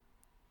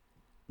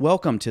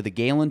Welcome to the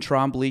Galen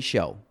Trombley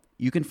Show.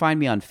 You can find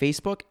me on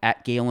Facebook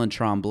at Galen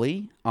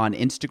Trombley, on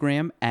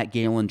Instagram at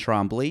Galen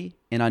Trombley,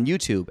 and on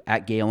YouTube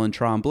at Galen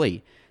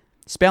Trombley.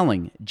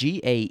 Spelling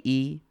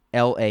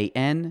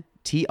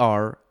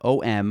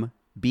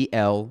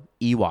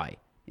GaelenTrombley.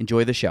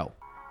 Enjoy the show.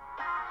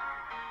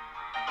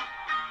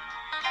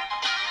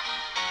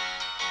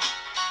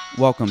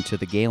 Welcome to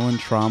the Galen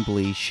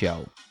Trombley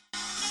Show.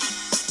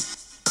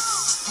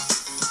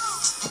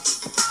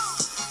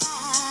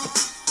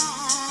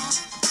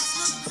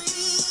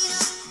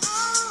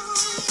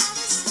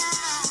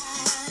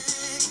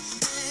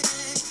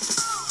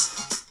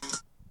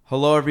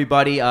 Hello,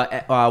 everybody.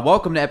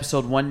 Welcome to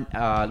episode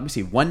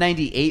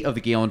 198 of the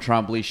Galen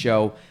Trombley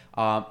Show.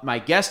 My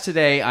guest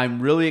today,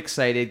 I'm really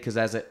excited because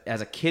as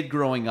a kid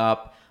growing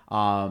up,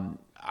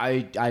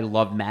 I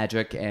love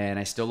magic, and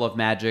I still love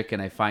magic,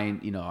 and I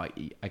find,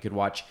 I could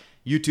watch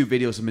YouTube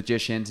videos of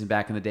magicians, and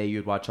back in the day,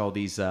 you'd watch all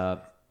these,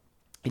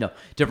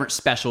 different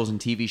specials and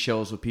TV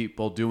shows with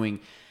people doing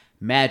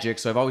magic.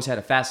 So I've always had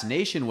a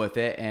fascination with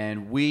it,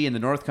 and we in the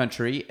North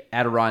Country,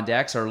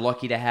 Adirondacks, are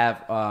lucky to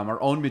have our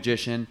own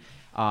magician,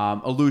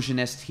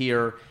 illusionist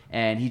here,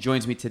 and he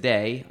joins me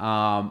today,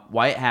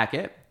 Wyatt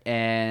Hackett,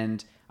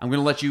 and I'm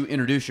going to let you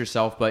introduce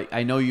yourself, but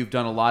I know you've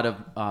done a lot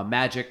of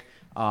magic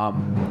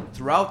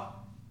throughout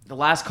the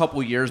last couple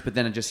of years, but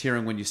then just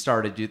hearing when you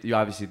started, you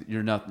obviously,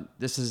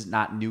 this is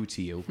not new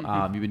to you.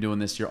 You've been doing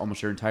this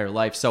almost your entire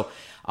life. So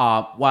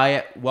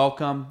Wyatt,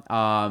 welcome.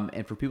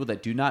 And for people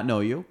that do not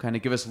know you, kind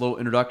of give us a little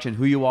introduction,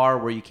 who you are,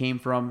 where you came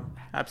from.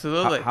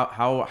 Absolutely.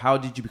 How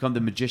did you become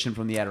the magician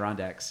from the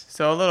Adirondacks?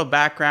 So a little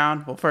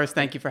background. Well, first,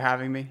 thank you for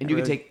having me. And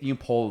you can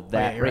pull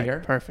that right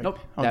here. Perfect. Nope.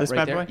 Oh, that this right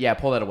bad there. boy? Yeah,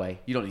 pull that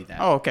away. You don't need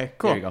that. Oh, okay.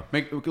 Cool. There you go.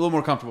 Make it a little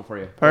more comfortable for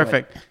you.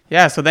 Perfect.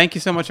 Yeah. So thank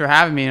you so much for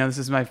having me. This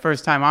is my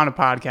first time on a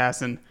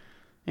podcast, and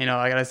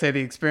I gotta say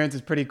the experience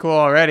is pretty cool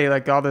already.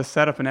 Like all this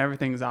setup and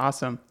everything is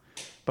awesome.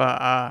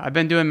 But I've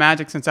been doing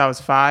magic since I was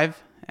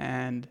 5,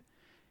 and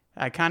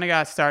I kind of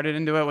got started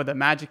into it with a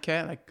magic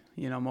kit, like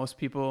most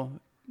people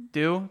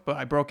do. But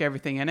I broke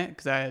everything in it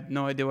because I had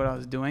no idea what I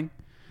was doing.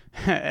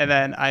 And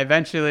then I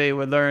eventually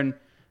would learn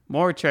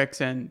more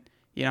tricks, and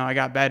I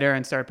got better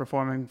and started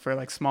performing for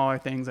like smaller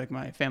things, like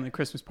my family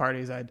Christmas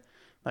parties. I'd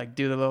like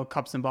do the little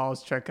cups and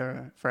balls trick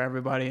for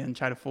everybody and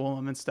try to fool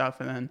them and stuff.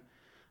 And then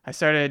I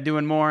started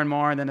doing more and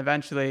more, and then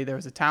eventually there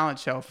was a talent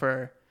show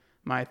for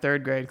my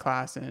 3rd grade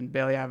class in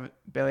Bailey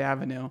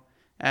Avenue,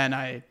 and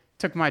I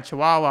took my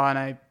Chihuahua and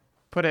I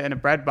put it in a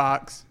bread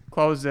box,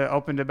 closed it,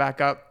 opened it back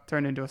up,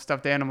 turned it into a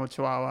stuffed animal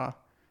Chihuahua,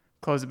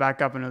 closed it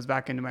back up, and it was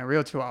back into my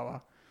real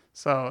Chihuahua.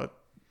 So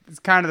it's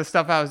kind of the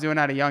stuff I was doing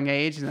at a young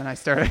age, and then I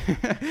started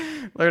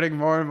learning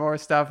more and more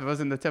stuff. It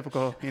wasn't the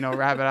typical,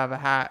 rabbit out of a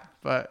hat,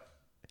 but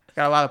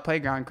got a lot of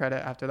playground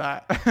credit after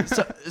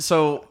that.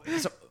 So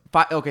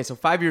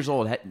 5 years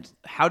old.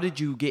 How did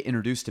you get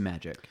introduced to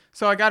magic?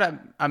 So I got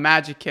a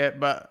magic kit,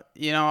 but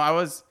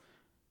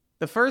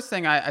the first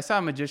thing I saw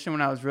a magician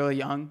when I was really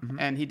young, mm-hmm.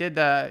 and he did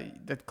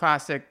the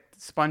classic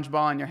sponge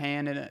ball in your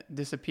hand and it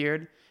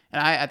disappeared.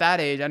 And at that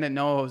age, I didn't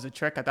know it was a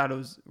trick. I thought it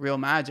was real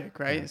magic,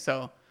 right? Yeah.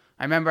 So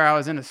I remember I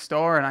was in a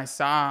store and I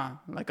saw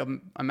like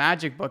a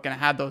magic book and it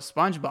had those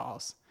sponge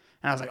balls.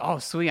 And I was like, oh,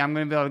 sweet, I'm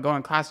going to be able to go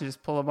in class and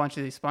just pull a bunch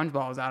of these sponge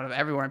balls out of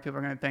everywhere. And people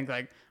are going to think,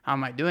 like, how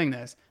am I doing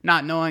this?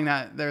 Not knowing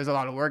that there's a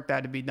lot of work that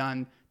had to be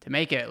done to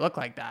make it look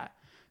like that.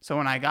 So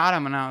when I got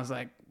them and I was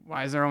like,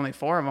 why is there only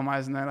 4 of them? Why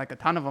isn't there like a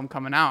ton of them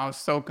coming out? I was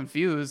so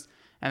confused.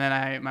 And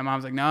then my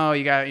mom's like, no,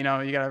 you got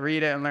to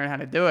read it and learn how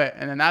to do it.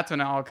 And then that's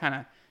when it all kind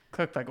of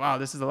clicked, like, wow,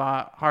 this is a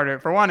lot harder.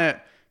 For one, it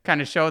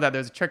kind of showed that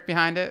there's a trick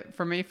behind it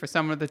for me for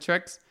some of the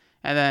tricks.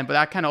 But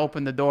that kind of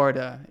opened the door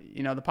to,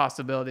 the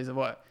possibilities of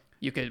what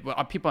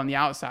people on the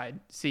outside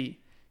see,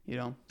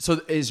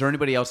 So is there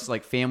anybody else,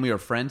 like family or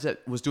friends,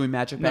 that was doing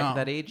magic back at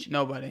that age?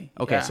 Nobody.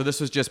 Okay, yeah. So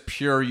this was just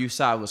pure, you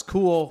saw it was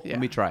cool, let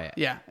me try it.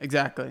 Yeah,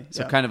 exactly.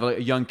 So kind of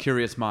a young,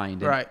 curious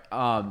mind. Right.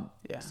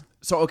 Yeah.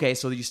 So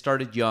you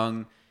started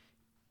young.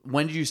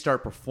 When did you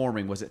start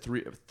performing? Was it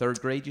 3rd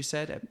grade, you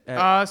said?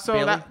 So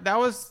Bailey? that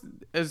was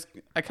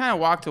I kind of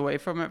walked away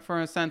from it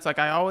for a sense. Like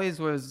I always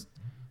was.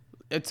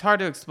 It's hard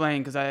to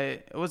explain because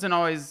it wasn't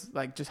always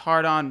like just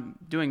hard on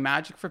doing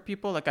magic for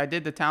people. Like I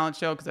did the talent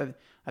show because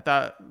I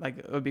thought like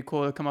it would be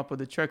cool to come up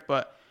with a trick.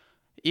 But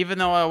even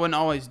though I wouldn't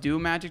always do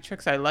magic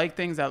tricks, I like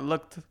things that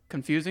looked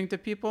confusing to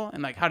people.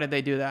 And like, how did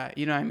they do that?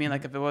 You know what I mean?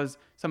 Like if it was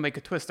somebody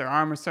could twist their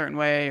arm a certain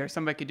way, or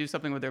somebody could do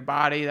something with their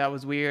body that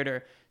was weird,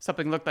 or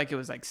something looked like it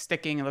was like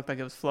sticking, it looked like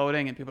it was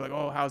floating, and people were like,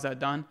 oh, how's that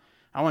done?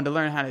 I wanted to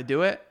learn how to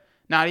do it.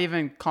 Not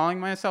even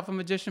calling myself a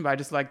magician, but I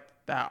just liked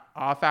that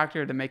awe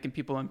factor to making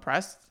people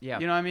impressed. Yeah.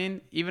 You know what I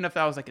mean? Even if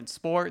that was like in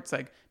sports,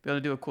 like be able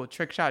to do a cool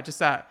trick shot, just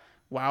that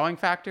wowing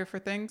factor for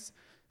things.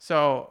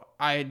 So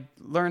I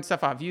learned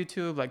stuff off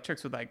YouTube, like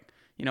tricks with like,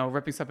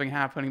 ripping something in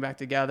half, putting it back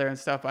together and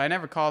stuff. But I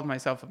never called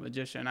myself a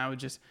magician. I would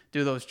just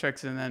do those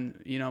tricks and then,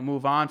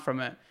 move on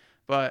from it.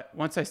 But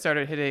once I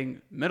started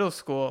hitting middle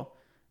school,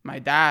 my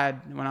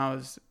dad, when I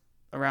was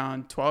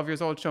around 12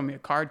 years old, showed me a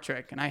card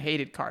trick, and I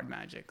hated card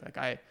magic. Like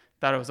I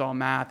thought it was all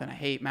math, and I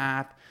hate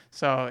math.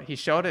 So he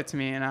showed it to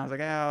me, and I was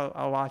like, yeah,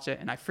 I'll watch it.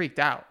 And I freaked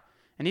out.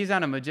 And he's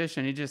not a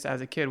magician. He just, as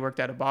a kid, worked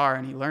at a bar,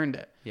 and he learned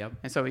it. Yep.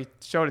 And so he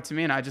showed it to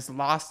me, and I just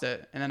lost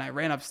it. And then I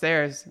ran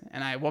upstairs,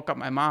 and I woke up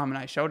my mom, and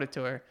I showed it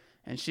to her.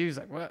 And she was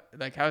like, what?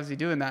 Like, how's he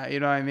doing that? You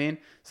know what I mean?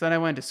 So then I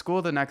went to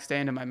school the next day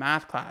into my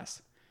math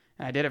class.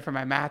 And I did it for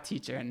my math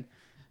teacher. And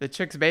the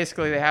tricks,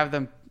 basically, they have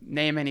them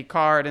name any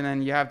card, and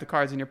then you have the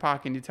cards in your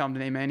pocket, and you tell them to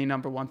name any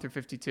number 1 through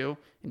 52,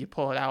 and you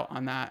pull it out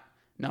on that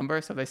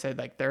number. So they said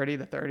like 30,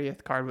 the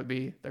 30th card would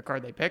be the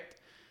card they picked.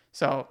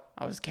 So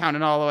I was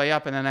counting all the way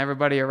up, and then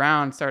everybody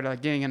around started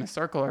like getting in a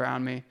circle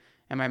around me.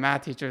 And my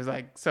math teacher is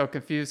like so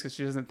confused because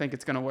she doesn't think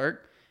it's going to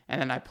work. And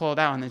then I pulled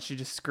out, and then she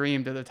just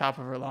screamed to the top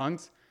of her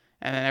lungs.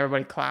 And then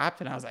everybody clapped,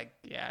 and I was like,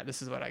 yeah,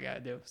 this is what I got to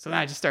do. So then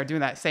I just started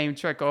doing that same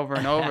trick over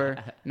and over.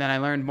 And then I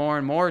learned more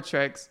and more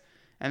tricks.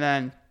 And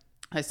then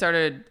I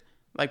started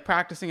like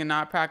practicing and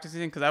not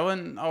practicing, because I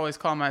wouldn't always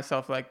call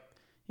myself like,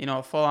 you know,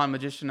 a full-on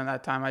magician at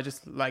that time. I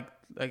just like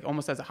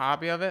almost as a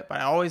hobby of it. But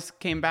I always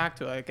came back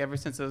to it. Like ever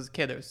since I was a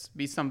kid, there would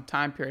be some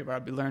time period where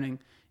I'd be learning,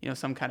 you know,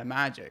 some kind of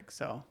magic.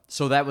 So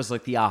that was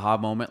like the aha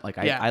moment. Like,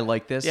 I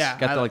like this. Yeah.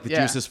 Got the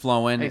juices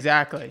flowing.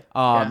 Exactly.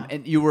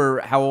 And you were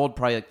how old?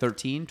 Probably like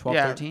 13, 12,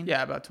 13?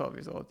 Yeah, about 12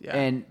 years old. Yeah.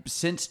 And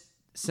since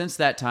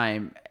that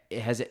time,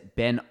 has it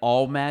been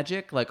all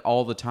magic? Like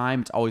all the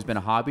time? It's always been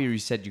a hobby? Or you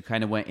said you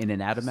kind of went in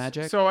and out of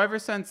magic? So ever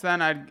since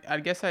then, I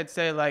guess I'd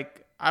say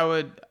like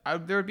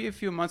there would be a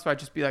few months where I'd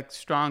just be like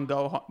strong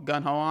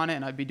gun ho on it,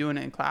 and I'd be doing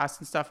it in class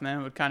and stuff, and then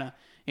it would kind of,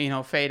 you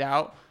know, fade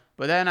out.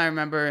 But then I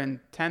remember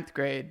in 10th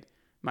grade,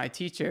 my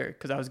teacher,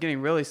 because I was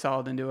getting really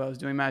solid into it, I was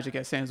doing magic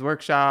at Sam's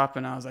workshop,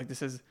 and I was like,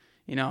 this is,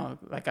 you know,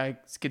 like I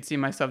could see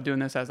myself doing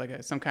this as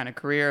like some kind of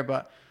career.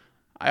 But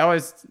I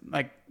always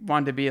like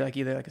wanted to be like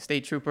either like a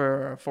state trooper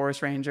or a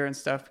forest ranger and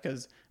stuff,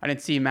 because I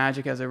didn't see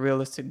magic as a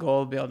realistic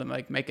goal to be able to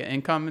like make an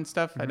income and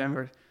stuff. I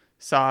never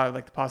saw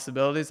like the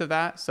possibilities of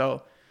that.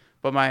 So,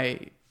 but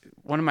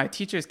one of my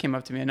teachers came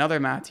up to me, another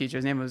math teacher,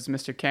 his name was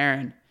Mr.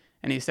 Karen,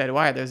 and he said,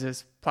 Wyatt, there's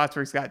this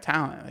Plattsburgh's Got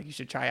Talent, like you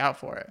should try out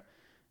for it.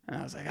 And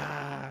I was like,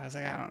 I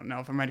don't know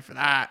if I'm ready for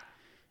that.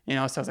 You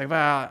know, so I was like,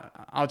 well,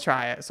 I'll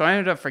try it. So I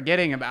ended up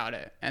forgetting about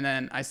it. And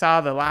then I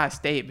saw the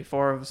last date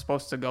before I was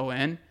supposed to go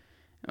in.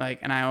 Like,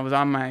 and I was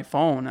on my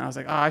phone, and I was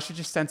like, I should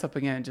just send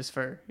something in just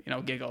for, you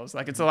know, giggles.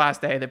 Like, it's the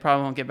last day. They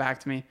probably won't get back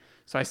to me.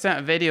 So I sent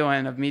a video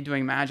in of me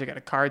doing magic at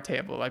a card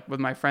table, like with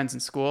my friends in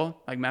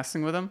school, like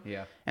messing with them.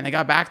 Yeah. And they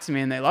got back to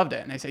me, and they loved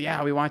it. And they said,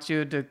 yeah, we want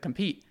you to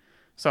compete.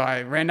 So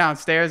I ran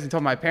downstairs and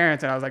told my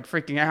parents, and I was like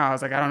freaking out. I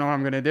was like, I don't know what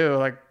I'm going to do.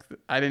 Like,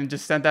 I didn't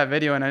just send that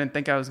video, and I didn't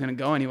think I was going to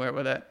go anywhere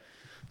with it.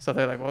 So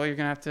they're like, well, you're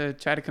going to have to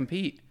try to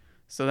compete.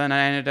 So then I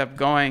ended up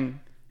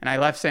going, and I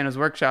left Santa's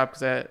workshop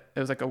because it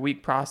was like a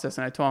week process.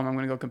 And I told them I'm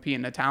going to go compete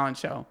in a talent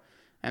show.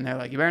 And they're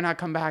like, you better not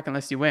come back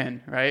unless you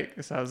win, right?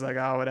 So I was like,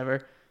 oh,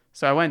 whatever.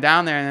 So I went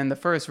down there, and in the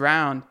first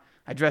round,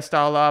 I dressed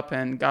all up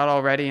and got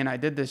all ready. And I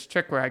did this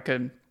trick where I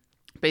could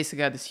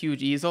basically have this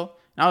huge easel.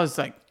 And I was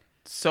like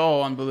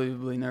so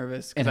unbelievably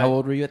nervous. And how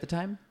old were you at the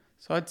time?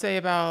 So I'd say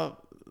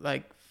about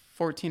like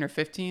 14 or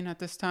 15 at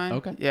this time.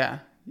 Okay. Yeah.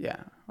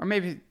 Or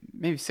maybe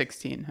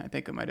 16, I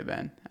think it might have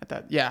been at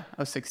that. Yeah,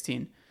 I was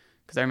 16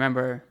 because I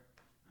remember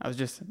I was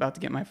just about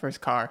to get my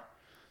first car.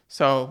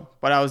 So,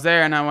 but I was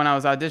there, and when I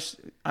was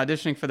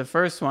auditioning for the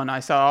first one, I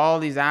saw all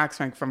these acts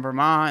like from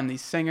Vermont and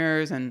these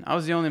singers, and I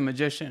was the only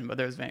magician, but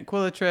there was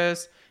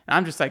Vanquillitress, and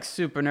I'm just like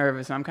super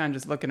nervous, and I'm kind of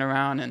just looking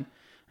around, and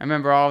I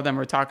remember all of them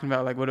were talking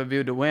about like what it would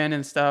be to win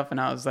and stuff, and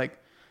I was like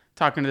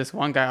talking to this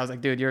one guy. I was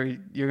like, dude,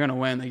 you're gonna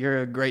win. Like,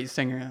 you're a great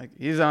singer. Like,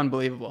 he's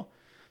unbelievable.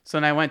 So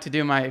then I went to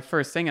do my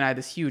first thing, and I had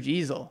this huge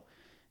easel,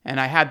 and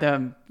I had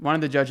one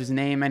of the judges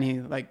name any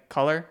like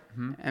color,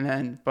 and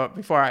then but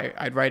before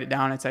I'd write it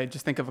down, I'd say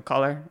just think of a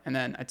color, and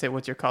then I'd say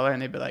what's your color,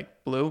 and they'd be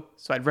like blue.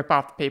 So I'd rip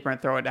off the paper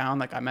and throw it down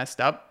like I messed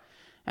up,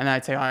 and then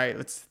I'd say, all right,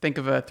 let's think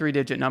of a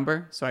 3-digit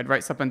number. So I'd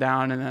write something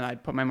down, and then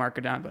I'd put my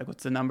marker down, and be like,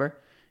 what's the number?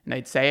 And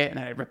they'd say it, and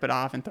then I'd rip it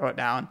off and throw it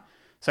down.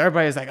 So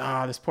everybody's like,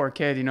 oh, this poor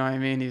kid, you know what I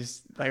mean?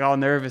 He's like all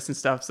nervous and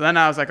stuff. So then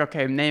I was like,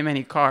 okay, name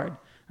any card.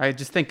 All right,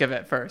 just think of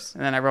it first.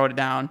 And then I wrote it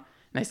down,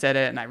 and I said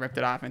it, and I ripped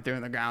it off and threw it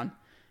on the ground.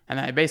 And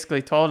I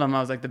basically told them,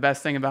 I was like, the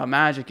best thing about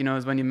magic, you know,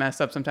 is when you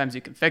mess up, sometimes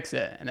you can fix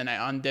it. And then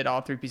I undid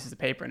all 3 pieces of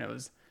paper, and it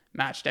was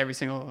matched every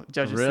single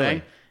judge's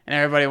thing. And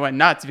everybody went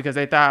nuts because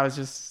they thought I was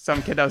just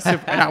some kid that was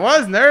super. And I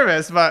was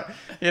nervous, but,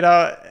 you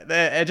know,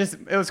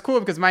 it was cool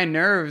because my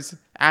nerves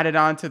added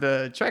on to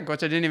the trick,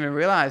 which I didn't even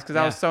realize because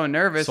I was so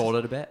nervous. Sold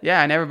it a bit.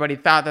 Yeah, and everybody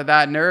thought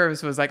that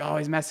nerves was like, oh,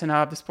 he's messing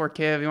up, this poor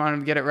kid. We want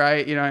him to get it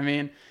right, you know what I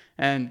mean?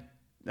 And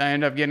I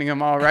ended up getting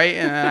them all right,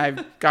 and then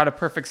I got a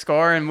perfect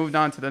score and moved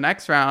on to the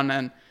next round.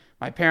 And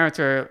my parents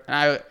and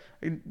I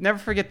never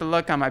forget the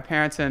look on my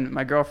parents and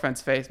my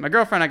girlfriend's face. My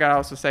girlfriend, I gotta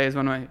also say, is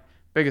one of my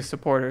biggest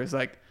supporters.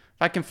 Like,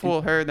 if I can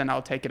fool her, then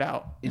I'll take it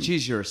out. And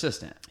she's your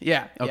assistant?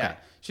 Yeah. Okay.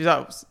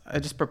 Yeah. I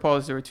just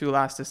proposed to her too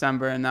last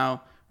December, and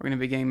now we're going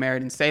to be getting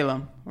married in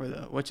Salem, where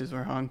the witches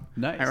were hung.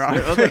 Nice.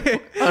 Ironically.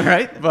 All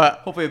right. But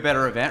hopefully a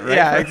better event, right?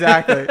 Yeah,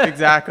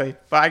 exactly.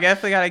 But I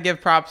definitely got to give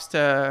props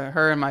to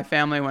her and my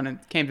family when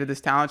it came to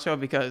this talent show,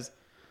 because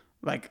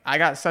like I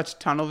got such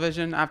tunnel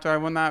vision after I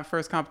won that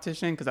first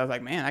competition, because I was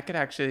like, man, I could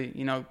actually,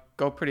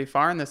 go pretty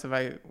far in this if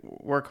I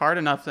work hard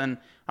enough. And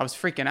I was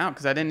freaking out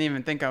because I didn't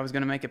even think I was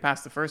going to make it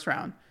past the first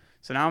round.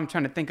 So now I'm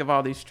trying to think of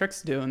all these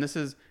tricks to do. And this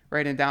is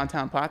right in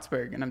downtown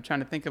Plattsburgh. And I'm trying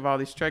to think of all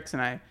these tricks,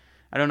 and I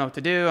don't know what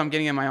to do. I'm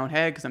getting in my own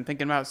head because I'm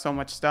thinking about so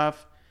much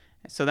stuff.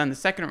 So then the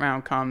second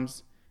round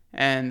comes,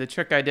 and the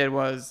trick I did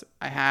was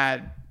I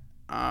had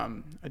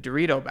a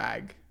Dorito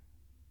bag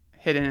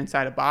hidden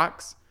inside a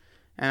box,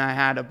 and I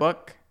had a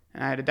book,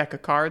 and I had a deck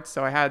of cards.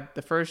 So I had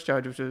the first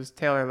judge, which was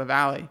Taylor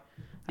LaValle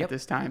at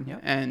this time.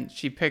 Yep. And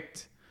she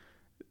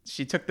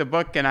took the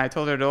book, and I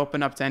told her to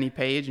open up to any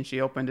page, and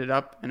she opened it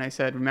up, and I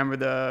said, remember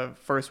the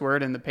first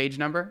word and the page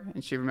number?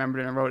 And she remembered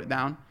it and wrote it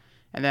down.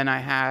 And then I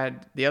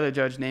had the other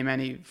judge name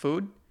any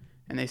food,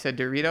 and they said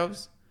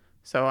Doritos.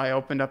 So I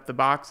opened up the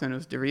box, and it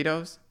was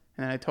Doritos.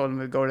 And then I told him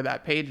to go to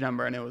that page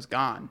number, and it was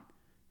gone.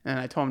 And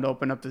I told him to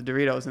open up the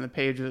Doritos, and the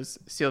page was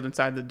sealed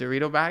inside the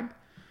Dorito bag.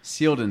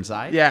 Sealed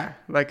inside? Yeah,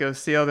 like it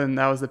was sealed, and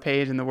that was the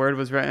page, and the word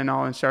was written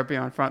all in Sharpie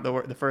on front,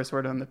 the first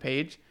word on the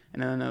page,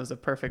 and then it was a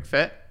perfect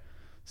fit.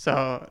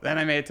 So then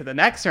I made it to the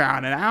next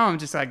round, and now I'm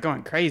just like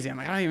going crazy. I'm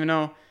like, I don't even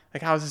know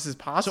like how this is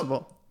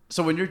possible.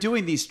 So when you're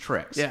doing these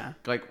tricks, yeah,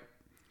 like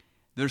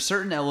there's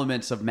certain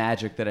elements of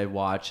magic that I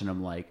watch, and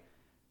I'm like,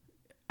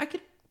 I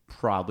could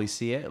probably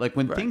see it. Like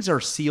when things are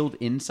sealed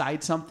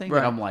inside something,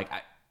 and I'm like,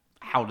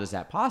 how does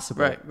that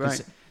possible?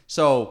 Right.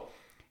 So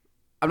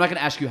I'm not going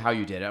to ask you how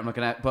you did it. I'm not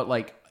going to, but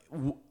like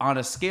on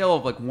a scale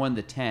of like 1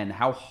 to 10,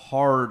 how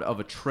hard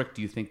of a trick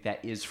do you think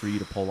that is for you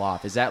to pull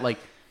off? Is that like,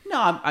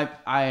 no,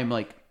 I'm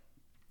like,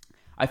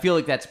 I feel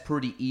like that's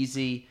pretty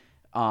easy.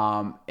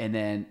 And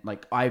then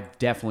like I've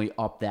definitely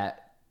upped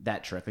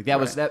that trick. Like that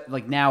was that,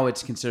 like now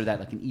it's considered that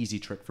like an easy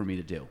trick for me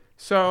to do.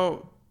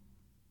 So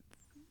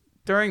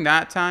during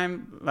that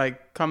time,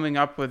 like coming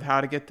up with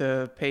how to get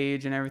the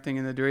page and everything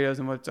in the Doritos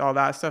and what's all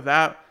that stuff,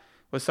 that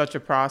was such a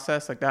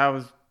process. Like that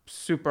was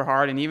super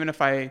hard. And even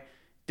if I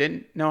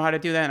didn't know how to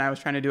do that and I was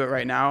trying to do it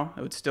right now,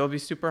 it would still be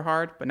super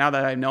hard. But now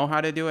that I know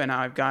how to do it and now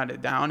I've got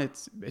it down,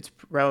 it's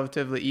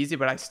relatively easy,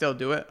 but I still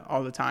do it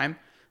all the time.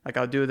 Like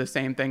I'll do the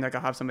same thing. Like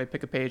I'll have somebody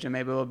pick a page and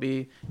maybe it'll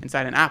be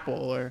inside an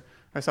apple or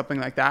something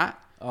like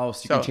that. Oh,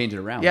 so you can change it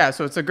around. Yeah,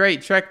 so it's a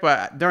great trick.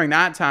 But during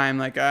that time,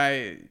 like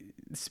I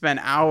spent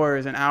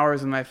hours and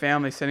hours with my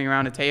family sitting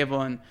around a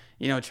table and,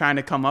 trying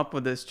to come up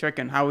with this trick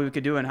and how we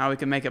could do it and how we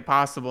could make it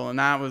possible. And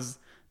that was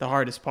the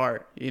hardest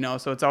part,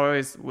 so it's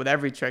always with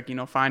every trick,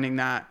 finding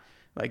that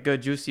like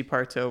good juicy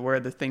part to where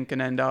the thing can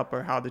end up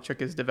or how the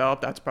trick is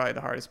developed. That's probably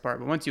the hardest part.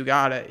 But once you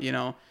got it,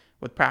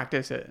 with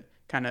practice, it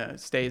kind of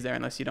stays there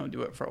unless you don't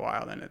do it for a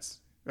while. Then it's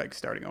like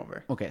starting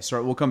over. Okay,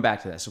 so we'll come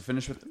back to that. So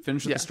finish with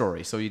the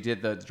story. So you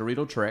did the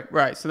Dorito trick.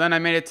 Right. So then I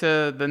made it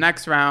to the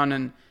next round,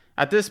 and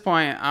at this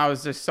point, I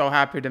was just so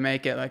happy to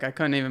make it. Like I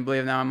couldn't even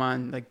believe now I'm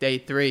on like day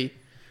 3.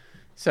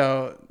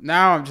 So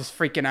now I'm just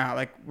freaking out.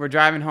 Like we're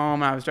driving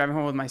home. I was driving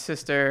home with my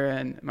sister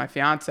and my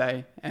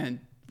fiance, and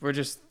we're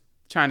just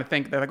trying to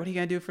think. They're like, "What are you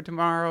gonna do for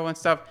tomorrow?" and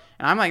stuff.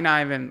 And I'm like,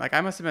 not even like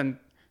I must have been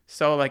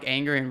so like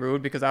angry and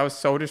rude because I was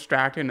so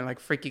distracted and like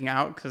freaking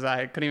out because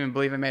I couldn't even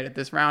believe I made it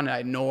this round and I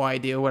had no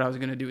idea what I was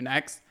gonna do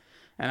next.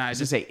 And I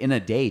just say in a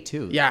day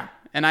too. Yeah,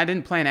 and I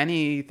didn't plan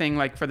anything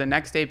like for the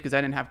next day because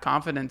I didn't have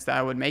confidence that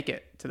I would make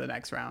it to the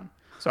next round.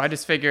 So I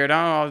just figured,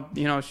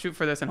 I'll shoot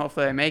for this and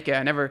hopefully I make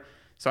it.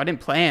 So I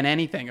didn't plan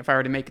anything if I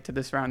were to make it to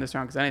this round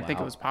because I didn't think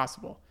it was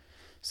possible.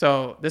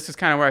 So this is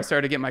kind of where I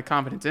started to get my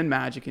confidence in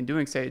magic and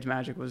doing stage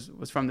magic was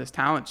from this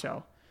talent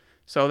show.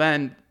 So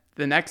then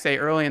the next day,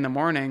 early in the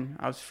morning,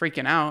 I was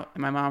freaking out,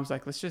 and my mom's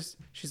like, she's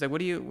like, what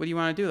do you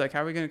want to do? Like,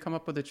 how are we going to come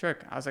up with a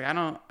trick? I was like,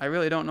 I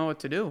really don't know what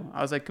to do.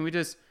 I was like, can we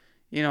just,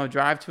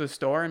 drive to a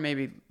store and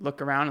maybe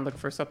look around and look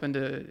for something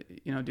to,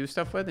 do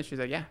stuff with? And she's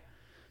like, yeah.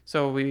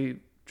 So we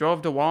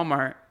drove to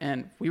Walmart,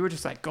 and we were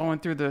just like going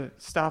through the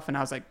stuff, and I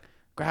was like,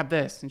 grab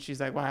this. And she's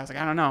like, why? I was like,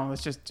 I don't know.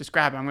 Let's just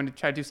grab it. I'm going to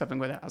try to do something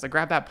with it. I was like,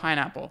 grab that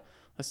pineapple.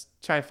 Let's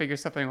try to figure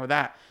something with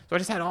that. So I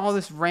just had all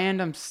this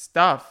random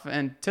stuff.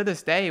 And to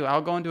this day,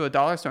 I'll go into a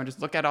dollar store and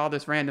just look at all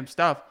this random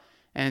stuff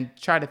and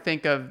try to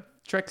think of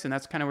tricks. And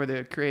that's kind of where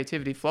the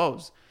creativity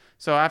flows.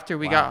 So after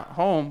we got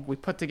home, we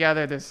put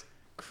together this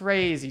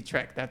crazy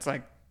trick that's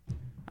like,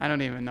 I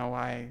don't even know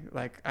why.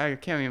 Like, I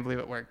can't even believe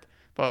it worked.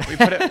 But we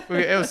put it,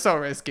 it was so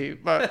risky.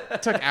 But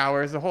it took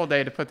hours, the whole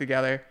day to put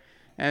together.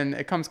 And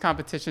it comes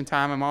competition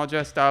time. I'm all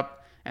dressed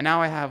up. And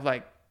now I have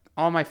like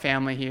all my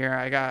family here.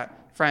 I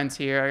got friends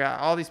here. I got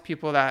all these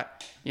people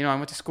that, I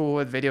went to school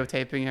with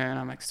videotaping it. And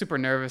I'm like super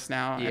nervous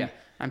now. Yeah. And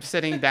I'm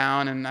sitting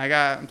down and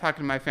I'm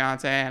talking to my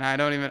fiance and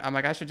I'm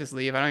like, I should just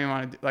leave. I don't even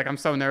want to, like, I'm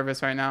so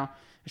nervous right now.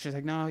 And she's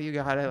like, no, you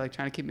got it. Like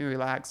trying to keep me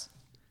relaxed.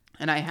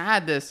 And I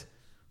had this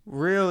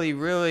really,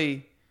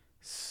 really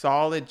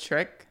solid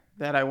trick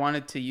that I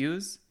wanted to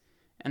use.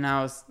 And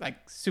I was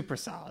like super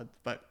solid,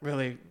 but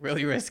really,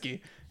 really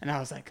risky. And I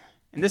was like,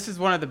 and this is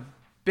one of the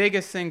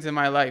biggest things in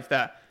my life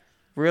that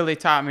really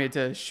taught me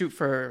to shoot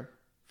for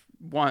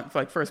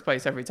first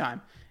place every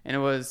time. And it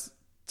was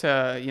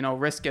to,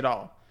 risk it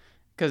all.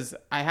 Because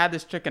I had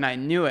this trick and I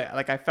knew it.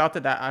 Like I felt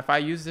it that if I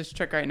use this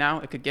trick right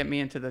now, it could get me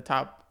into the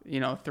top,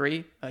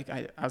 3. Like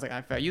I was like,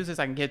 if I use this,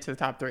 I can get to the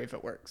top 3 if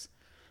it works.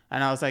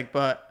 And I was like,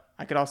 but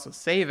I could also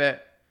save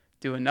it,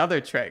 do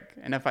another trick.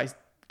 And if I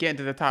get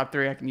into the top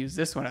 3, I can use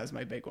this one as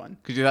my big one.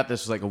 Because you thought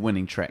this was like a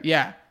winning trick.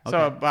 Yeah. Okay.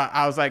 So, but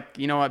I was like,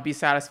 you know what? Be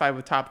satisfied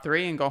with top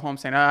 3 and go home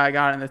saying, I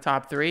got it in the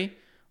top 3,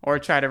 or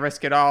try to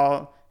risk it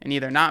all and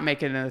either not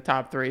make it in the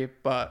top 3.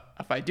 But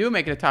if I do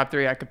make it a top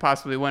 3, I could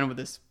possibly win with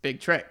this big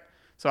trick.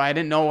 So I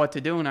didn't know what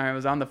to do. And I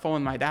was on the phone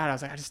with my dad. I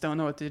was like, I just don't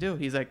know what to do.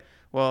 He's like,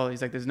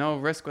 there's no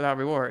risk without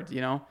reward,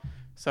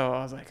 So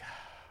I was like,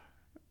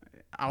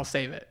 I'll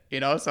save it, So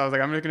I was like,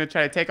 I'm just going to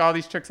try to take all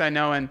these tricks I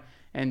know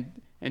and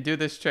do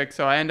this trick.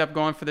 So I end up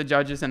going for the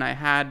judges, and I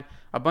had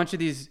a bunch of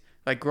these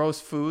like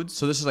gross foods.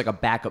 So this is like a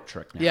backup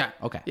trick now. Yeah.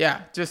 Okay.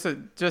 Yeah. Just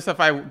if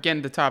I get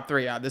in the top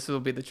 3, this will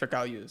be the trick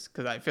I'll use.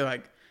 Cause I feel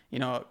like,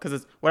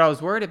 cause what I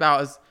was worried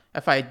about is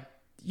if I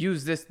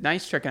use this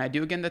nice trick and I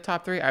do get in the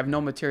top 3, I have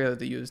no material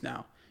to use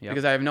now. Yep.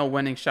 Because I have no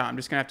winning shot. I'm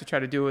just going to have to try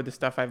to do it with the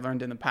stuff I've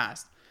learned in the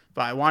past.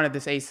 But I wanted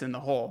this ace in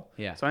the hole.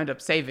 Yeah. So I ended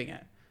up saving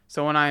it.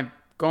 So when I'm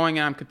going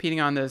and I'm competing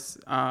on this,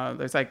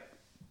 there's like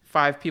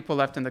 5 people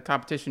left in the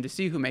competition to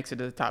see who makes it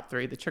to the top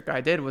 3. The trick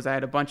I did was I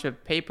had a bunch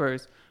of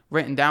papers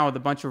written down with a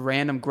bunch of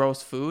random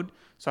gross food.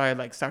 So I had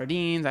like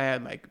sardines, I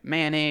had like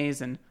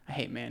mayonnaise, and I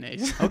hate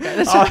mayonnaise.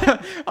 Okay.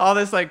 all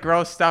this like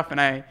gross stuff,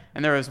 and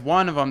there was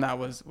one of them that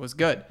was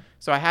good.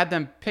 So I had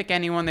them pick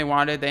any one they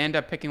wanted. They ended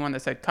up picking one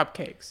that said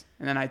cupcakes.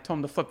 And then I told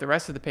them to flip the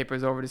rest of the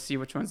papers over to see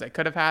which ones they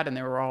could have had, and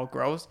they were all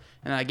gross.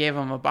 And I gave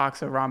them a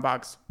box of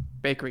Ronbox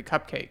bakery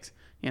cupcakes,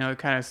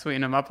 kind of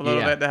sweeten them up a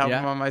little bit to help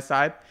them on my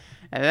side.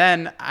 And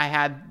then I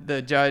had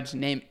the judge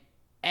name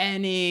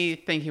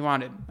anything he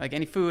wanted, like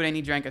any food,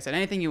 any drink. I said,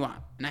 anything you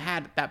want. And I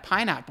had that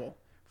pineapple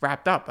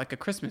wrapped up like a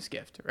Christmas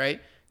gift,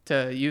 right?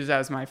 To use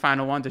as my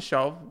final one to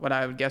show what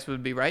I would guess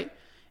would be right.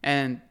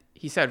 And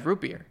he said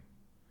root beer.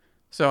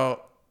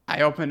 So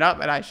I opened up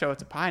and I show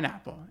it's a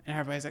pineapple. And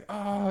everybody's like,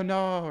 oh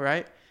no,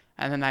 right?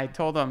 And then I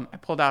told him, I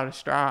pulled out a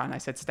straw and I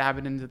said, stab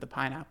it into the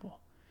pineapple.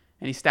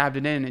 And he stabbed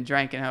it in and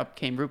drank, and up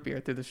came root beer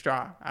through the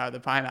straw out of the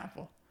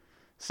pineapple.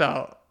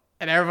 So,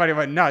 and everybody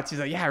went nuts. He's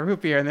like, yeah,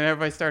 root beer. And then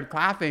everybody started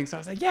clapping. So I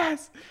was like,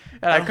 yes.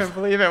 And I couldn't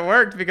believe it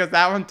worked because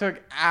that one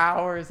took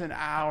hours and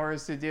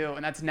hours to do.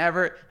 And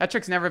that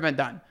trick's never been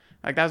done.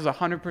 Like that was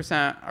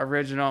 100%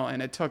 original,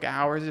 and it took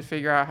hours to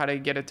figure out how to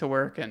get it to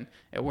work, and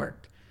it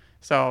worked.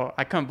 So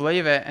I couldn't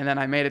believe it. And then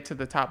I made it to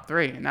the top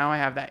 3. And now I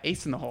have that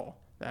ace in the hole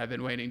that I've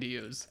been waiting to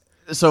use.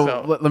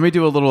 So let me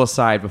do a little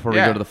aside before we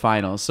go to the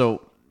finals.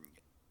 So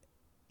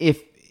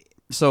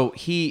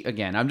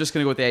again, I'm just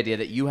going to go with the idea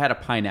that you had a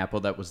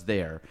pineapple that was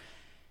there,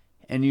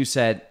 and you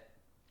said,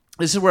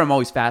 this is where I'm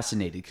always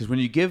fascinated, because when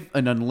you give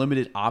an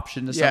unlimited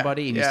option to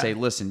somebody and you say,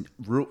 listen,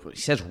 he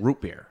says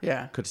root beer.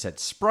 Yeah. Could have said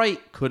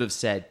Sprite, could have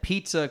said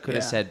pizza, could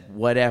have said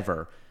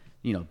whatever,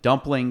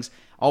 dumplings.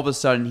 All of a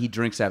sudden he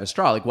drinks out of a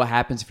straw. Like what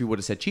happens if he would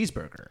have said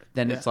cheeseburger?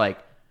 Then it's like,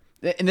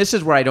 and this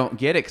is where I don't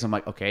get it, because I'm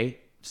like, okay,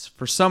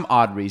 for some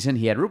odd reason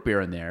he had root beer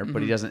in there,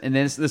 but he doesn't. And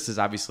then this is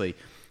obviously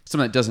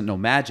someone that doesn't know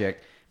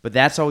magic, but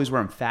that's always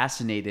where I'm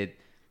fascinated,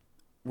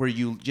 where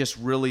you just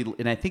really,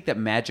 and I think that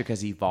magic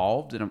has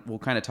evolved, and we'll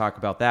kind of talk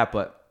about that,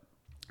 but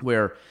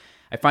where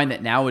I find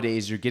that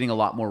nowadays you're getting a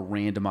lot more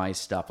randomized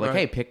stuff. Like,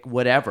 hey, pick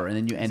whatever, and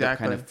then you end up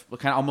kind of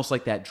almost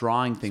like that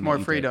drawing thing. It's more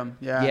freedom,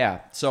 Yeah.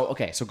 So,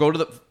 okay, so go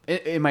to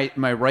am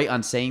I right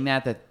on saying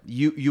that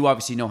you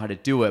obviously know how to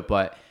do it,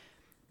 but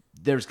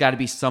there's got to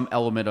be some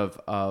element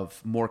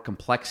of more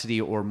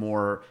complexity or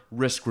more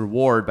risk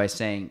reward by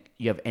saying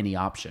you have any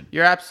option.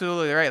 You're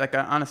absolutely right. Like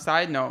on a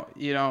side note,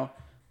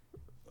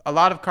 a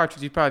lot of card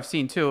tricks you've probably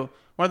seen too.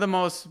 One of the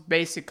most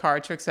basic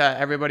card tricks that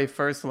everybody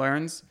first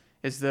learns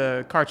is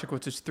the card trick,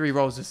 which is 3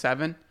 rows of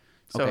 7.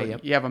 So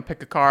you have them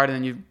pick a card, and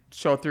then you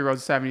show 3 rows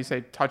of 7. You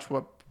say, touch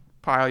what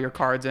pile your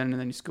cards in, and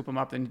then you scoop them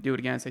up. Then you do it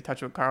again and say,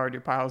 touch what card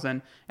your pile's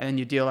in. And then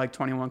you deal like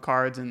 21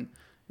 cards, and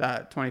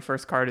that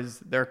 21st card is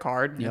their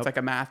card. It's like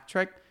a math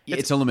trick.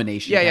 It's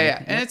elimination.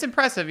 Yeah. And it's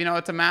impressive.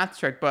 It's a math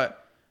trick.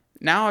 But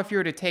now if you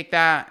were to take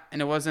that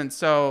and it wasn't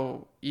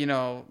so,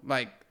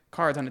 like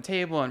cards on the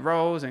table and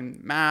rows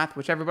and math,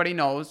 which everybody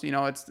knows,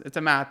 it's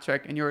a math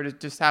trick, and you were to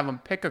just have them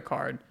pick a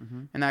card,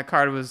 and that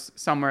card was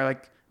somewhere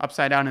like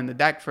upside down in the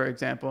deck, for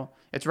example,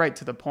 it's right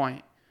to the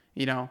point.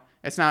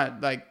 It's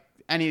not like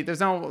there's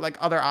no like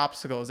other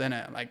obstacles in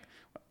it. Like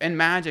in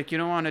Magic, you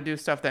don't want to do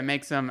stuff that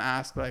makes them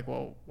ask like,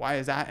 well, why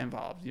is that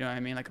involved? You know what I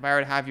mean? Like if I were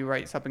to have you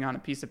write something on a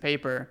piece of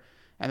paper,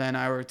 and then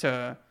I were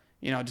to,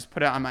 just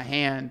put it on my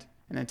hand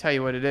and then tell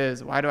you what it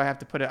is, why do I have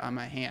to put it on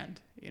my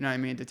hand? You know what I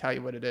mean? To tell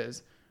you what it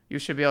is. You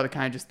should be able to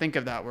kind of just think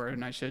of that word,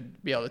 and I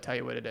should be able to tell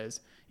you what it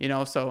is.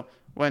 So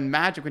when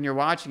you're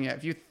watching it,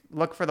 if you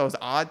look for those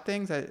odd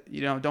things that,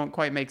 don't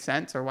quite make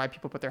sense, or why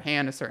people put their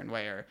hand a certain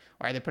way, or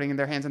why are they putting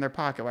their hands in their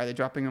pocket, why are they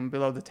dropping them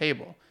below the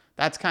table,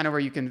 that's kind of where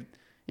you can,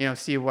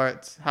 see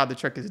how the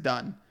trick is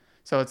done.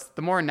 So it's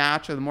the more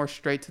natural, the more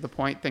straight to the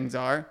point things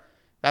are.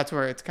 That's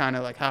where it's kind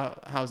of like,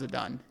 how's it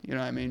done? You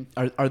know what I mean?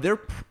 Are there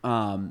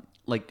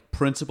like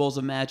principles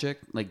of magic,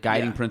 like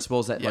guiding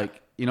principles that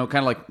like, you know,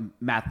 kind of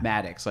like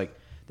mathematics, like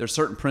there's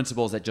certain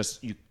principles that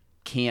just you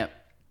can't,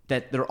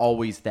 that they're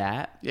always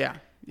that. Yeah.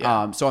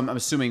 So I'm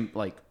assuming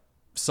like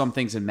some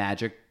things in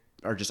magic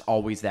are just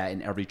always that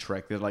in every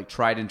trick. They're like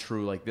tried and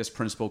true. Like this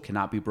principle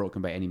cannot be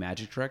broken by any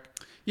magic trick.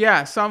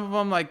 Yeah, some of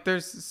them, like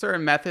there's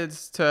certain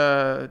methods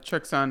to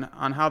tricks on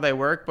how they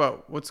work.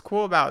 But what's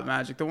cool about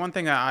magic, the one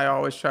thing that I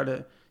always try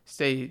to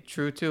stay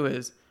true to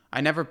is I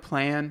never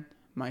plan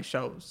my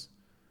shows,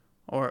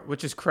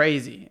 which is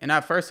crazy. And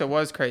at first it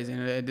was crazy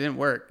and it didn't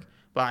work.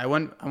 But I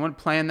wouldn't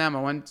plan them.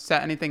 I wouldn't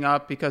set anything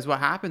up, because what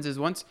happens is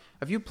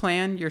if you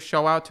plan your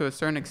show out to a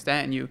certain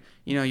extent and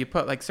you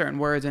put like certain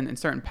words in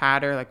certain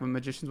pattern, like what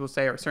magicians will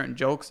say, or certain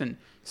jokes in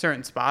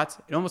certain spots,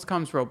 it almost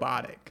comes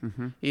robotic.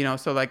 You know,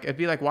 so like it'd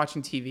be like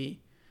watching TV.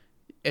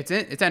 It's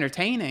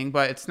entertaining,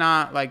 but it's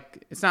not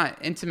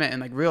intimate and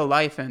like real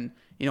life and,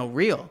 you know,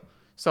 real.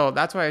 So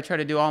that's why I try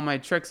to do all my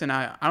tricks, and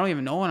I don't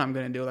even know what I'm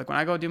gonna do. Like when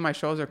I go do my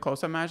shows or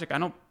close-up magic, I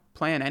don't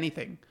plan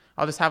anything.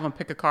 I'll just have them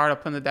pick a card, I'll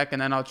put in the deck,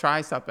 and then I'll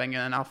try something,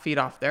 and then I'll feed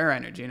off their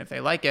energy. And if they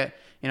like it,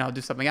 you know, I'll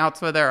do something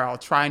else with it, or I'll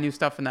try new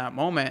stuff in that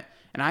moment.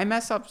 And I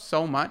mess up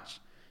so much.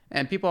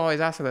 And people always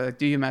ask, like,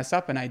 do you mess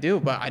up? And I do,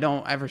 but I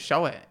don't ever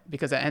show it,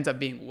 because it ends up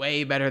being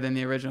way better than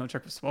the original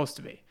trick was supposed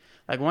to be.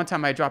 Like one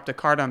time I dropped a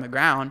card on the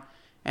ground,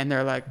 and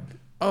they're like,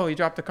 oh, you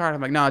dropped the card.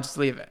 I'm like, no, just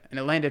leave it. And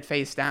it landed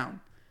face down.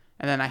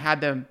 And then I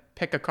had them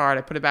pick a card.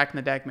 I put it back in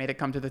the deck, made it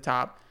come to the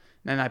top.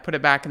 And then I put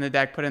it back in the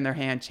deck, put it in their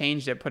hand,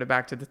 changed it, put it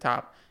back to the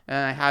top. And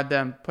then I had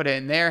them put it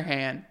in their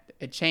hand.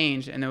 It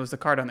changed, and it was the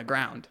card on the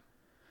ground.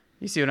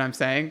 You see what I'm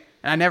saying?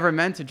 And I never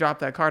meant to drop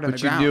that card on the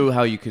ground. But you knew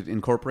how you could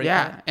incorporate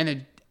that?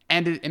 Yeah,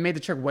 and it made the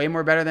trick way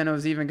more better than it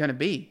was even going to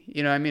be.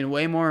 You know what I mean?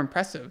 Way more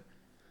impressive.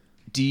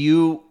 Do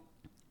you,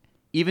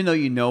 even though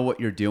you know what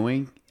you're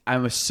doing,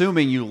 I'm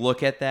assuming you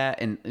look at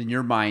that, and in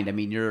your mind, I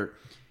mean, you're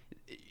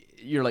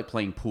like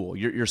playing pool.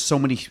 You're so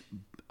many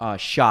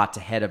shots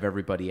ahead of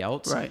everybody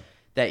else, right,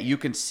 that you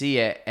can see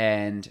it.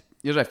 And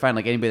usually I find,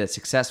 like, anybody that's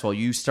successful,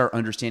 you start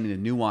understanding the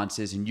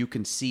nuances, and you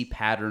can see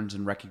patterns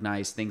and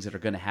recognize things that are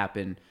going to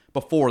happen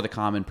before the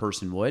common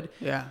person would.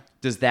 Yeah.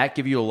 Does that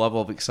give you a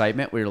level of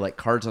excitement where you're like,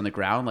 cards on the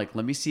ground, like,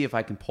 let me see if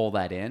I can pull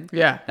that in?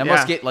 Yeah. That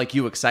must get like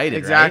you excited,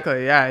 exactly.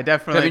 Right? Yeah, it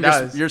definitely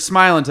does. You're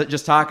smiling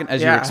just talking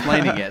as you're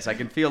explaining it. So I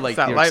can feel like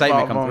your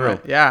excitement come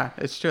through. Yeah,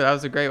 it's true. That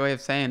was a great way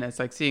of saying it. It's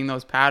like seeing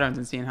those patterns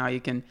and seeing how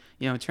you can,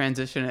 you know,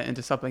 transition it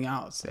into something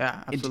else.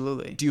 Yeah,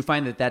 absolutely. Do you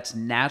find that that's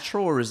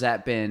natural, or has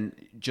that been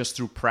just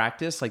through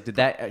practice? Like, did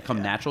that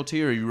come natural to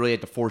you, or you really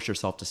had to force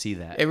yourself to see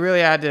that? It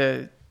really had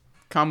to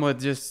come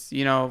with just,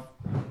 you know,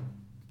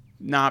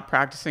 not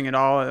practicing at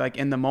all, like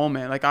in the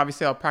moment. Like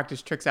obviously I'll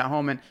practice tricks at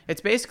home, and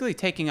it's basically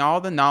taking all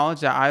the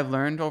knowledge that I've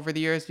learned over the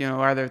years, you know,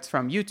 whether it's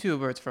from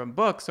YouTube or it's from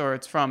books or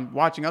it's from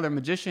watching other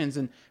magicians,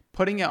 and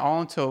putting it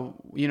all into,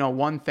 you know,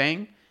 one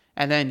thing,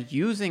 and then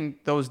using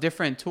those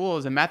different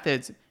tools and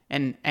methods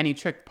in any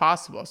trick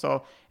possible.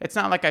 So it's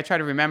not like I try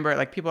to remember it.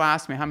 Like people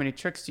ask me, how many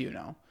tricks do you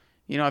know?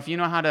 You know, if you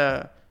know how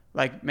to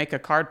like make a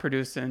card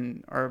produce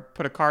or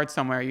put a card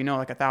somewhere, you know,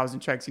 like 1,000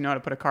 tricks. You know how to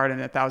put a card in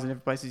 1,000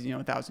 different places, you know,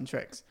 1,000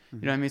 tricks. Mm-hmm.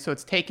 You know what I mean? So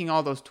it's taking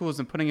all those tools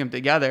and putting them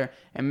together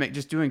and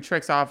just doing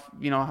tricks off,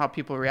 you know, how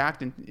people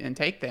react and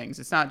take things.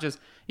 It's not just,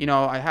 you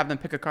know, I have them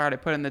pick a card, I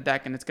put it in the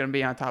deck, and it's going to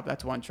be on top.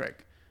 That's one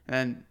trick.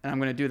 And I'm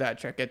going to do that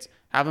trick. It's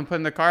have them put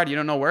in the card. You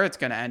don't know where it's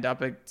going to end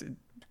up. It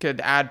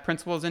could add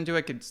principles into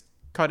it, could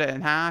cut it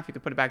in half, you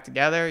could put it back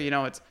together, you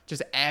know, it's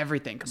just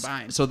everything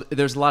combined. So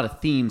there's a lot of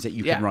themes that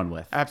you can run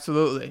with.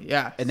 Absolutely,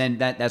 yeah. And then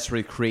that's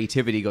where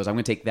creativity goes. I'm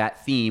going to take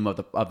that theme of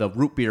the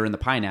root beer and the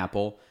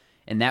pineapple,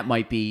 and that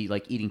might be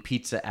like eating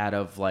pizza out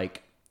of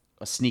like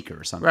a sneaker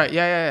or something. Right,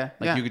 yeah.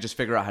 Like you could just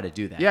figure out how to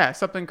do that. Yeah,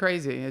 something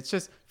crazy. It's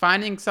just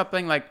finding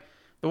something. Like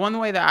the one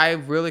way that I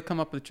really come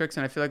up with tricks,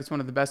 and I feel like it's one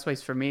of the best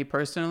ways for me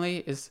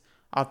personally, is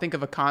I'll think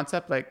of a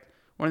concept. Like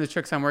one of the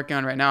tricks I'm working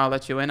on right now, I'll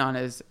let you in on,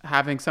 is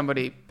having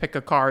somebody pick a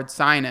card,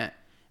 sign it,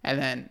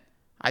 and then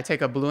I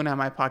take a balloon out of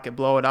my pocket,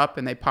 blow it up,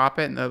 and they pop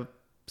it, and the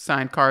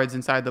signed card's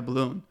inside the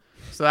balloon.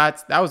 So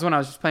that was when I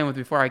was just playing with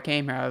before I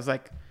came here. I was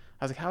like,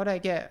 how would I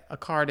get a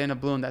card in a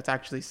balloon that's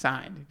actually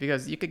signed?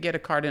 Because you could get a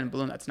card in a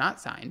balloon that's not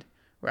signed,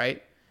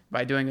 right?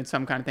 By doing it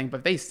some kind of thing. But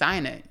if they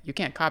sign it, you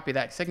can't copy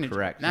that signature.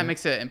 Correct. And that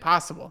makes it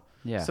impossible.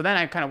 Yeah. So then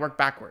I kind of work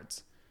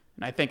backwards,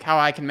 and I think how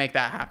I can make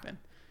that happen.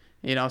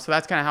 You know, so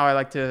that's kind of how I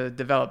like to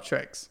develop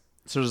tricks.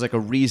 So there's like a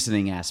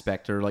reasoning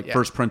aspect, or like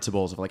first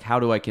principles of like, how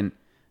do I can...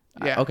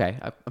 okay,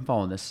 I'm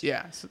following this.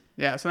 Yeah. So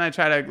then I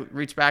try to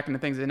reach back into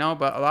things I know,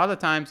 but a lot of the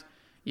times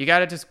you got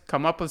to just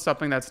come up with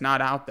something that's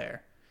not out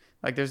there.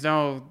 Like there's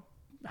no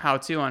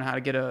how-to on how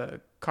to get a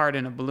card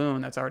in a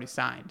balloon that's already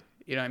signed.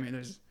 You know what I mean?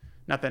 There's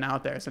nothing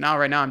out there. So now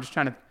right now I'm just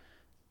trying to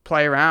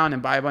play around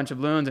and buy a bunch of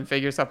balloons and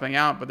figure something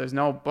out, but there's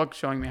no book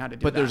showing me how to do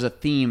that. But there's a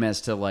theme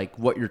as to like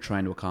what you're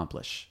trying to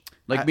accomplish.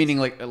 Like meaning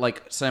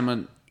like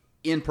someone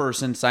in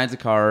person signs a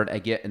card, I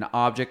get an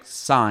object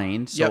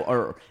signed,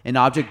 or an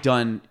object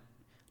done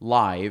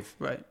live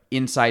Right.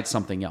 inside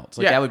something else.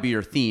 Like Yeah. that would be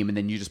your theme, and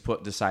then you just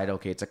decide,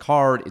 okay, it's a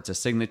card, it's a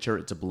signature,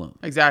 it's a balloon.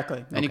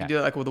 Exactly. And you Okay. can do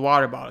it like with a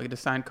water bottle. You get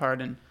a signed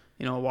card and,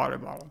 a water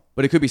bottle.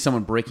 But it could be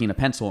someone breaking a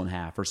pencil in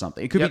half or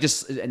something. It could Yep. be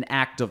just an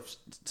act of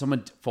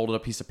someone folded a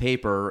piece of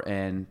paper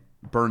and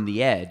burned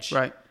the edge.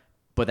 Right.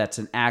 But that's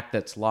an act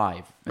that's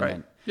live. And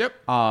Right. Yep.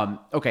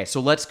 Okay, so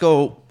let's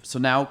go. So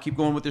now keep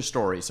going with your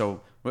story. So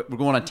we're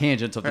going on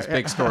tangents of this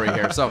big story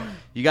here. So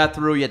you got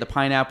through. You had the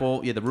pineapple.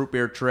 You had the root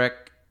beer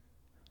trick.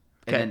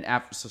 And Okay. then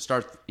after, so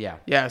start. Yeah.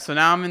 Yeah, so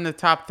now I'm in the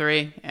top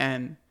 3,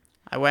 and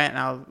I went, and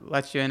I'll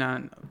let you in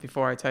on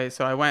before I tell you.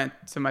 So I went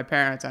to my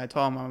parents, and I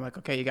told them, I'm like,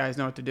 okay, you guys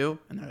know what to do?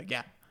 And they're like,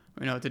 yeah,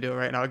 we know what to do,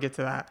 right? And I'll get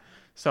to that.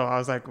 So I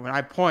was like, when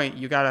I point,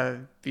 you got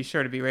to be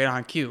sure to be right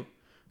on cue,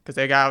 because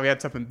we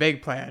had something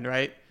big planned,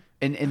 right?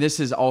 And this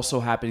is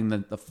also happening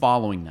the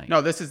following night. No,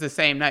 this is the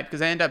same night,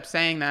 because I ended up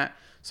saying that.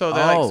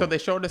 So they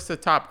showed us the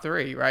top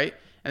 3, right?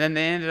 And then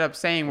they ended up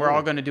saying we're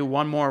all going to do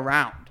one more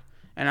round.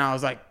 And I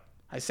was like,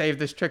 I saved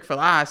this trick for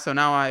last, so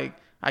now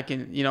I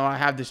can, I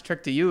have this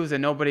trick to use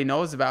and nobody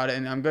knows about it,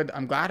 and I'm good.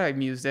 I'm glad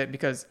I've used it,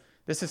 because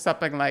this is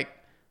something like,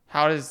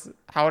 how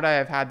would I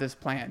have had this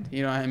planned?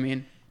 You know what I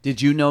mean? Did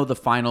you know the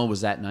final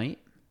was that night?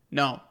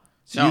 No.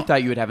 So you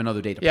thought you would have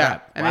another day to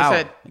prep? And Wow. they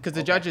said, because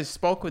the judges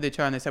spoke with each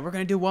other, and they said, we're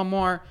going to do one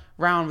more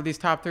round with these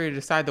top 3 to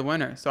decide the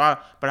winner.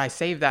 But I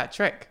saved that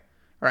trick,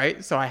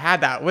 right? So I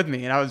had that with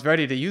me, and I was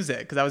ready to use it,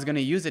 because I was going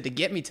to use it to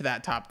get me to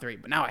that top 3.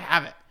 But now I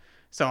have it.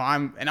 So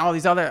and all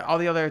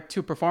the other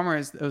 2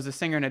 performers, it was a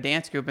singer and a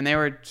dance group, and they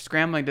were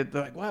scrambling they're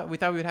like, what? We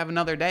thought we would have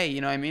another day,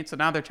 you know what I mean? So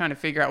now they're trying to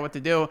figure out what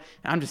to do,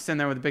 and I'm just sitting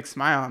there with a big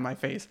smile on my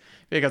face,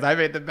 because I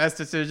made the best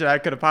decision I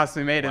could have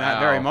possibly made in that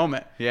very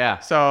moment. Yeah.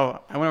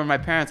 So I went over to my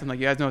parents, I'm like,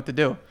 you guys know what to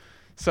do.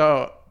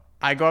 So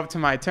I go up to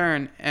my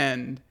turn,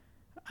 and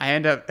I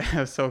end up, it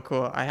was so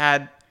cool.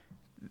 I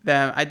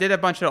did a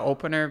bunch of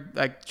opener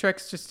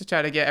tricks just to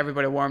try to get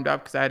everybody warmed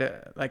up, because I had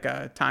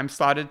a time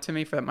slotted to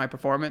me for my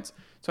performance.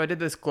 So I did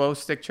this glow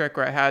stick trick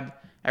where I had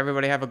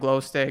everybody have a glow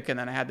stick, and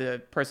then I had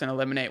the person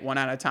eliminate one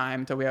at a time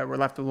until we were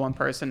left with one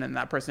person, and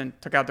that person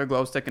took out their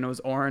glow stick and it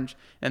was orange,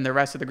 and the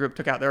rest of the group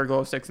took out their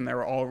glow sticks and they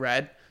were all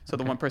red. So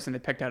the one person they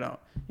picked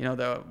out,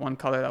 the one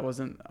color that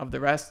wasn't of the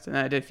rest. And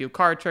then I did a few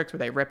card tricks where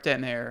they ripped it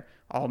and they were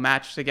all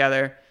matched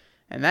together.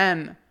 And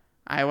then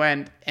I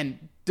went,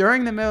 and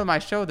during the middle of my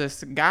show,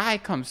 this guy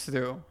comes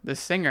through, this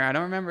singer. I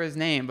don't remember his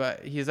name,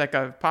 but he's like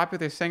a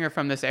popular singer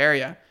from this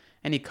area.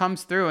 And he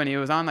comes through, and he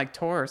was on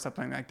tour or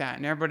something like that.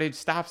 And everybody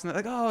stops, and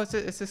they're like, oh,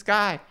 it's this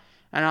guy.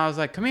 And I was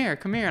like, come here.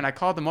 And I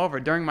called him over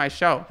during my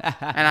show.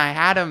 And I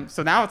had him,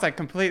 so now it's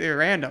completely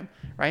random,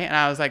 right? And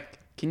I was like,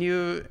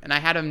 and I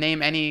had him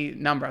name any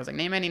number. I was like,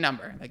 name any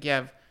number. Like, you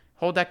have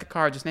whole deck of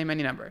cards, just name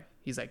any number.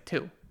 He's like,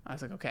 2. I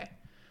was like, okay.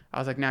 I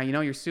was like, now you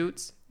know your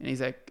suits? And he's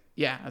like,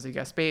 yeah. I was like, you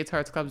got spades,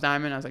 hearts, clubs,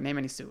 diamond. I was like, name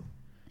any suit.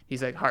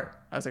 He's like, heart.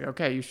 I was like,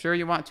 okay, you sure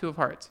you want 2 of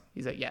hearts?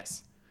 He's like,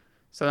 yes.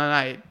 So then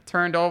I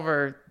turned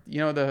over,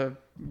 the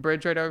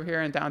bridge right over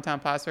here in downtown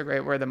Plattsburgh,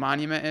 right where the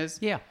monument is.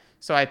 Yeah.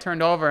 So I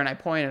turned over and I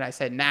pointed. I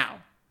said, now.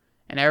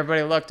 And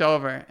everybody looked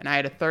over, and I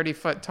had a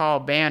 30-foot tall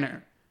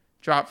banner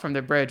drop from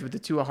the bridge with the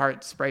 2 of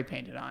hearts spray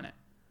painted on it,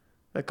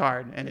 the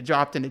card. And it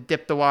dropped, and it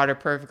dipped the water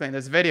perfectly. And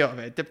there's video of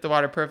it. It dipped the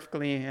water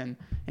perfectly and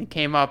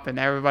came up, and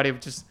everybody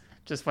just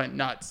went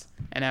nuts.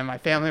 And then my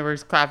family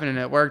was clapping, and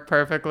it worked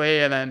perfectly.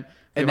 And then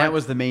that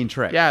was the main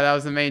trick. Yeah, that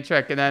was the main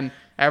trick. And then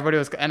everybody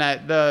was, the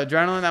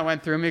adrenaline that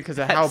went through me because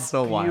of how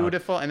so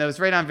beautiful. Wild. And it was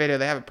right on video.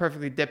 They have it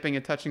perfectly dipping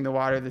and touching the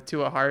water, the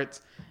 2 of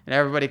hearts, and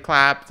everybody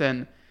clapped.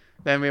 And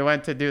then we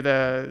went to do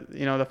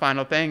the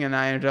final thing, and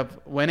I ended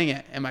up winning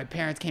it. And my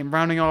parents came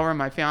running over,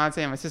 my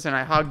fiance and my sister, and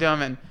I hugged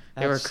them, and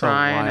they were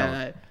crying. So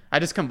and I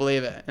just couldn't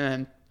believe it.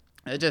 And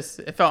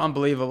it felt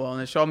unbelievable,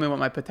 and it showed me what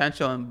my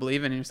potential and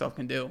believing in yourself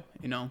can do,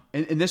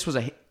 And this was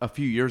a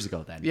few years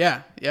ago then.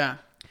 Yeah.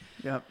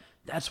 Yep.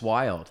 That's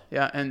wild.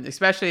 Yeah, and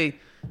especially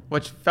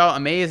what felt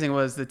amazing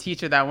was the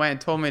teacher that went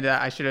and told me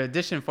that I should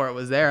audition for it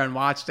was there and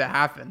watched it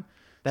happen.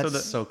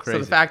 That's so crazy.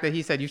 So the fact that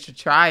he said you should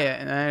try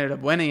it, and I ended up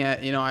winning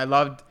it, I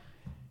loved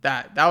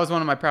that. That was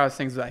one of my proudest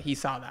things, that he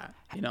saw that,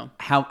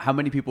 How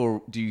many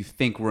people do you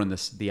think were in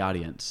the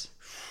audience?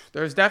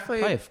 There's definitely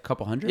probably a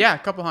couple hundred. Yeah, a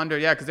couple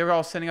hundred. Yeah, because they were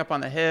all sitting up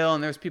on the hill,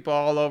 and there was people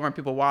all over, and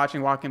people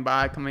watching, walking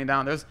by, coming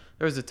down. There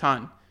was a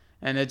ton,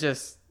 and it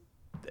just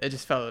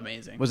felt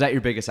amazing. Was that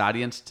your biggest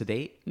audience to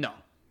date? No.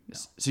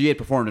 So you had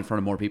performed in front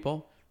of more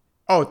people?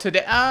 Oh,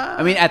 today.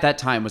 I mean, at that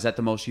time, was that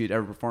the most you'd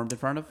ever performed in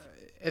front of?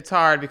 It's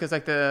hard because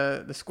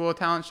the school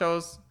talent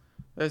shows,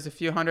 there's a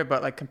few hundred,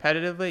 but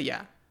competitively,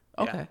 yeah.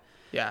 Okay.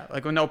 Yeah,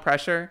 with no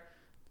pressure.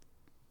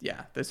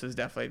 Yeah, this was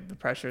definitely the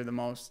pressure the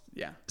most.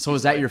 Yeah. So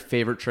is that your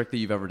favorite trick that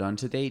you've ever done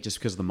to date, just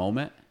because of the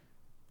moment?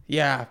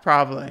 Yeah,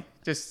 probably.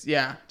 Just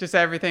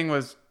everything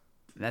was.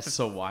 That's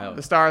so wild.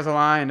 The stars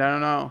aligned. I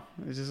don't know.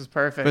 It just was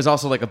perfect. It was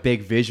also a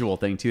big visual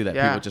thing too that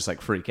people just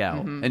freak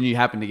out. Mm-hmm. And you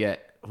happen to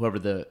get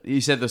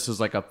you said this was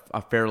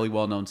a fairly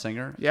well-known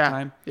singer at the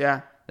time?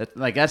 Yeah.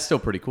 That's still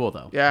pretty cool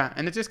though. Yeah,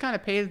 and it just kind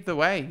of paved the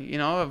way,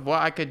 of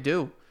what I could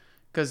do.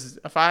 Because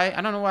I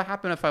don't know what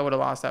happened if I would have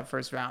lost that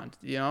first round.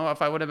 You know,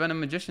 if I would have been a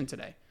magician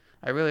today,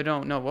 I really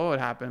don't know what would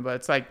happen. But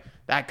it's like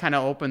that kind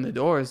of opened the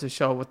doors to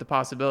show what the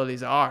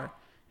possibilities are.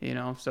 You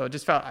know, so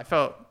I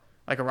felt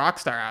like a rock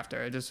star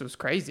after. It just was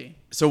crazy.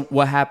 So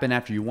what happened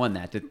after you won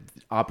that? Did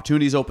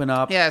opportunities open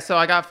up? Yeah, so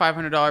I got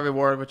 $500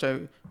 reward, which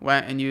I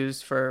went and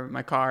used for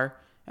my car.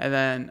 And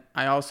then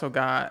I also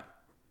got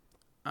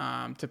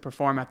to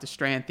perform at the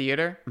Strand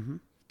Theater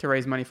to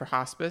raise money for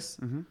hospice.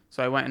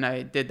 So I went and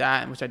I did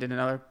that, which I did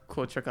another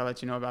cool trick. I'll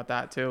let you know about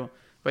that too.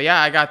 But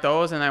yeah, I got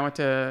those, and I went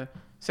to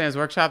Sam's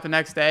workshop the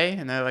next day,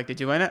 and they're like, "Did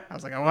you win it?" I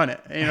was like, "I won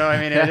it." You know what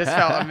I mean? It just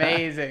felt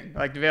amazing,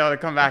 like to be able to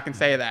come back and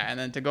say that, and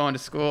then to go into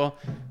school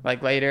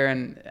like later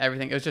and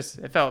everything. It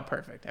felt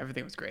perfect.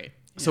 Everything was great.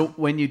 So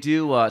when you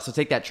do, so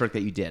take that trick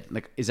that you did.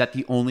 Like, is that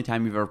the only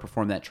time you've ever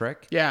performed that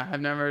trick? Yeah,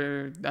 I've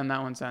never done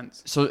that one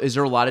since. So is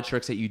there a lot of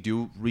tricks that you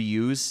do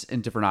reuse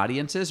in different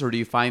audiences, or do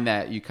you find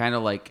that you kind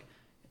of like,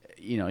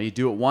 you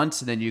do it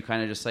once and then you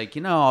kind of just like,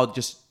 I'll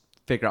just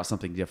figure out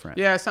something different?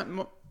 Yeah,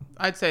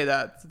 I'd say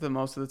that the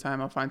most of the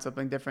time I'll find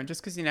something different,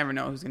 just because you never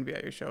know who's going to be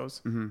at your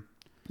shows.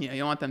 You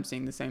don't want them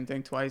seeing the same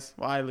thing twice.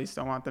 Well, I at least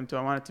don't want them to.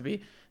 I want it to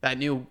be that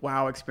new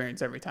wow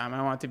experience every time. I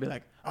don't want it to be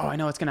like, oh, I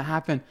know what's going to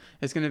happen.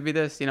 It's going to be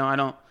this.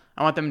 I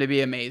want them to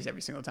be amazed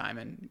every single time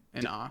and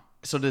in awe.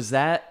 So does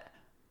that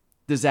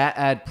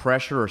add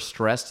pressure or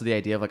stress to the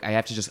idea of like, I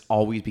have to just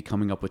always be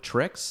coming up with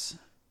tricks?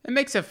 It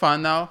makes it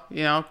fun though,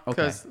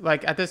 because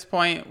like at this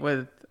point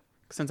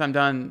since I'm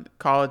done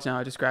college now,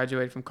 I just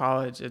graduated from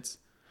college.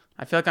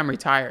 I feel like I'm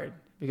retired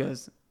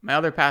because my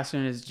other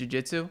passion is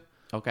jiu-jitsu.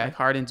 Okay. Like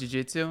hardened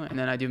jiu-jitsu, and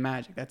then I do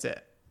magic. That's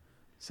it.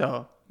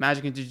 So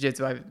magic and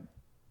jiu-jitsu,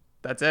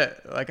 that's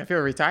it. Like I feel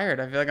retired.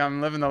 I feel like I'm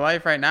living the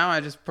life right now. I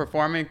just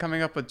performing,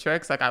 coming up with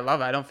tricks. Like I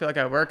love it. I don't feel like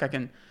I work. I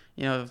can,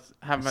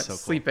 have my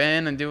sleep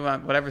in and do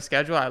whatever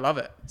schedule. I love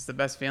it. It's the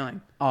best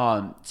feeling.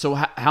 So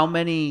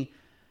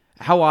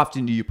how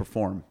often do you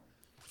perform?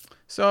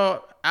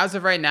 So as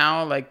of right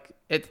now, like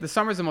the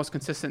summer's the most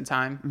consistent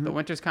time. The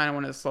winter's kind of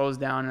when it slows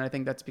down, and I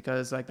think that's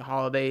because like the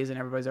holidays and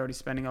everybody's already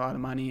spending a lot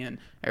of money and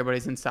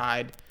everybody's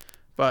inside.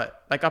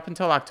 But like up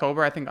until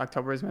October, I think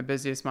October is my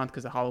busiest month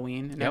because of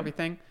Halloween and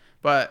everything.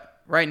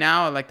 But right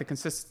now, like the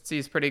consistency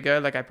is pretty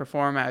good. Like I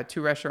perform at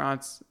 2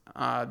 restaurants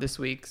this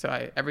week.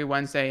 So every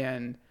Wednesday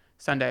and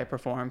Sunday I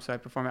perform. So I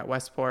perform at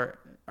Westport,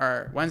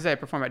 or Wednesday I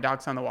perform at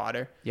Docks on the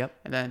Water. Yep.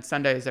 And then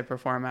Sundays I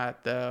perform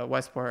at the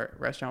Westport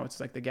restaurant, which is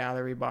like the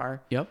gallery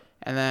bar. Yep.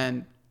 And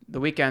then the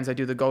weekends I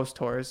do the ghost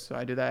tours. So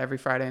I do that every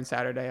Friday and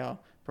Saturday. I'll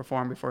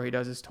perform before he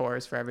does his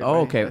tours for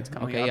everybody that's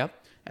coming up. Yep.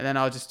 And then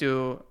I'll just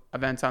do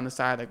events on the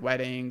side like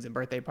weddings and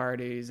birthday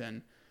parties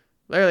and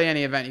literally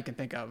any event you can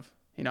think of.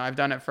 I've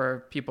done it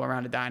for people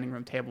around a dining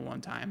room table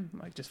one time,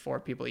 like just 4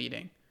 people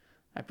eating.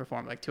 I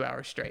performed like 2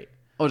 hours straight.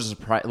 Oh, just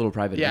a little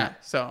private event. Yeah.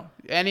 So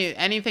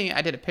anything,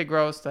 I did a pig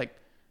roast, like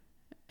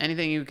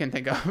anything you can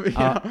think of.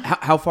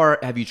 How far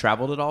have you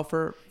traveled at all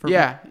for?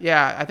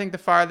 Yeah. I think the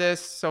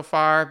farthest so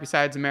far,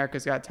 besides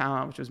America's Got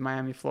Talent, which was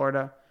Miami,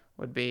 Florida,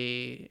 would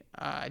be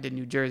I did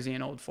New Jersey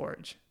and Old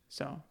Forge.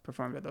 So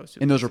performed at those 2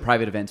 And those were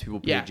private events.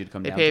 People paid you to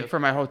come down. They paid for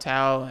my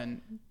hotel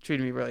and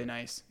treated me really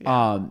nice.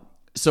 Yeah.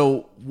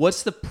 So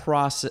what's the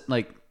process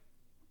like?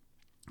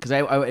 Because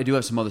I do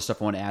have some other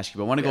stuff I want to ask you,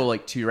 but I want to go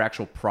like to your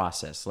actual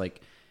process. Like,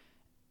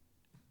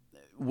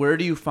 where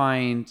do you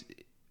find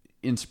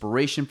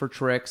inspiration for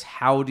tricks?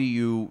 How do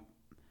you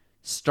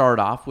start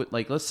off with,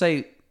 like, let's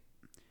say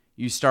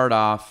you start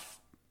off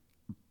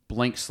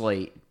blank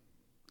slate,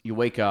 you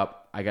wake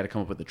up, I got to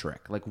come up with a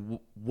trick. Like,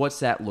 what's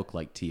that look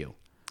like to you?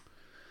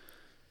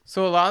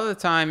 So a lot of the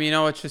time,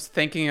 it's just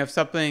thinking of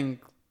something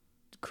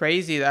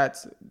crazy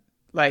that's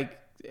like,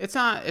 it's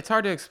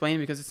hard to explain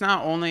because it's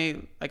not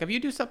only like if you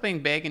do something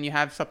big and you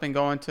have something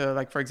going to,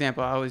 like, for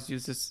example, I always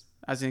use this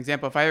as an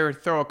example. If I ever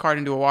throw a card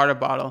into a water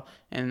bottle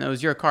and it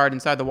was your card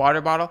inside the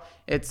water bottle,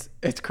 it's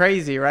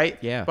crazy, right?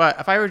 Yeah. But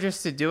if I were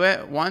just to do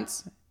it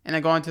once and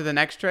then go into the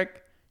next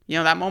trick,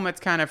 that moment's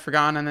kind of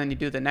forgotten, and then you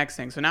do the next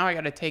thing. So now I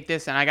got to take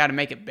this and I got to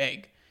make it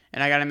big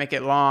and I got to make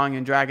it long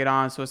and drag it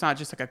on. So it's not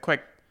just like a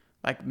quick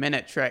like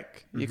minute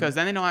trick, because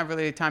then they don't have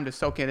really time to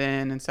soak it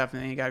in and stuff,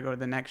 and then you got to go to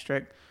the next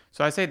trick.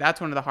 So I say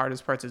that's one of the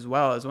hardest parts as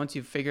well, is once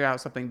you figure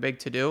out something big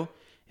to do,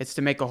 it's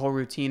to make a whole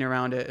routine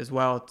around it as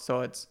well.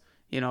 So it's,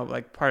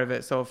 like part of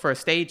it. So for a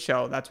stage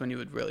show, that's when you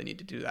would really need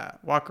to do that.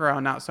 Walk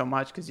around, not so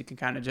much, because you can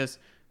kind of just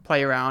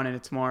play around and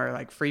it's more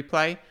like free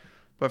play.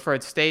 But for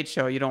a stage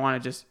show, you don't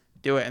want to just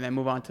do it and then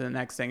move on to the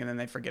next thing and then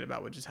they forget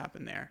about what just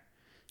happened there,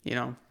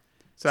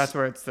 So that's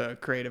where it's the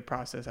creative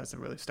process has to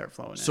really start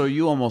flowing in. So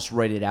you almost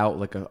write it out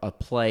like a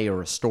play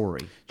or a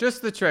story.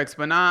 Just the tricks,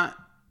 but not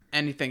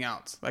anything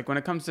else. Like when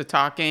it comes to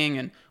talking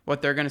and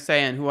what they're going to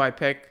say and who I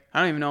pick, I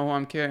don't even know who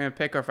I'm going to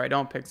pick, or if I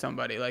don't pick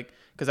somebody. Like,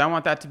 because I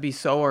want that to be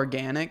so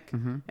organic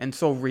and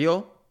so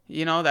real,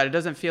 that it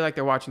doesn't feel like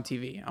they're watching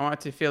TV. I want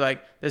it to feel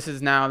like this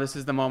is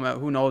the moment.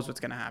 Who knows what's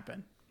going to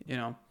happen,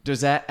 Does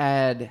that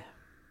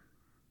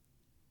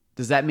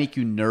make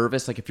you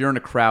nervous? Like if you're in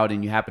a crowd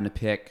and you happen to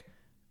pick,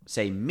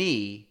 say,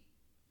 me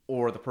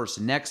or the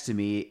person next to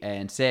me,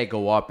 and say I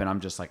go up and I'm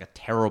just like a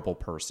terrible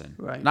person.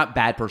 Right. Not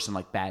bad person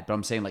like bad, but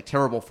I'm saying like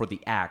terrible for the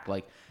act,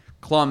 like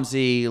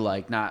clumsy,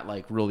 like not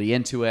like really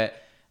into it.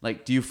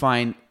 Like, do you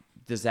find,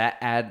 does that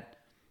add,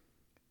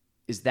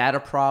 is that a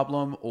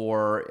problem,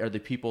 or are the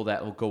people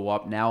that will go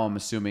up now, I'm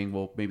assuming,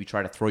 will maybe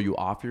try to throw you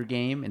off your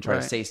game and try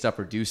to say stuff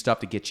or do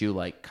stuff to get you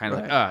like kind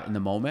of like in the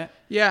moment?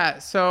 Yeah,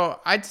 so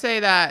I'd say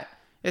that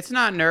it's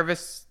not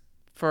nervous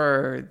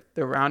for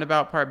the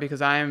roundabout part,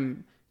 because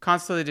I'm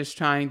constantly just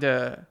trying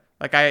to,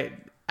 like,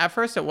 at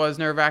first it was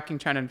nerve-wracking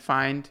trying to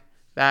find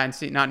that and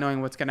see, not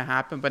knowing what's going to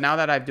happen. But now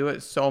that I do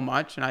it so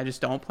much and I just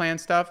don't plan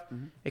stuff,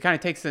 it kind of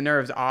takes the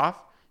nerves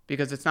off,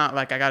 because it's not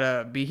like I got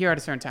to be here at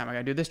a certain time. I got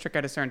to do this trick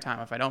at a certain time.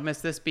 If I don't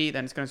miss this beat,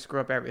 then it's going to screw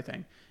up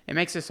everything. It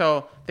makes it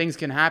so things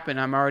can happen.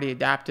 I'm already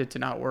adapted to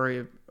not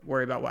worry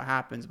about what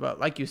happens. But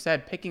like you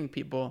said, picking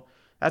people,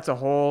 that's a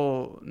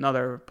whole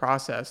nother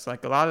process.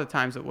 Like a lot of the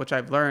times, which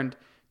I've learned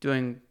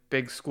doing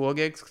big school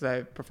gigs, because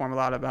I perform a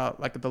lot about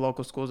like at the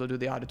local schools, I'll do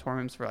the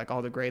auditoriums for like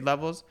all the grade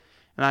levels.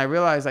 And I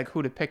realize like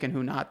who to pick and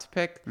who not to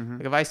pick.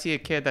 Like if I see a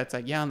kid that's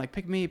like, yeah, I'm like,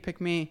 pick me.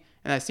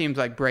 And that seems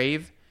like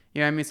brave. You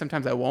know what I mean?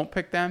 Sometimes I won't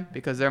pick them,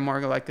 because they're more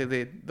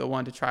likely the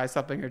one to try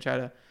something or try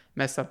to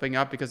mess something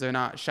up, because they're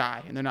not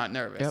shy and they're not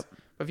nervous. Yep.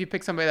 But if you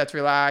pick somebody that's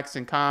relaxed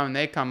and calm and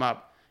they come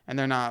up and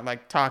they're not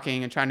like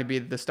talking and trying to be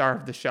the star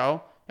of the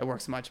show, it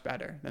works much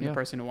better than the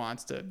person who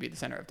wants to be the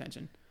center of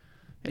attention.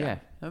 Yeah,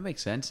 that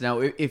makes sense. Now,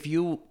 if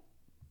you,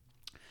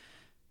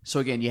 so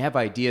again, you have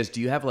ideas.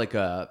 Do you have like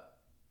a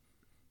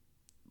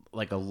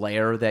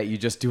lair that you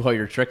just do all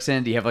your tricks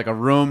in? Do you have like a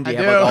room? Do you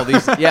have like all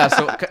these? Yeah.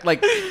 So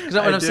like, because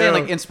what I'm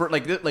saying,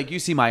 like you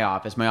see my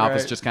office. My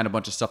office just kind of a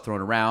bunch of stuff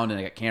thrown around, and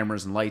I got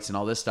cameras and lights and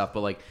all this stuff.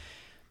 But like,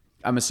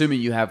 I'm assuming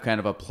you have kind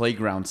of a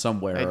playground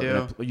somewhere. I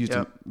do.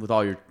 With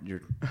all your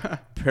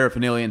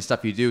paraphernalia and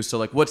stuff you do. So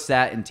like, what's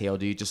that entail?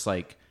 Do you just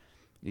like,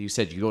 you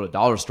said you go to a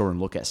dollar store and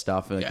look at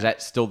stuff. Like, is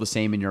that still the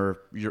same in your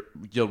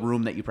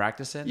room that you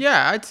practice in?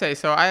 Yeah, I'd say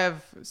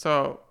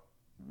so.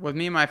 With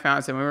me and my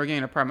fiance, when we were getting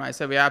an apartment, I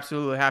said we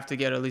absolutely have to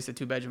get at least a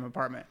 2-bedroom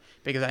apartment,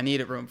 because I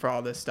needed room for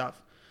all this stuff.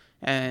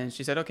 And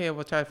she said, okay,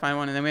 we'll try to find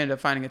one. And then we ended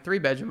up finding a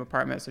 3-bedroom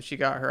apartment. So she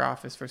got her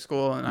office for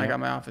school, and I got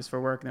my office for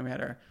work. And then we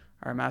had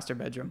our master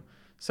bedroom.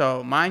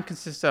 So mine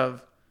consists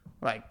of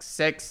like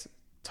 6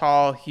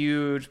 tall,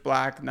 huge,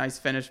 black, nice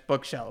finished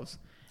bookshelves.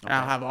 And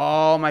I'll have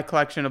all my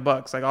collection of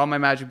books, like all my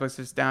magic books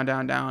just down.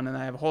 And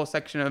I have a whole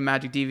section of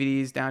magic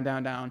DVDs down.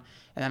 And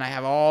then I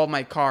have all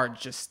my cards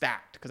just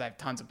stacked, because I have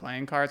tons of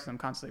playing cards, so I'm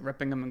constantly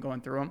ripping them and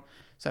going through them.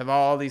 So I have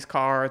all these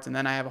cards, and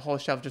then I have a whole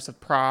shelf just of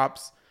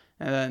props.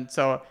 And then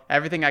so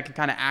everything I can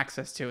kind of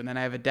access to. And then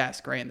I have a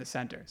desk right in the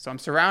center. So I'm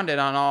surrounded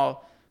on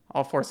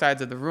all 4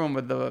 sides of the room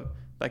with the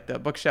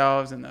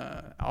bookshelves and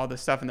all the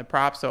stuff and the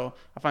props. So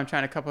if I'm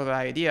trying to come up with an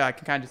idea, I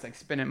can kind of just like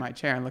spin in my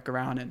chair and look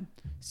around and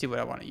see what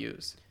I want to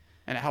use.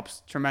 And it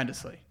helps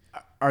tremendously.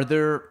 Are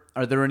there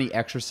any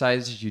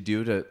exercises you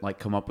do to like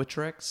come up with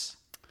tricks?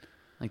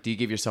 Like, do you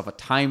give yourself a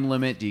time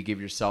limit? Do you give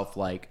yourself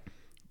like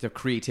the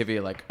creativity,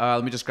 like,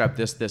 let me just grab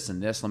this,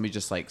 and this. Let me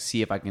just like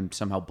see if I can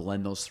somehow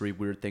blend those 3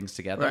 weird things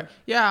together. Right.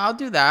 Yeah, I'll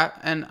do that.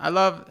 And I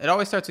love, it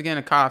always starts with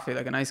getting a coffee,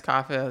 like a nice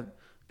coffee, a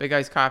big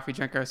iced coffee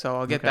drinker. So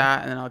I'll get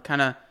that, and then I'll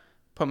kind of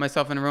put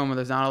myself in a room where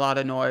there's not a lot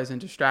of noise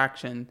and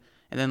distraction.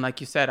 And then, like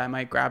you said, I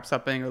might grab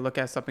something or look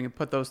at something and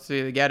put those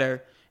 3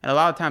 together. And a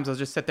lot of times I'll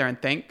just sit there and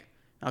think.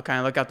 I'll kind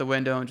of look out the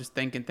window and just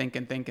think. And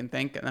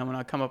then when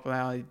I come up with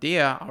an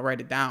idea, I'll write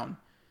it down.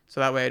 So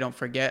that way I don't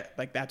forget,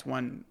 like, that's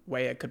one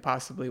way it could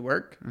possibly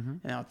work.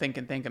 And I'll think,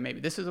 and maybe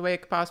this is the way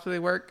it could possibly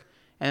work.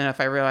 And then if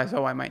I realize,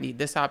 I might need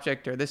this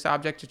object or this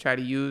object to try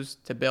to use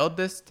to build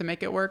this to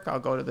make it work, I'll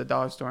go to the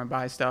dollar store and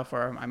buy stuff,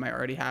 or I might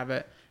already have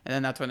it. And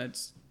then that's when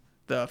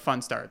the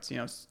fun starts,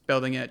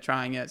 building it,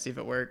 trying it, see if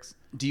it works.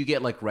 Do you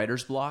get like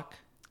writer's block?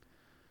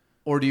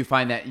 Or do you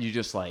find that you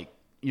just like,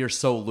 you're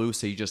so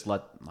loose that you just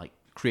let like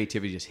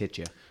creativity just hit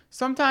you?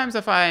 Sometimes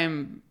if I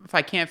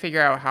can't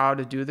figure out how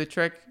to do the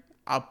trick,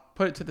 I'll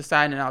put it to the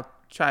side and I'll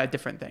try a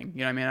different thing. You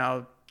know what I mean?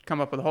 I'll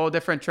come up with a whole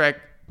different trick,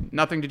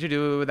 nothing to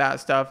do with that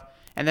stuff.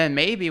 And then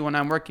maybe when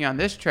I'm working on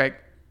this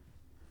trick,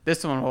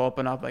 this one will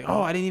open up like,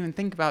 I didn't even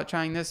think about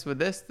trying this with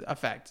this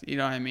effect. You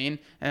know what I mean?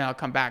 And I'll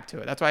come back to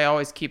it. That's why I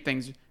always keep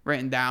things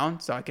written down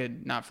so I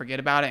could not forget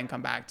about it and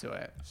come back to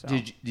it. So.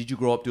 Did you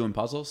grow up doing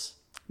puzzles?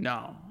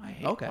 No, I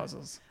hate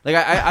puzzles. Like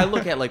I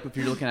look at, like, if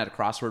you're looking at a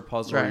crossword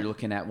puzzle, or you're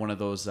looking at one of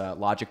those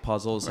logic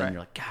puzzles, and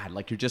you're like, God,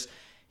 like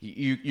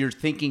you're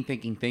thinking.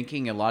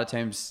 And a lot of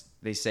times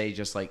they say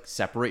just like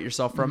separate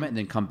yourself from it and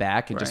then come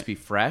back and just be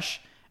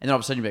fresh. And then all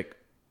of a sudden you're like,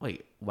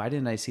 wait, why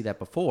didn't I see that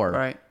before?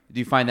 Right. Do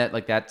you find that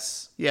like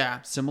that's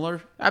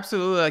similar?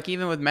 Absolutely. Like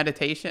even with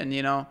meditation,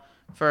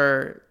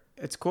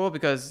 it's cool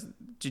because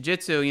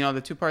jiu-jitsu,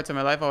 the 2 parts of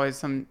my life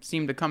always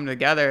seem to come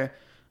together.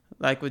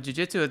 Like with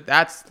jiu-jitsu,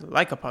 that's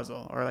like a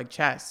puzzle, or like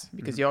chess,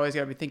 because you always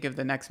got to be thinking of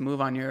the next move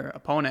on your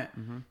opponent.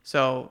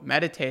 So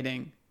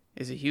meditating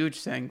is a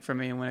huge thing for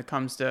me when it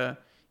comes to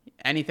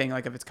anything,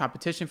 like if it's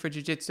competition for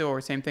jiu-jitsu, or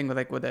same thing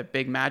with a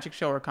big magic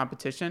show or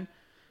competition.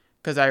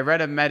 Because I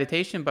read a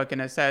meditation book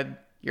and it said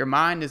your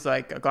mind is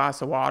like a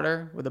glass of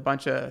water with a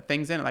bunch of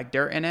things in it, like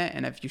dirt in it.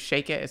 And if you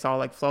shake it, it's all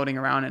like floating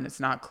around and it's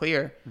not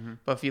clear. Mm-hmm.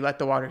 But if you let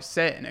the water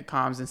sit and it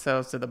calms and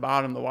settles to the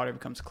bottom, the water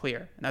becomes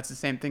clear. And that's the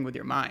same thing with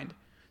your mind.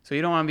 So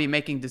you don't want to be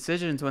making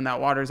decisions when that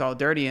water is all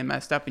dirty and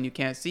messed up and you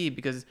can't see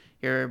because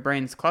your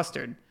brain's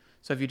clustered.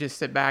 So if you just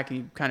sit back and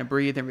you kind of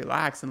breathe and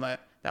relax and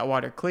let that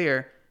water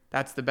clear,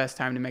 that's the best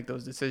time to make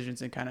those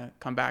decisions and kind of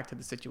come back to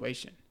the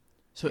situation.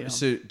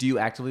 So do you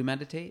actively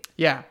meditate?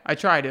 Yeah, I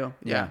try to.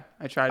 Yeah.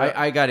 I try to.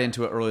 I got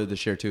into it earlier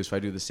this year too, so I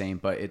do the same.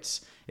 But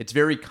it's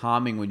very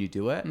calming when you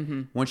do it.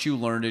 Mm-hmm. Once you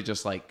learn to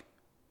just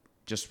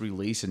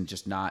release and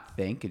just not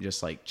think and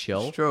just like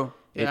chill. It's true.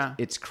 Yeah.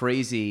 It's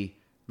crazy,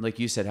 like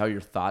you said, how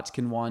your thoughts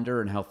can wander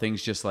and how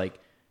things just like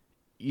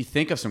you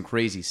think of some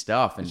crazy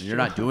stuff and you're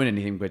not doing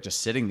anything but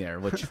just sitting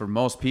there. Which for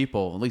most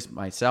people, at least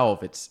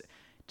myself, it's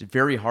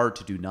very hard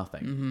to do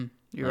nothing. Mm-hmm.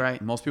 You're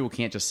right. Most people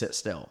can't just sit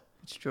still.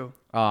 It's true.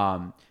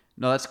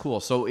 No, that's cool.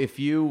 So if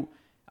you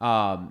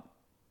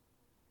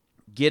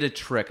get a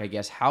trick, I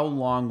guess, how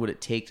long would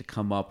it take to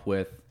come up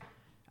with?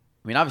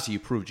 I mean, obviously you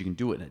proved you can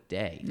do it in a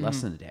day,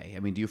 less than a day. I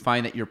mean, do you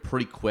find that you're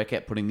pretty quick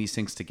at putting these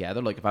things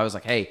together? Like if I was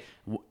like, hey,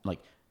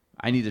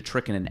 I need a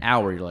trick in an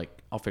hour, you're like,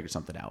 I'll figure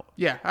something out.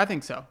 Yeah, I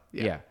think so.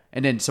 Yeah.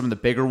 And then some of the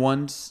bigger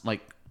ones,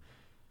 like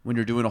when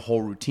you're doing a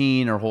whole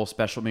routine or a whole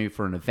special maybe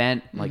for an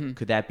event, like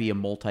could that be a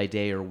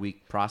multi-day or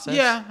week process?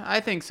 Yeah, I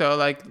think so.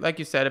 Like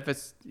you said, if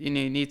it's you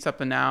need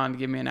something now and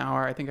give me an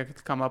hour, I think I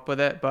could come up with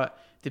it. But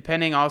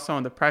depending also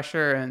on the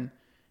pressure and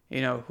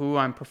who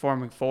I'm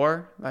performing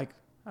for, like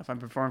if I'm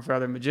performing for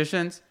other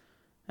magicians,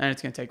 then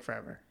it's gonna take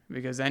forever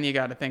because then you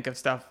got to think of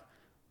stuff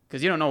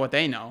because you don't know what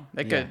they know.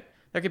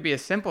 There could be a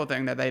simple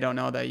thing that they don't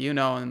know that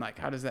and like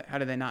how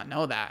do they not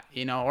know that?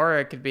 Or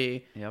it could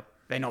be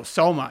they know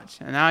so much.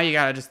 And now you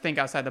got to just think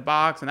outside the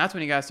box. And that's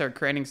when you got to start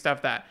creating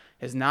stuff that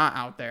is not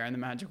out there in the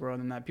magic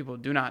world and that people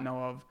do not know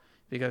of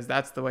because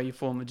that's the way you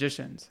fool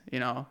magicians,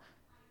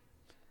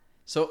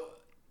 So,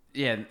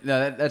 yeah,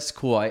 no, that's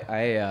cool.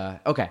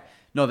 Okay.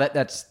 No,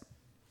 that's,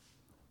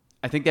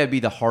 I think that'd be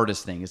the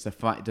hardest thing is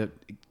the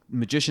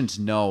magicians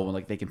know,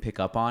 like they can pick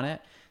up on it.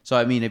 So,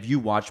 I mean, if you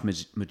watch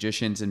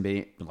magicians and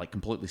be like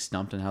completely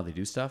stumped on how they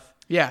do stuff.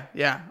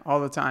 Yeah, all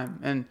the time.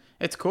 And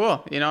it's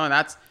cool,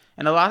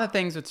 and a lot of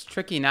things that's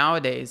tricky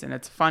nowadays, and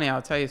it's funny,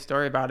 I'll tell you a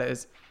story about it,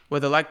 is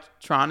with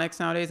electronics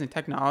nowadays and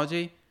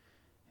technology,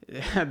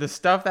 the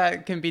stuff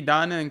that can be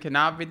done and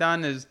cannot be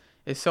done is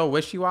so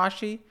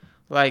wishy-washy.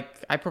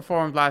 Like, I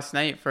performed last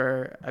night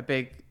for a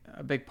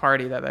big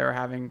party that they were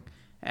having,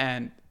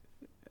 and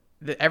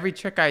every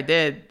trick I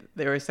did,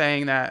 they were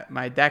saying that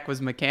my deck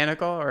was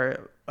mechanical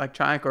or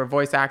electronic or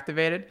voice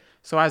activated.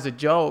 So as a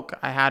joke,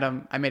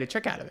 I made a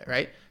trick out of it,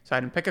 right? So I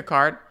had them pick a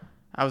card.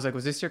 I was like,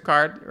 was this your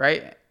card,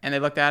 right? And they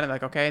looked at it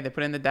like, okay, they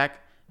put it in the deck.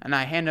 And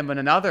I handed them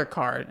another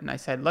card and I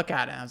said, look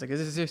at it. I was like,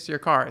 is this your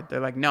card? They're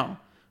like, no.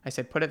 I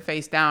said, put it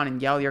face down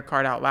and yell your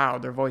card out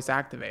loud. They're voice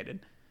activated.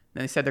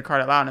 Then they said their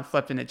card out loud and it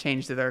flipped and it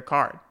changed to their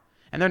card.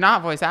 And they're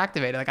not voice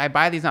activated. Like I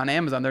buy these on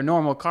Amazon. They're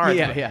normal cards.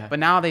 But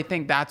now they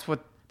think that's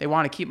what they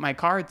want to keep my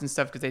cards and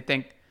stuff because they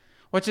think,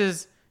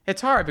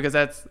 it's hard because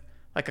that's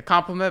like a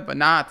compliment, but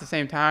not at the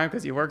same time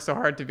because you work so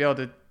hard to be able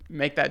to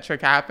make that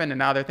trick happen. And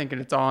now they're thinking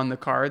it's all in the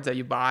cards that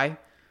you buy.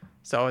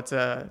 So it's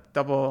a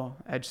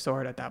double-edged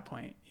sword at that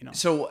point,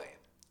 So,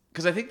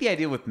 because I think the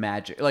idea with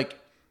magic, like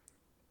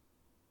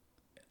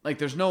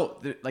there's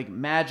no, like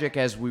magic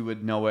as we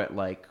would know it,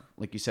 like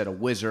you said, a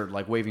wizard,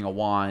 like waving a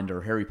wand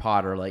or Harry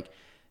Potter, like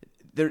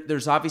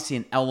there's obviously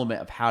an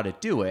element of how to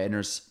do it. And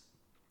there's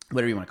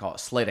whatever you want to call it,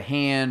 sleight of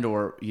hand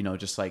or,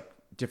 just like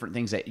different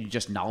things that you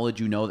just knowledge,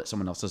 that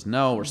someone else doesn't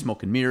know or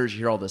smoke and mirrors, you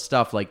hear all this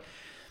stuff. Like,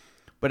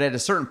 but at a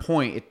certain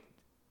point,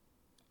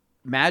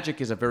 magic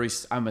is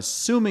I'm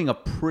assuming a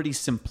pretty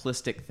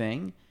simplistic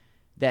thing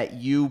that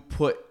you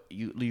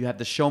have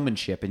the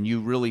showmanship and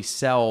you really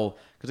sell,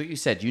 because like you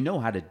said,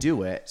 how to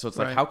do it. So it's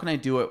like, how can I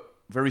do it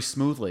very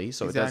smoothly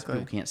so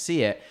people can't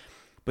see it?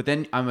 But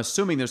then I'm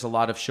assuming there's a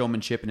lot of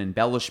showmanship and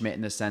embellishment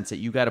in the sense that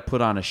you got to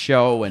put on a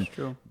show and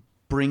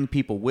bring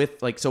people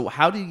with, like, so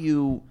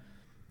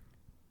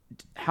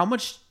how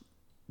much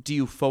do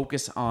you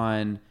focus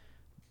on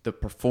the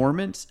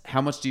performance?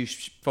 How much do you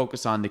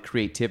focus on the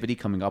creativity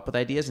coming up with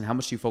ideas? And how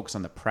much do you focus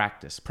on the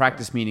practice?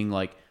 Practice meaning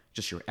like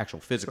just your actual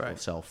physical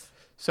self.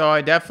 So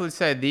I definitely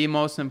say the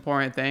most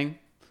important thing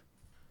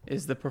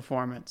is the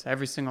performance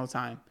every single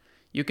time.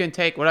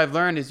 What I've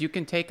learned is you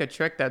can take a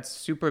trick that's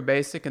super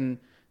basic and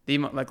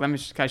can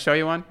I show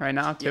you one right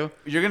now too?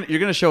 Yeah. You're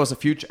gonna show us a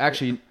few,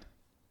 actually,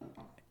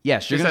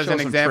 yes, you're going to show us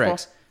some example?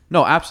 Tricks.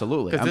 No,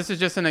 absolutely. Because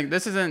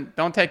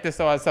don't take this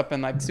as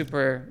something like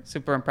super,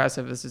 super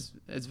impressive.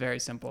 It's very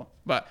simple.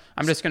 But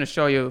I'm just going to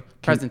show you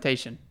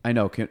presentation. I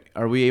know.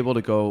 Are we able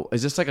to go,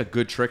 is this like a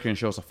good trick? You're going to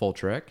show us a full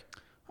trick?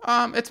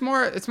 It's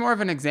more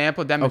of an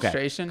example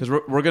demonstration.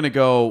 Because we're going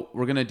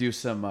to do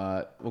some,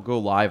 we'll go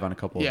live on a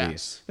couple of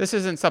these. This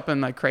isn't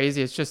something like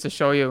crazy. It's just to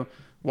show you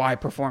why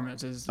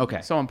performance is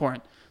so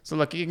important. So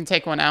look, you can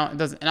take one out.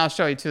 And I'll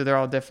show you too. They're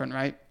all different,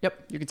 right?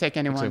 Yep. You can take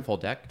anyone. Looks like a full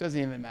deck. Doesn't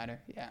even matter.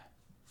 Yeah.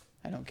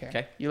 I don't care.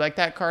 Okay. You like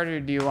that card, or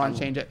do you want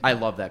to change it? I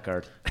love that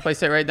card.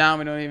 Place it right down.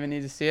 We don't even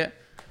need to see it.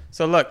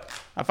 So look,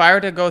 if I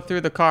were to go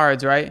through the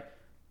cards, right?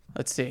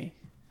 Let's see.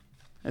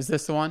 Is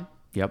this the one?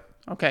 Yep.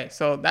 Okay,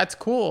 so that's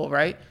cool,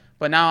 right?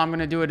 But now I'm going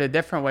to do it a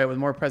different way with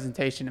more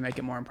presentation to make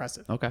it more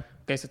impressive. Okay.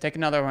 Okay, so take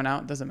another one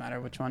out. Doesn't matter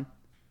which one.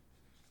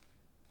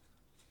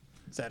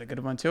 Is that a good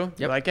one too? Yep.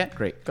 You like it?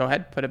 Great. Go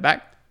ahead, put it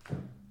back.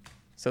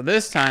 So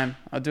this time,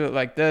 I'll do it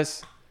like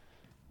this.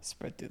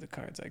 Spread through the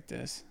cards like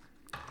this.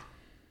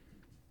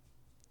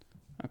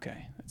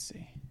 Okay, let's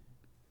see.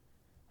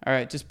 All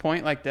right, just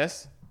point like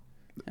this.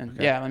 And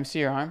Okay. yeah, let me see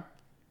your arm.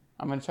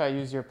 I'm going to try to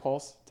use your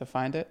pulse to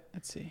find it.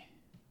 Let's see.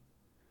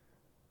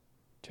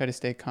 Try to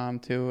stay calm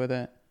too with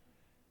it.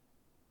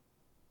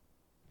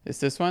 Is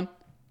this one?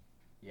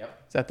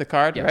 Yep. Is that the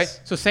card? Yes.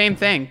 Right? So same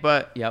thing,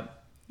 but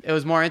Yep. it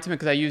was more intimate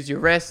because I used your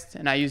wrist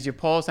and I used your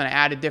pulse and I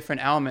added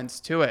different elements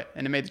to it,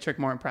 and it made the trick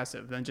more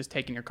impressive than just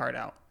taking your card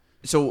out.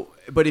 So,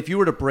 but if you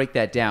were to break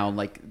that down,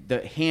 like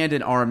the hand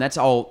and arm, that's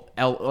all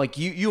like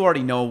you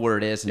already know where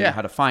it is and Yeah.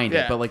 how to find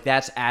Yeah. it. But like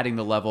that's adding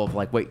the level of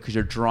like, wait, because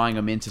you're drawing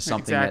them into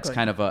something that's Exactly.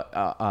 kind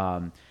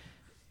of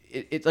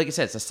it like I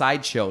said, it's a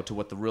sideshow to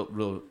what the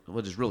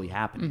what is really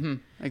happening.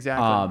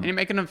 Exactly. And you're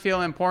making them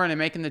feel important and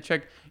making the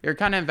trick. You're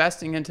kind of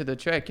investing into the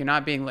trick. You're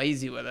not being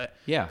lazy with it.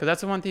 Yeah. Because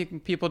that's the one thing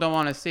people don't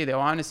want to see. They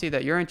want to see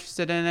that you're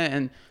interested in it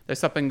and there's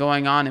something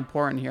going on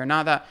important here.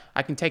 Not that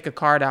I can take a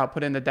card out,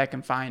 put it in the deck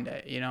and find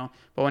it, you know.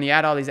 But when you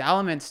add all these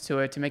elements to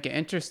it to make it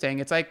interesting,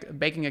 it's like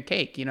baking a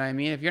cake, you know what I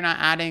mean? If you're not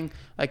adding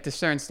like the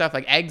certain stuff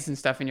like eggs and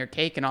stuff in your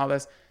cake and all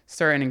this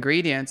certain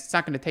ingredients, it's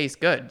not going to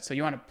taste good. So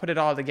you want to put it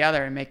all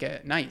together and make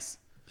it nice.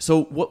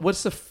 So,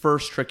 what's the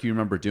first trick you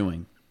remember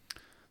doing?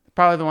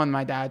 Probably the one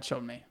my dad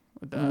showed me.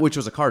 With the, Which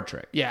was a card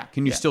trick. Yeah,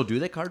 Can you yeah. still do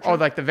that card trick? oh,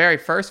 like the very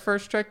first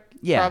trick?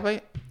 Yeah.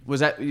 Probably. Was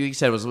that you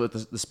said it was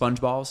with the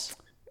sponge balls?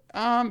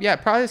 Yeah,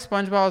 probably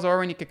sponge balls, or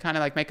when you could kind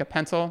of like make a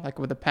pencil, like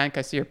with a pen.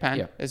 I see your pen.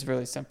 Yeah. It's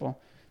really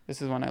simple.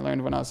 This is one I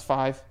learned when I was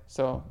 5.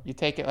 So you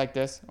take it like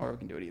this, or we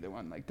can do it either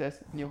one like this,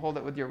 and you hold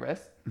it with your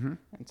wrist, and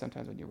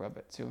sometimes when you rub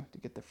it too to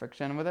get the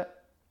friction with it.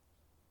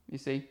 You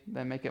see,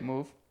 then make it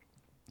move.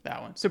 That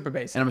one, super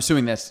basic. And I'm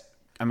assuming that's.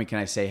 I mean, can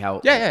I say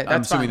how? Yeah, I'm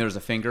that's assuming fine. there's a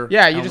finger.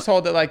 Yeah, you just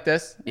hold it like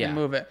this and Yeah.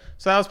 move it.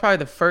 So that was probably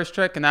the first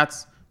trick, and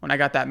that's when I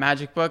got that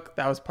magic book.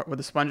 That was part with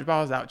the sponge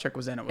balls. That trick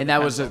was in it. With And the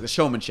that was pencil. the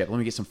showmanship. Let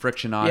me get some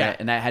friction on Yeah. it,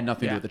 and that had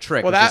nothing to do with the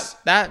trick. Well, It was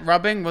that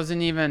rubbing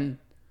wasn't even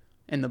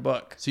in the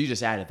book. so you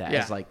just added that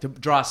Yeah. as like to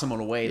draw someone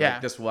away. Yeah.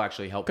 Like this will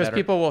actually help Because better.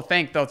 people will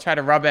think they'll try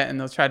to rub it and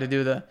they'll try to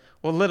do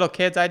little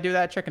kids, I do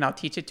that trick and I'll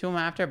teach it to them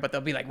after, but they'll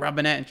be like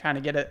rubbing it and trying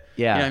to get it.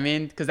 Yeah. You know what I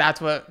mean? Because that's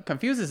what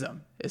confuses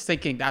them, is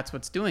thinking that's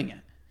what's doing it.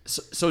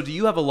 So do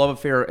you have a love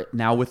affair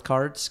now with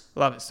cards?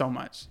 Love it so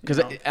much. Because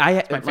it's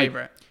my like,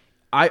 favorite.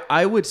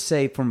 I would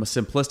say from a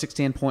simplistic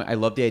standpoint, I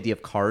love the idea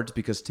of cards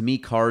because to me,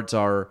 cards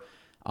are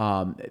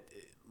when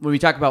we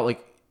talk about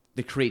like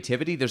the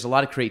creativity, there's a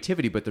lot of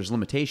creativity, but there's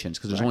limitations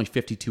because there's Right. only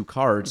 52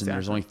 cards and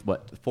there's only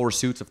Exactly. 4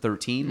 suits of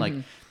 13. Like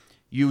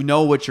you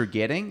know what you're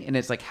getting, and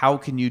it's like how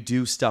can you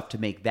do stuff to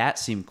make that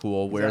seem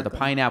cool? Where the Exactly.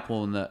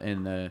 pineapple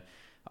and the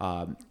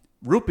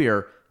root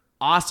beer,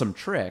 awesome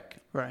trick.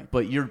 Right.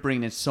 But you're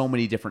bringing in so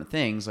many different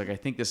things. Like I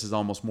think this is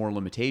almost more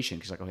limitation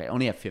because like okay, I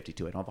only have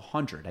 52. I don't have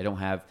 100. I don't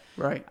have.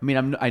 Right. I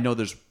mean, I know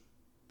there's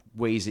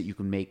ways that you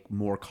can make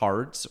more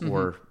cards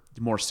or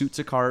more suits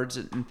of cards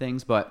and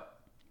things, but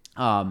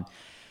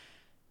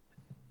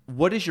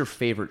what is your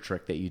favorite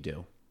trick that you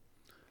do,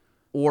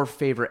 or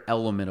favorite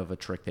element of a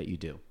trick that you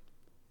do?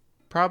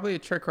 Probably a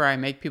trick where I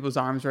make people's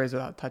arms raise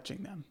without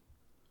touching them.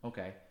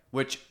 Okay.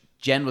 Which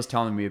Jen was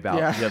telling me about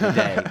Yeah. the other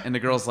day, and the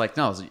girl's like,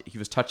 "No, he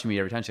was touching me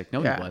every time." She's like,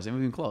 "No, Yeah. he wasn't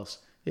even close."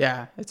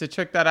 Yeah, it's a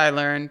trick that I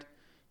learned,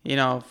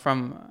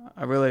 from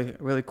a really,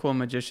 really cool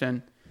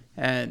magician,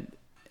 and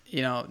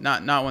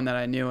not one that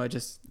I knew. I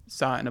just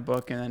saw it in a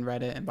book and then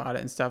read it and bought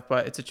it and stuff.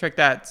 But it's a trick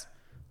that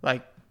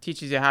like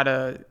teaches you how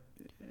to.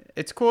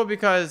 It's cool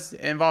because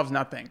it involves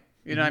nothing.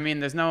 You know what I mean?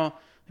 There's no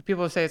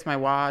people say it's my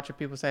watch, or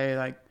people say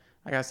like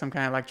I got some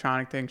kind of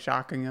electronic thing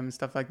shocking them and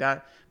stuff like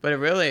that. But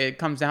it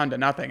comes down to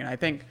nothing. And I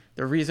think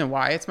the reason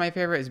why it's my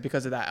favorite is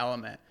because of that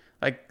element.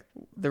 Like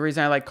the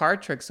reason I like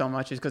card tricks so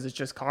much is because it's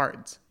just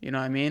cards. You know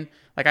what I mean?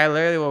 Like I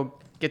literally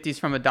will get these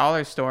from a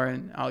dollar store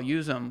and I'll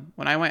use them.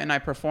 When I went and I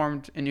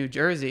performed in New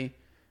Jersey,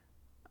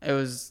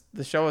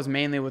 the show was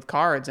mainly with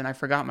cards and I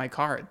forgot my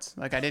cards.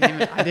 Like I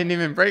didn't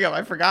even bring them.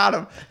 I forgot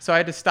them. So I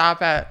had to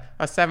stop at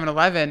a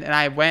 7-Eleven and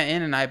I went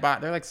in and I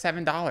bought, they're like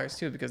 $7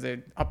 too because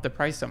they upped the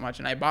price so much.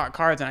 And I bought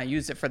cards and I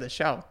used it for the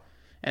show.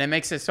 And it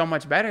makes it so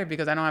much better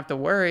because I don't have to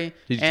worry.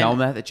 Did you tell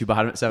them that you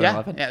bought it at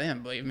 7-Eleven? Yeah, they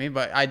didn't believe me,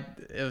 but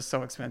it was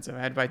so expensive. I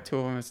had to buy 2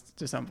 of them. It's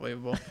just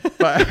unbelievable.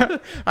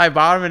 But I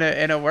bought them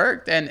and it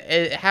worked. And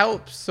it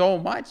helped so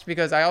much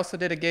because I also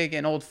did a gig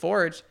in Old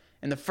Forge.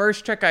 And the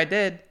first trick I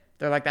did,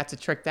 they're like, that's a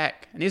trick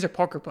deck. And these are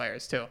poker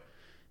players too.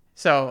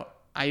 So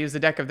I used the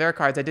deck of their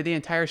cards. I did the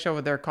entire show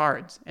with their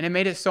cards. And it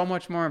made it so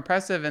much more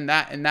impressive and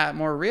that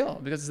more real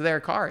because it's their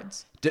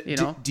cards. Do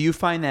you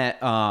find that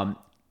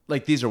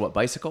Like these are what,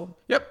 Bicycle?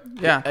 Yep.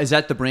 Yeah. Is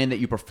that the brand that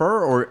you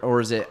prefer,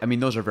 or is it? I mean,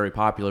 those are very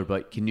popular,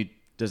 but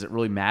does it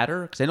really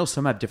matter? Because I know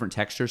some have different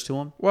textures to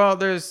them. Well,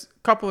 there's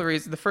a couple of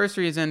reasons. The first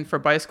reason for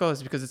Bicycle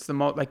is because it's the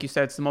most, like you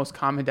said, it's the most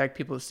common deck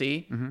people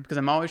see. Because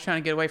I'm always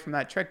trying to get away from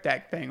that trick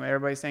deck thing where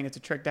everybody's saying it's a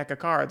trick deck of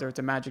cards or it's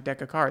a magic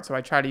deck of cards. So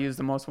I try to use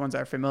the most ones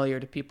that are familiar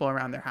to people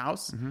around their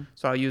house.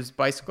 So I'll use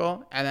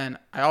Bicycle, and then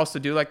I also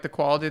do like the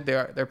quality.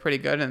 They're pretty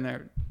good, and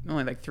they're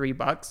only like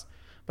 $3.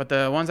 But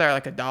the ones that are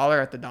like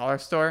 $1 at the dollar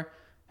store,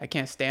 I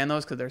can't stand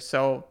those because they're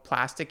so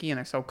plasticky and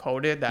they're so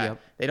coated that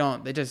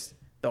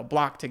they'll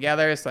block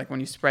together. It's like when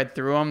you spread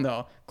through them,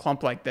 they'll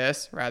clump like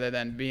this rather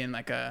than being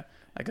like a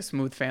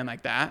smooth fan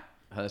like that.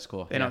 Oh, that's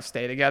cool. They don't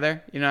stay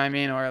together. You know what I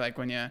mean? Or like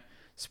when you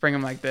spring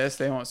them like this,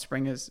 they won't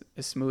spring as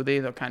smoothly.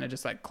 They'll kind of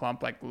just like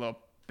clump like little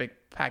big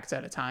packets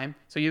at a time.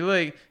 So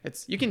you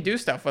can do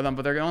stuff with them,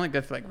 but they're only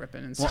good for like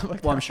ripping and stuff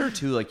like that. Well, I'm sure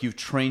too, like you've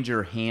trained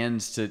your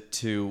hands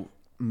to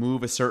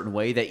move a certain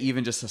way that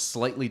even just a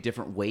slightly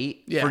different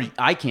weight,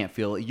 I can't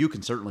feel it. You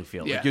can certainly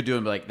feel it. Yeah. Like you're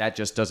doing like that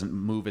just doesn't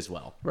move as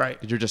well. Right.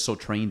 Because you're just so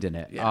trained in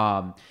it.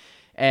 Yeah.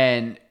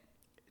 And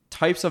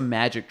types of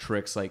magic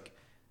tricks, like,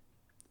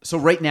 so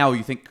right now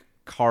you think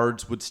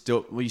cards would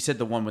still, well, you said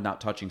the one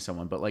without touching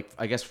someone, but like,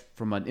 I guess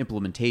from an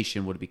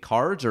implementation, would it be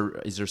cards,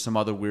 or is there some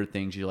other weird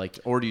things you like,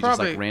 or do you just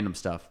like random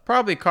stuff?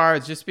 Probably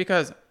cards, just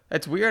because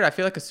it's weird. I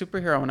feel like a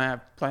superhero when I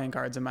have playing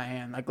cards in my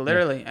hand. Like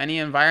literally any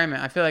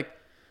environment. I feel like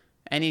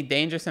any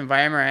dangerous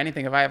environment or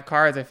anything, if I have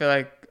cards, I feel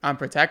like I'm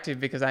protected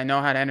because I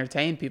know how to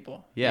entertain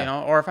people. Yeah. You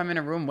know, or if I'm in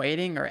a room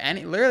waiting or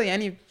literally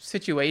any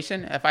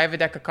situation, if I have a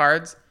deck of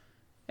cards,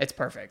 it's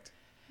perfect.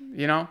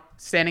 You know,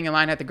 standing in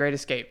line at the Great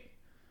Escape.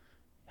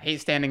 I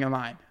hate standing in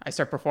line. I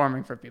start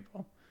performing for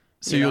people.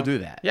 So you'll do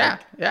that? Yeah,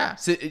 yeah.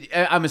 So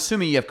I'm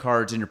assuming you have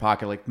cards in your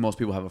pocket like most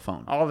people have a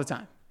phone. All the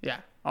time. Yeah,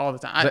 all the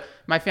time.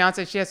 My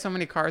fiance, she has so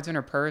many cards in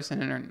her purse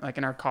and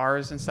in her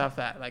cars and stuff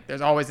that like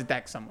there's always a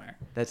deck somewhere.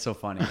 That's so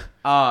funny.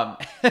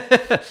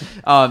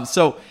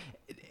 So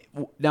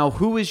now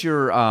who's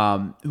your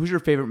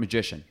favorite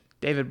magician?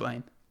 David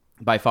Blaine.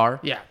 By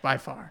far? Yeah, by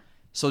far.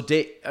 So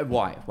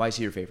why? Why is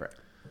he your favorite?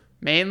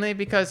 Mainly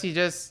because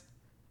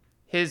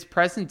his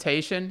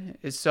presentation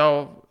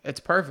it's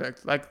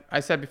perfect. Like I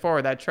said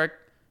before, that trick,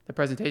 the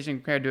presentation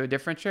compared to a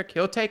different trick,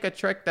 he'll take a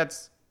trick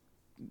that's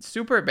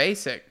super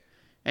basic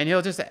and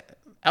he'll just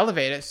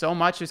elevate it so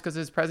much just because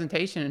of his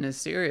presentation and his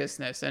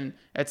seriousness. And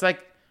it's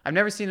like, I've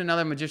never seen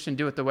another magician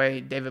do it the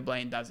way David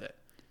Blaine does it,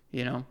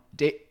 you know?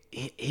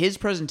 His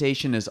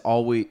presentation is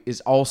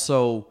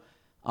also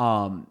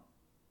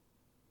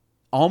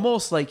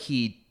almost like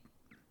he's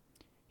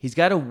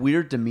got a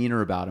weird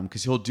demeanor about him,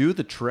 because he'll do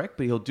the trick,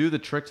 but he'll do the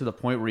trick to the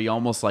point where he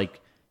almost like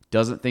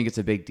doesn't think it's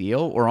a big deal,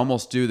 or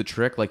almost do the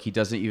trick like he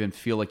doesn't even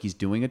feel like he's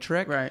doing a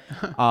trick. Right.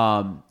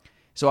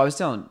 So I was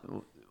telling,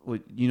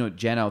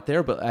 Jen out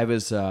there, but I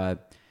was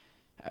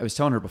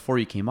telling her before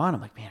you came on,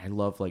 I'm like, man, I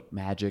love like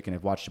magic and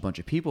I've watched a bunch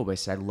of people, but I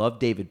said, I love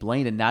David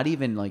Blaine, and not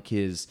even like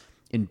his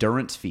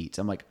endurance feats.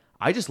 I'm like,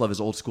 I just love his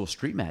old school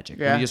street magic.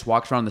 Yeah. And he just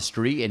walks around the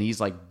street and he's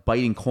like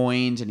biting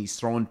coins and he's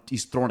throwing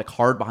a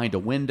card behind a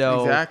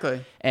window.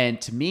 Exactly.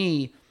 And to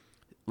me,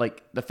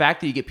 like the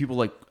fact that you get people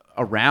like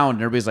around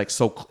and everybody's like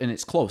and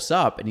it's close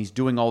up and he's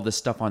doing all this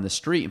stuff on the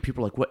street and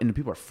people are like, what? And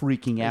people are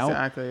freaking out.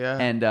 Exactly. Yeah.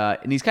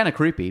 And he's kind of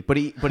creepy, but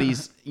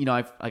he's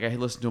I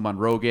listened to him on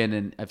Rogan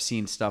and I've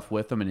seen stuff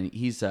with him, and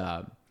he's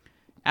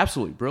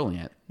absolutely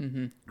brilliant.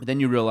 Mm-hmm. But then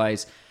you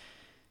realize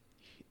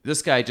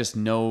this guy just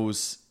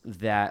knows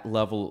that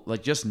level,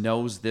 like just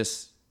knows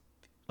this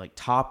like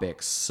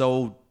topic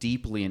so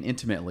deeply and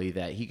intimately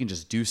that he can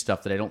just do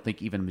stuff that I don't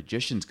think even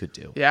magicians could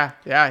do. Yeah,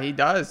 he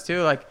does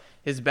too. Like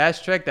his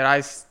best trick that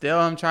I still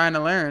am trying to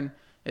learn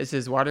is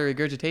his water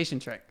regurgitation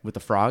trick. With the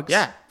frogs?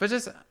 Yeah, but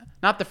just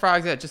not the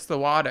frogs yet, just the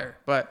water.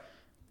 But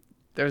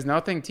there's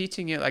nothing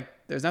teaching you how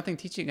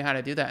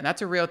to do that. And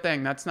that's a real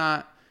thing. That's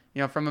not,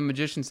 from a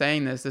magician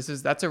saying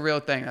that's a real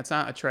thing. That's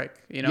not a trick,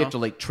 You have to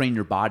like train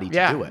your body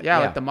to do it. Yeah,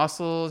 like the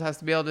muscles has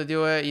to be able to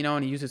do it,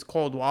 and he uses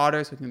cold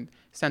water so he can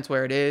sense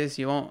where it is.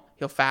 He'll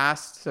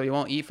fast, so he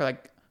won't eat for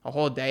like a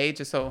whole day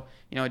just so,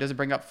 he doesn't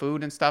bring up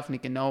food and stuff, and he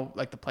can know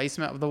like the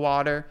placement of the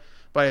water.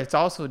 But it's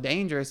also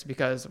dangerous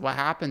because what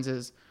happens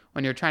is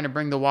when you're trying to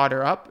bring the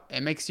water up,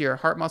 it makes your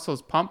heart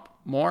muscles pump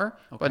more,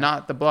 but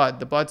not the blood.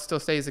 The blood still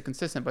stays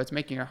consistent, but it's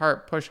making your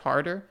heart push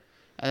harder.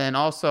 And then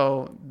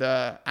also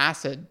the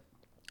acid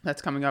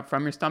that's coming up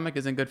from your stomach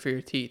isn't good for your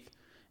teeth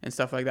and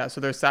stuff like that.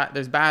 So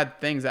there's bad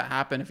things that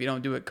happen if you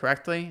don't do it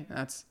correctly. And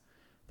that's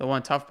the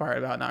one tough part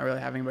about not really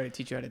having anybody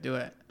teach you how to do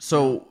it.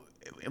 So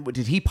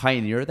did he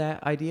pioneer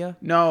that idea?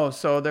 No.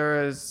 So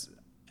there is,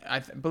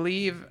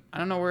 believe, I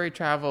don't know where he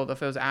traveled,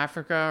 if it was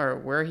Africa or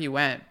where he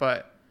went,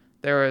 but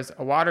there was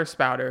a water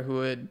spouter who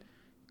would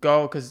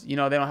go, because, they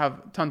don't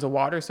have tons of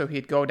water. So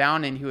he'd go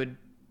down and he would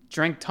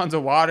drink tons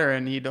of water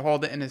and he'd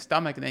hold it in his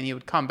stomach, and then he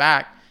would come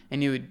back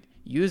and he would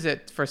use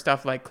it for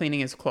stuff like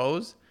cleaning his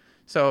clothes.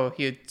 So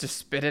he would just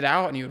spit it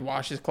out and he would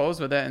wash his clothes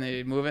with it, and then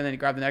he'd move it, and then he'd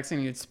grab the next thing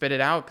and he'd spit it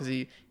out because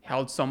he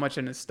held so much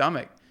in his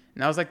stomach.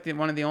 And that was like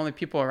one of the only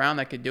people around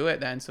that could do it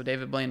then. So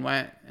David Blaine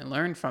went and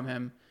learned from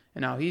him,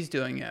 and now he's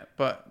doing it.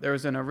 But there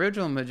was an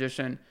original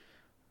magician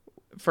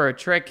for a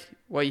trick.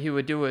 What he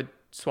would do would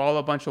swallow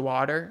a bunch of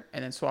water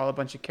and then swallow a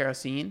bunch of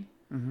kerosene.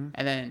 And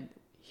then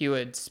he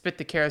would spit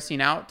the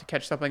kerosene out to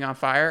catch something on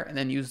fire and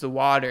then use the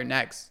water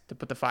next to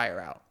put the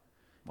fire out.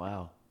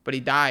 Wow. But he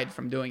died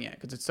from doing it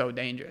because it's so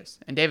dangerous.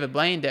 And David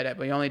Blaine did it,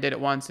 but he only did it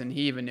once, and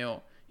he even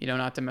knew,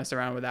 not to mess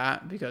around with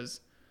that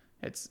because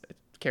it's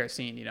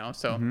kerosene,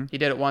 So he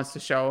did it once to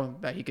show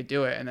that he could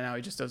do it, and then now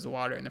he just does the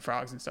water and the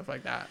frogs and stuff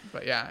like that.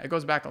 But yeah, it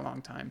goes back a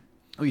long time.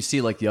 Oh, you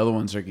see, like the other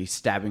ones are he's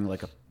stabbing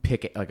like a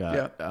pick, like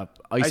a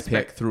ice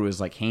pick through his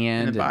like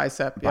hand and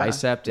bicep,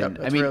 and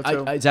I mean,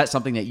 is that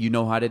something that you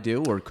know how to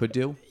do or could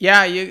do?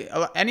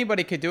 Yeah,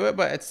 anybody could do it,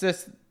 but it's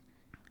just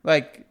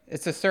like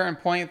it's a certain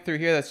point through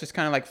here that's just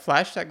kind of like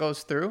flesh that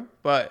goes through,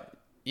 but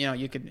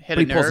you could hit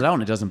a nerve. He pulls it out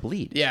and it doesn't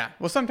bleed. Yeah.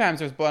 Well, sometimes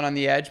there's blood on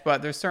the edge,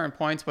 but there's certain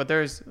points. But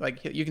there's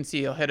like you can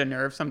see he'll hit a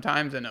nerve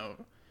sometimes, and it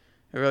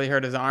really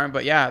hurt his arm.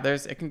 But yeah,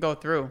 it can go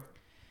through.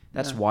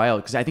 That's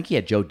wild because I think he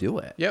had Joe do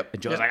it. Yep.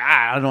 And Joe's like,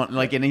 I don't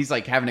like, and he's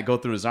like having it go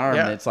through his arm,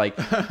 and it's like,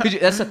 cause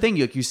that's the thing.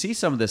 You see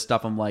some of this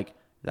stuff. I'm like,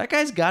 that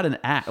guy's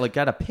got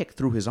got a pick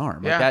through his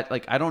arm. Like that.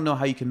 Like I don't know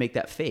how you can make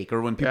that fake,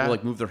 or when people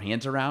like move their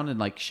hands around and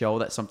like show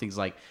that something's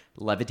like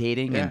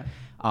levitating and.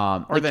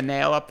 Or like, the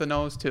nail up the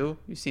nose too.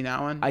 You seen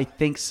that one? I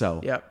think so.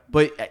 Yep.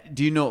 But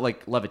do you know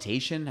like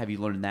levitation? Have you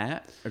learned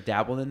that or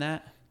dabbled in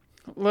that?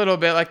 A little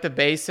bit, like the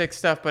basic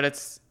stuff, but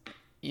it's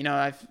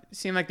I've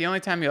seen like the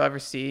only time you'll ever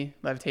see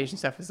levitation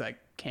stuff is like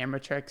camera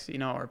tricks,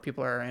 or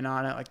people are in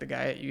on it. Like the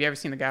guy, you ever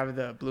seen the guy with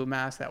the blue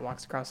mask that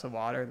walks across the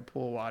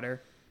pool of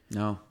water?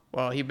 No.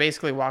 Well, he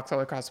basically walks all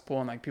across the pool,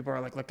 and like people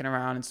are like looking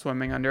around and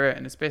swimming under it,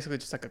 and it's basically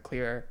just like a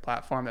clear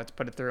platform that's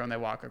put it through, and they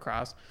walk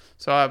across.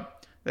 So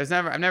I've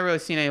never really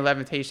seen any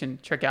levitation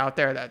trick out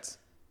there that's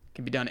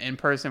can be done in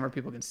person where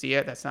people can see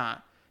it. That's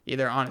not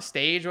either on a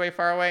stage way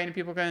far away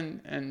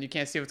and you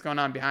can't see what's going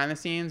on behind the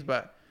scenes.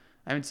 But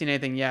I haven't seen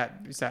anything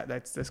yet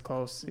that's this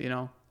close.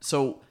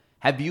 So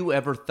have you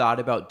ever thought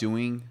about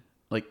doing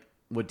like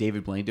what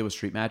David Blaine did with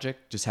street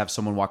magic? Just have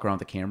someone walk around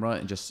with the camera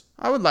and just.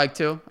 I would like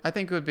to. I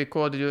think it would be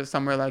cool to do it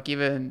somewhere like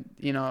even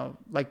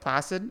like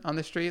Placid on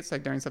the streets,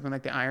 like during something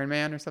like the Iron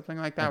Man or something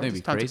like that. That'd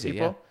be crazy. Of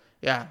people.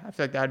 Yeah, I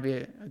feel like that'd be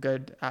a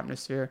good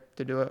atmosphere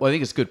to do it. Well, I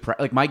think it's good.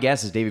 Like my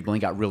guess is David Blaine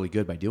got really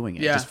good by doing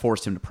it. Yeah. It just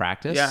forced him to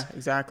practice. Yeah,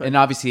 exactly. And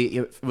obviously,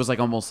 it was like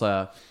almost,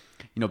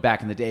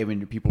 back in the day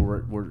when people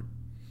were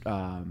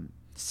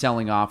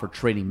selling off or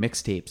trading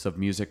mixtapes of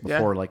music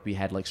before, like we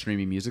had like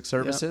streaming music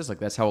services. Like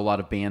that's how a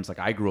lot of bands like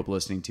I grew up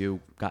listening to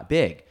got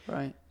big.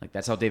 Right. Like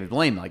that's how David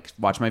Blaine like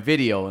watch my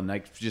video and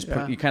like just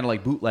you kind of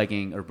like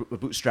bootlegging or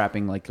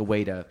bootstrapping like a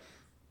way to,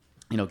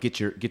 get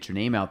your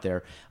name out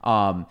there.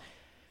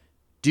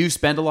 Do you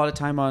spend a lot of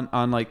time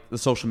on like the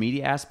social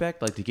media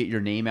aspect, like to get your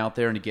name out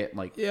there and to get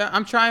like? Yeah,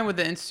 I'm trying with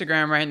the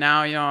Instagram right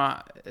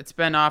now. It's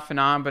been off and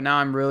on, but now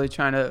I'm really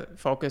trying to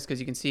focus because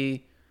you can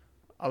see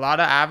a lot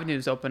of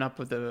avenues open up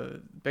with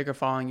the bigger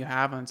following you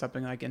have on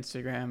something like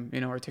Instagram,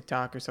 or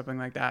TikTok or something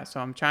like that. So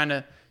I'm trying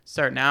to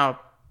start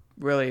now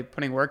really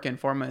putting work in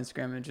for my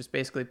Instagram and just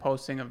basically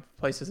posting of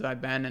places that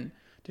I've been and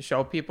to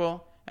show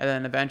people. And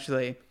then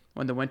eventually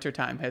when the winter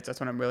time hits,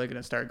 that's when I'm really going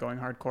to start going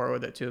hardcore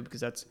with it too,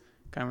 because that's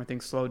kind of when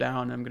things slow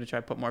down, and I'm going to try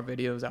to put more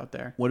videos out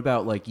there. What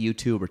about like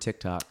YouTube or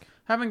TikTok?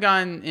 Haven't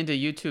gone into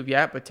YouTube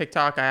yet, but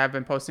TikTok, I have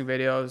been posting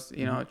videos,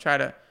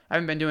 I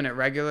haven't been doing it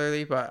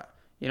regularly, but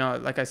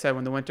like I said,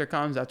 when the winter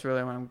comes, that's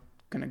really when I'm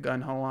going to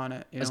gun ho on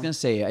it. I was going to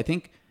say, I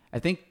think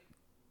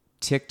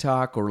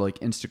TikTok or like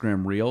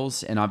Instagram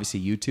Reels and obviously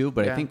YouTube,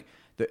 but I think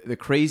the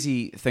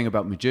crazy thing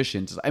about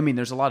magicians is, I mean,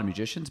 there's a lot of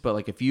magicians, but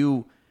like if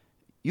you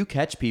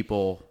catch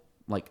people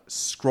like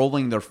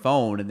scrolling their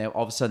phone and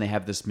all of a sudden they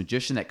have this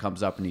magician that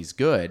comes up and he's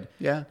good.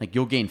 Yeah. Like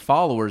you'll gain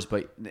followers,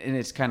 and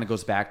it kind of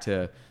goes back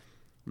to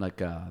like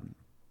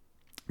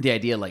the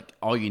idea like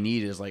all you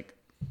need is like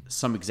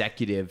some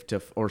executive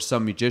or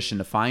some magician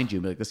to find you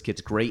and be like, this kid's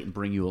great and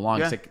bring you along.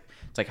 Yeah.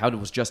 It's like how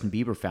was Justin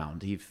Bieber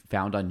found? He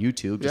found on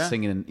YouTube just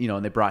singing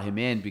and they brought him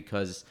in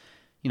because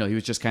he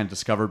was just kind of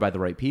discovered by the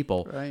right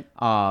people. Right.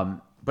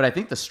 But I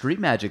think the street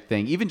magic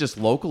thing, even just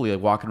locally,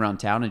 like walking around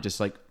town and just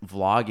like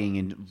vlogging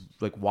and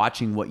like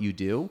watching what you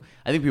do,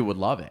 I think people would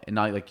love it. And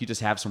not like you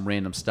just have some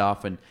random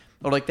stuff or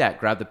like that,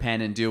 grab the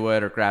pen and do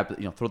it, or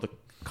throw the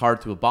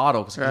card through a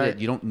bottle because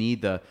you don't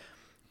need the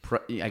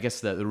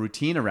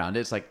routine around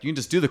it. It's like you can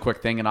just do the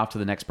quick thing and off to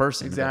the next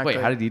person. Exactly. Like,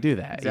 wait, how did you do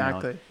that?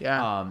 Exactly.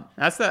 Yeah.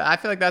 I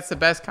feel like that's the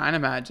best kind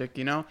of magic.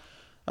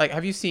 Like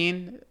have you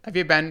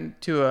been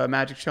to a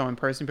magic show in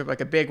person,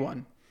 like a big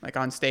one, like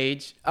on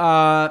stage?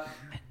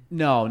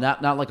 No,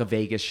 not like a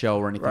Vegas show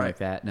or anything like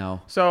that.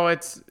 No. So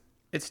it's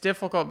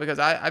difficult because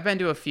I've been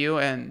to a few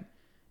and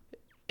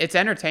it's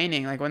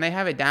entertaining. Like when they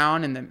have it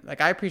down and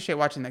I appreciate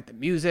watching like the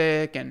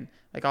music and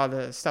like all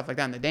the stuff like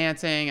that and the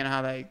dancing and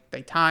how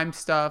they time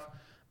stuff.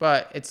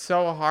 But it's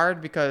so hard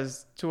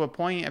because to a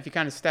point, if you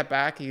kind of step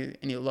back and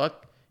you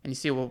look and you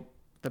see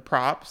the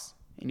props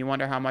and you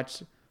wonder how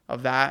much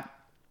of that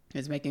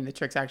is making the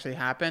tricks actually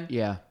happen.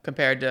 Yeah.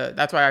 Compared to,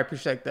 that's why I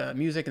appreciate like the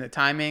music and the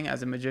timing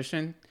as a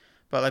magician.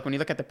 But like when you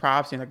look at the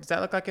props, you're like, does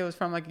that look like it was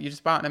from like you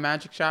just bought in a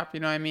magic shop? You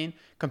know what I mean?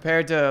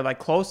 Compared to like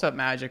close-up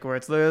magic where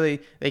it's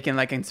literally they can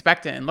like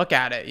inspect it and look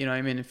at it, you know what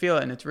I mean, and feel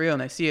it and it's real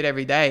and they see it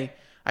every day.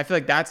 I feel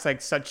like that's like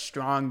such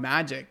strong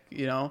magic,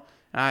 you know?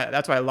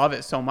 That's why I love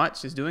it so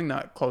much, is doing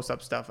that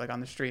close-up stuff like on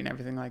the street and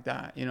everything like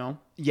that, you know?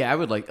 Yeah, I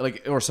would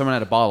like, or someone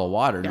had a bottle of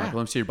water and Yeah. like,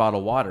 let me see your bottle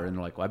of water. And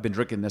they're like, well, I've been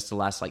drinking this the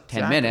last like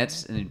 10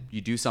 minutes. And then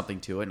you do something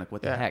to it. And like,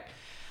 what the heck?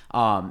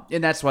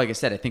 And that's why, like I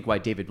said, I think why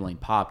David Blaine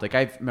popped. Like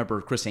I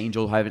remember Chris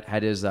Angel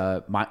had his,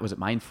 was it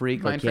Mind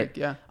Freak? Mind Freak,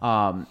 yeah.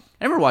 I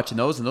remember watching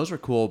those and those were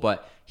cool,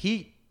 but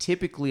he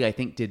typically, I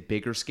think, did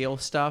bigger scale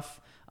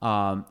stuff,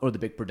 or the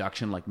big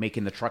production, like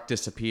making the truck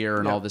disappear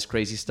and all this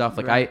crazy stuff.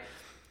 Like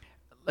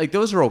like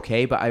those are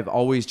okay, but I've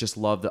always just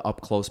loved the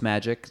up close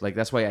magic. Like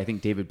that's why I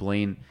think David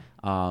Blaine,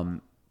 I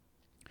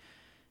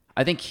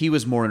think he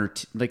was more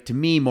to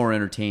me more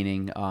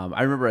entertaining.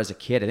 I remember as a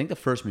kid, I think the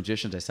first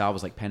magicians I saw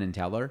was like Penn and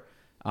Teller.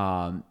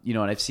 You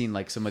know, and I've seen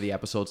like some of the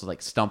episodes of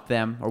like Stump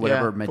Them or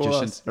whatever,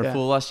 magicians or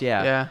Fool Us.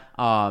 Yeah.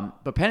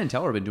 But Penn and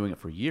Teller have been doing it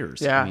for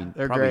years. Yeah, I mean,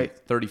 they're probably great.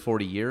 30,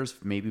 40 years,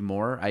 maybe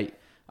more.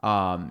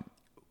 Now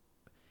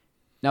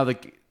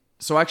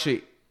so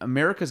actually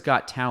America's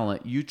Got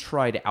Talent, you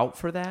tried out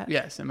for that?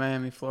 Yes, in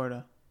Miami,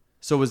 Florida.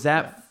 So was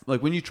that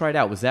like when you tried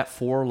out, was that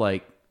for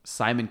like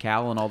Simon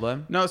Cowell and all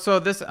them? No, so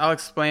this, I'll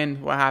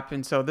explain what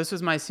happened. So this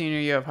was my senior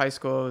year of high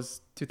school. It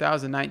was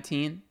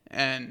 2019,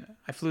 and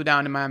I flew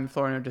down to Miami,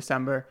 Florida in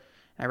December.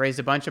 I raised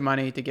a bunch of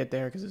money to get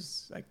there because it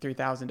was like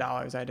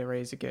 $3,000 I had to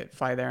raise to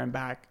fly there and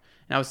back.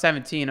 And I was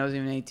 17. I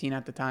wasn't even 18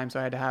 at the time, so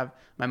I had to have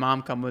my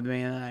mom come with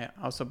me, and I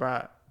also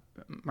brought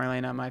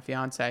Marlena, my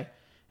fiance.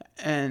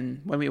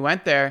 And when we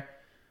went there,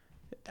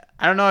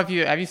 I don't know if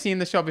have you seen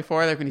the show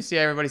before, like when you see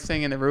everybody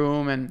singing in the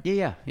room and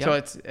Yeah. So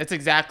it's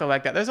exactly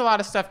like that. There's a lot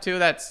of stuff too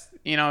that's,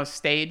 you know,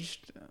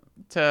 staged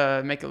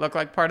to make it look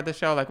like part of the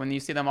show. Like when you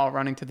see them all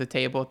running to the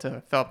table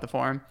to fill up the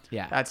form.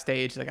 Yeah. That's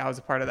staged. Like I was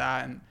a part of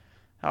that, and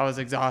that was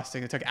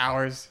exhausting. It took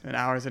hours and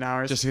hours and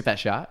hours. Just to get that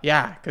shot?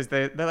 Yeah, because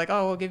they're like,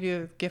 oh, we'll give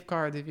you gift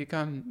cards if you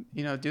come,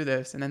 you know, do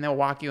this. And then they'll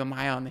walk you a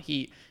mile in the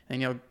heat,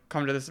 and you'll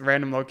come to this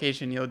random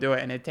location, you'll do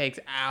it. And it takes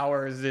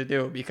hours to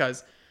do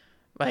because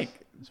like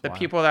the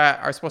people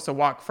that are supposed to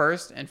walk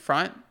first in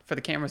front for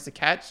the cameras to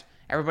catch,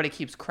 everybody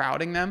keeps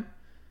crowding them.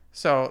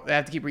 So they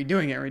have to keep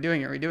redoing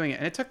it.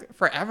 And it took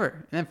forever.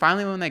 And then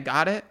finally when they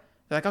got it,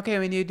 they're like, okay,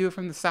 we need to do it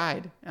from the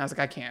side. And I was like,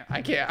 I can't.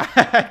 I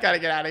got to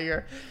get out of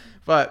here.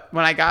 But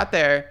when I got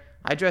there,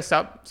 I dressed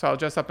up. So I'll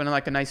dress up in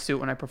like a nice suit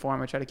when I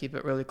perform. I try to keep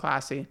it really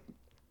classy.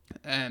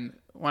 And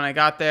when I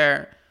got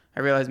there, I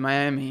realized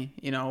Miami,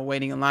 you know,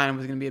 waiting in line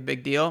was going to be a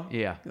big deal.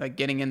 Yeah. Like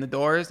getting in the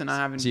doors and not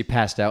having... So you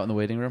passed out in the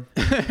waiting room?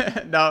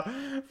 No,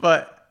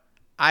 but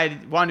I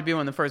wanted to be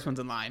one of the first ones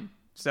in line.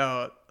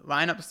 So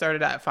lineup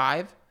started at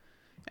 5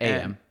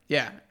 a.m.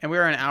 Yeah, and we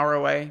were an hour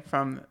away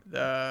from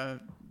the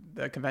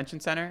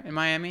convention center in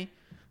Miami.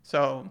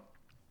 So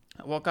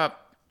I woke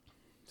up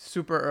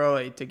super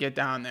early to get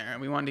down there, and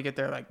we wanted to get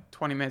there like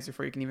 20 minutes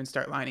before you can even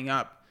start lining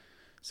up.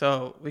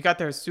 So we got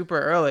there super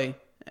early,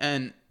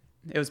 and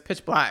it was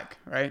pitch black,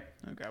 right?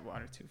 I'll grab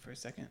water too for a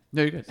second.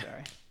 No, you're good.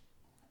 Sorry.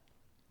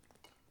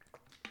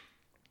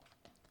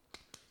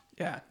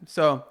 Yeah,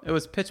 so it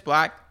was pitch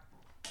black,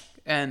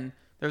 and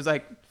there was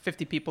like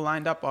 50 people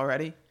lined up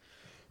already.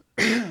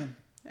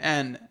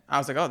 And I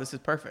was like, oh, this is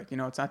perfect. You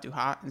know, it's not too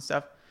hot and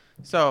stuff.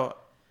 So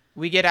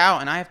we get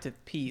out, and I have to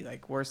pee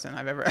like worse than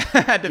I've ever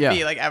had to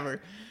pee, like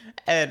ever.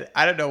 And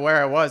I don't know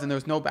where I was, and there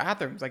was no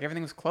bathrooms. Like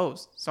everything was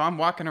closed. So I'm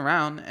walking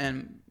around,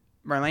 and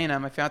Marlena,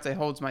 my fiance,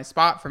 holds my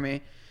spot for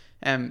me.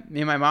 And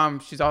me and my mom,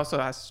 she's also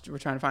asked, we're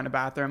trying to find a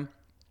bathroom.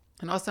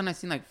 And all of a sudden I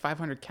seen like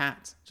 500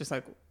 cats just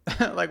like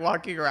like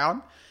walking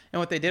around. And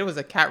what they did was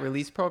a cat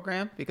release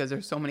program because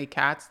there's so many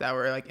cats that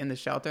were like in the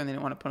shelter and they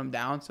didn't want to put them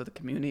down. So the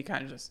community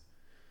kind of just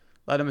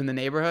let them in the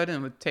neighborhood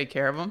and would take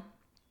care of them.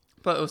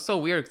 But it was so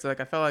weird because like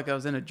I felt like I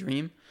was in a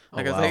dream.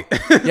 Like oh, wow. I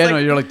was like, yeah, no,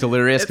 you're like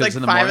delirious because it's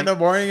like in the 5 in the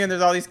morning and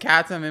there's all these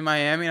cats. I'm in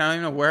Miami and I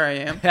don't even know where I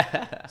am.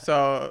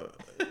 So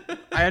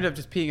I ended up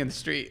just peeing in the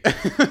street.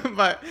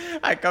 But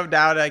I come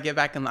down and I get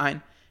back in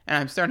line and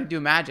I'm starting to do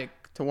magic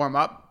to warm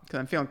up because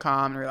I'm feeling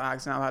calm and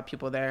relaxed. Not a lot of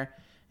people there.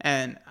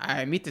 And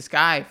I meet this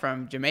guy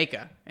from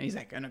Jamaica, and he's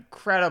like an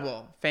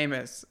incredible,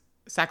 famous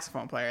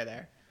saxophone player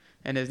there.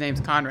 And his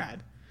name's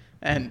Conrad.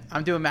 And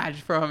I'm doing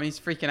magic for him, and he's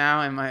freaking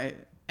out.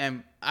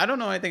 And I don't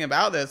know anything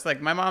about this. Like,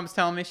 my mom's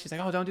telling me, she's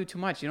like, oh, don't do too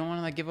much. You don't want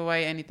to, like, give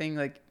away anything.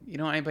 Like, you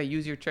don't want anybody to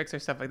use your tricks or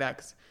stuff like that.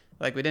 Because,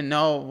 like, we didn't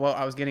know what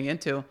I was getting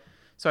into.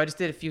 So I just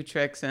did a few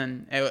tricks,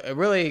 and it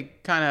really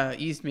kind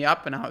of eased me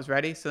up, and I was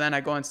ready. So then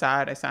I go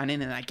inside, I sign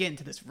in, and I get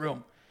into this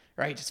room.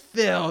 Right, just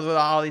filled with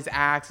all these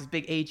acts, these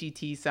big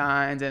AGT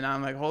signs, and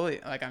I'm like, holy,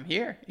 like I'm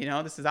here, you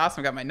know, this is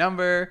awesome. I got my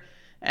number,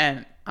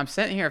 and I'm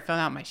sitting here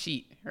filling out my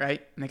sheet,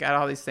 right? And they got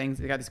all these things,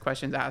 they got these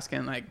questions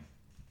asking, like,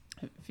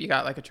 if you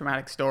got like a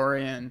traumatic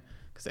story, and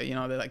because you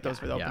know they like those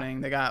for the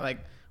opening, they got like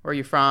where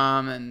you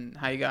from and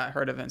how you got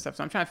heard of it and stuff.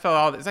 So I'm trying to fill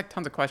all this, like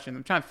tons of questions.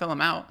 I'm trying to fill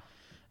them out,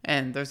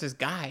 And there's this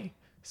guy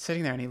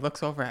sitting there, and he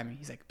looks over at me.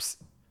 He's like, psst.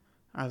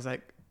 I was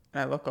like,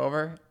 and I look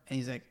over, and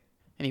he's like,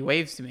 and he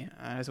waves to me. And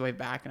I just wave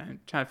back, and I'm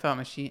trying to fill out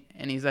my sheet.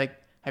 And he's like,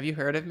 have you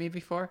heard of me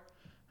before?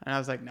 And I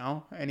was like,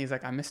 no. And he's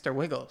like, I'm Mr.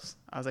 Wiggles.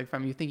 I was like,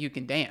 from You Think You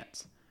Can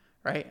Dance,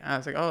 right? And I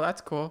was like, oh,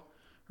 that's cool,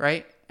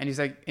 right? And he's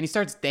like, and he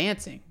starts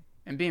dancing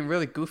and being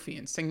really goofy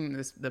and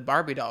singing the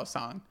Barbie doll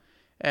song.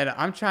 And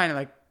I'm trying to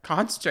like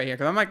concentrate here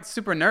because I'm like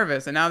super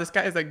nervous. And now this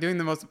guy is like doing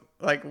the most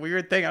like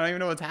weird thing. I don't even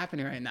know what's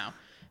happening right now.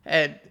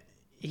 And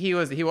he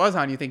was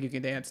on You Think You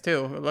Can Dance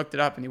too. I looked it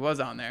up and he was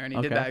on there and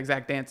he did that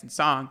exact dance and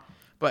song.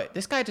 But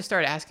this guy just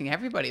started asking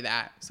everybody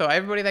that. So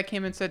everybody that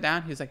came and sat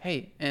down, he was like,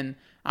 hey, and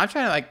I'm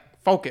trying to like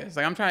focus.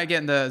 Like I'm trying to get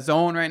in the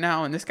zone right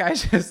now. And this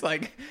guy's just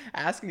like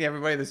asking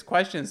everybody this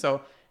question.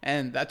 So,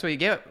 and that's what you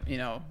get, you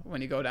know,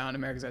 when you go down to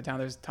America's Got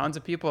Talent. There's tons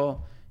of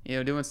people, you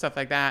know, doing stuff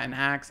like that and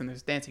acts, and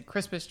there's dancing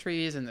Christmas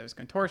trees, and there's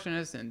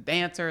contortionists and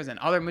dancers and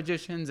other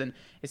magicians. And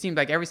it seemed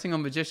like every single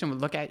magician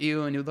would look at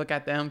you and you'd look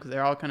at them because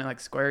they're all kind of like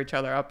square each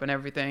other up and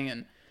everything,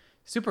 and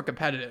super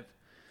competitive.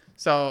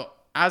 So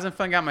as I'm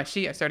filling out my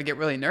sheet, I started to get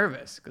really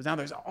nervous because now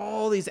there's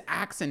all these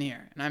acts in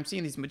here, and I'm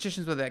seeing these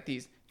magicians with like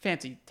these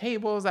fancy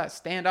tables that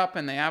stand up,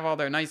 and they have all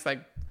their nice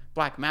like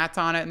black mats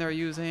on it and they're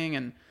using,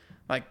 and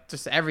like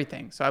just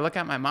everything. So I look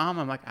at my mom,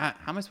 I'm like, how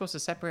am I supposed to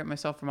separate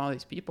myself from all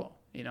these people?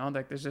 You know,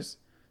 like there's just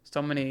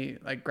so many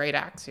like great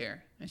acts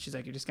here. And she's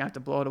like, you're just gonna have to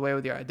blow it away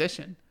with your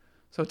audition.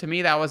 So to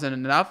me, that wasn't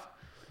enough.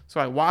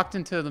 So I walked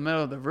into the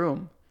middle of the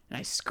room and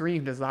I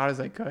screamed as loud as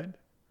I could,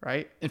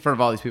 right? In front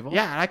of all these people?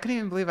 Yeah, and I couldn't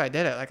even believe I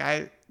did it. Like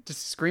I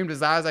just screamed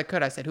as loud as I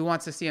could. I said, who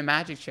wants to see a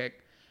magic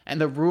trick?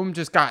 And the room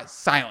just got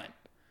silent.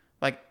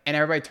 Like, and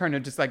everybody turned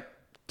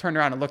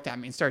around and looked at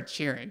me and started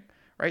cheering,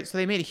 right? So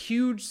they made a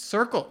huge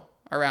circle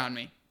around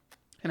me.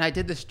 And I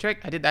did this trick.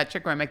 I did that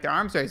trick where I make their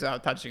arms raise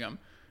without touching them,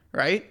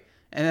 right?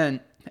 And then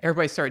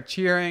everybody started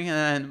cheering.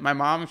 And then my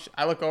mom,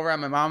 I look over at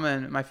my mom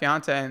and my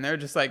fiance, and they're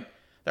just like,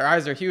 their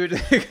eyes are huge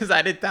because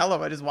I didn't tell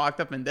them. I just walked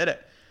up and did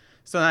it.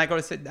 So then I go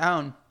to sit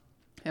down,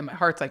 and my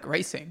heart's like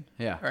racing.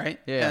 Yeah. Right?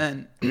 Yeah.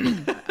 And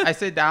then I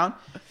sit down,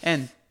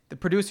 and the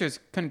producers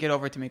couldn't get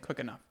over to me quick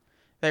enough.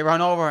 They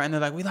run over, and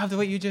they're like, we loved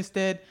what you just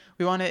did.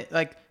 We want to,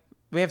 like,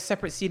 we have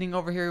separate seating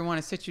over here. We want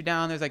to sit you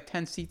down. There's like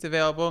 10 seats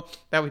available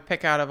that we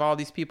pick out of all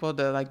these people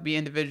to like be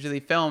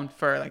individually filmed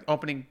for like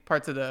opening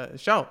parts of the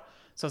show.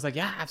 So I was like,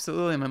 yeah,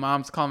 absolutely. My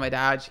mom's calling my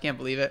dad. She can't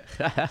believe it.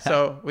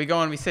 So we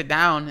go and we sit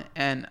down,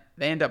 and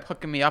they end up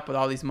hooking me up with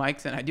all these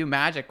mics, and I do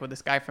magic with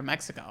this guy from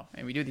Mexico,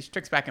 and we do these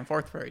tricks back and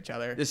forth for each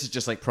other. This is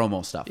just like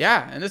promo stuff.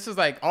 Yeah, and this is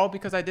like all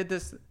because I did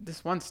this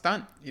one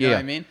stunt. You know what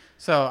I mean?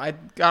 So I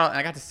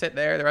got to sit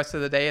there the rest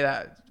of the day,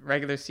 that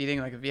regular seating,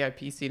 like a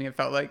VIP seating, it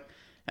felt like.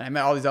 And I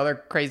met all these other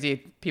crazy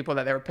people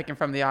that they were picking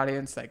from the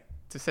audience, like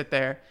to sit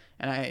there.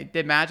 And I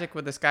did magic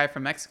with this guy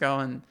from Mexico,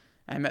 and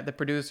I met the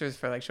producers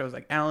for like shows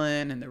like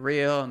Ellen and The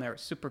Real, and they were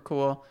super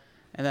cool.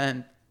 And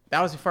then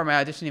that was before my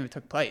audition even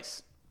took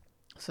place.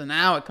 So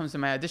now it comes to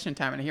my audition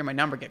time, and I hear my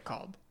number get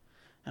called.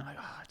 And I'm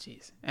like, oh,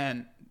 geez.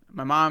 And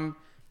my mom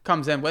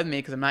comes in with me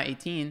because I'm not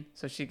 18.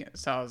 So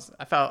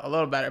I felt a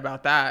little better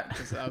about that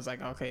because I was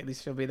like, okay, at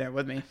least she'll be there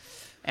with me.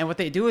 And what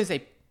they do is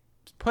they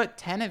put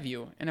 10 of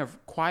you in a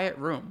quiet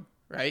room,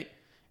 right?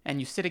 And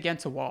you sit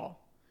against a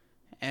wall,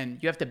 and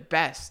you have to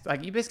best,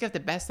 like you basically have to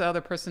best the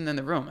other person in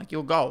the room. Like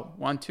you'll go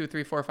 1, 2,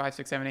 3, 4, 5,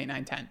 6, 7, 8,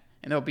 9, 10.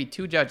 And there'll be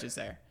 2 judges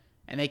there,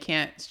 and they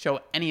can't show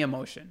any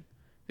emotion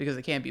because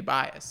they can't be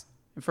biased.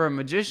 And for a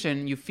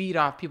magician, you feed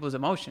off people's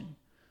emotion.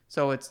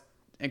 So it's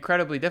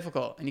incredibly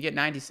difficult, and you get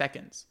 90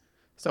 seconds.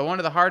 So one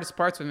of the hardest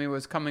parts with me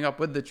was coming up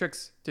with the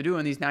tricks to do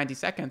in these 90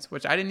 seconds,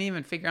 which I didn't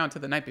even figure out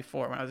until the night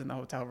before when I was in the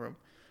hotel room.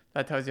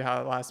 That tells you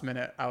how last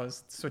minute I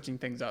was switching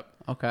things up.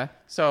 Okay.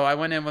 So I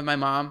went in with my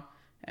mom,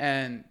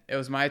 and it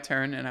was my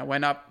turn, and I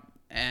went up,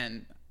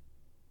 and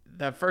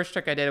the first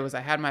trick I did was I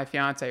had my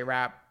fiance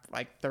wrap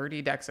like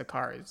 30 decks of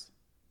cards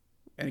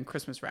in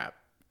Christmas wrap,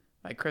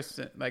 because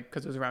it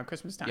was around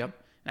Christmas time. Yep.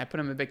 And I put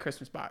them in a big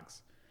Christmas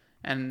box.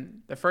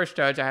 And the first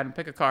judge, I had him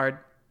pick a card,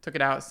 took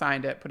it out,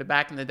 signed it, put it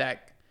back in the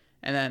deck,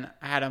 and then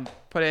I had them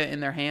put it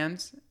in their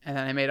hands, and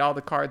then I made all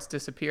the cards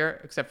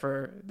disappear except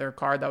for their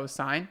card that was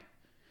signed.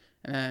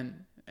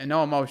 And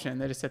no emotion.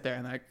 They just sit there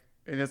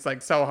and it's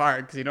like so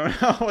hard because you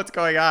don't know what's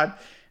going on.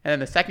 And then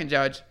the second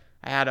judge,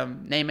 I had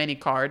them name any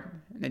card,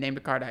 and they named a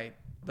card. I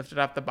lifted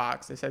off the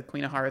box. They said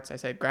Queen of Hearts. I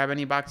said, grab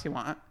any box you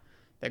want.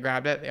 They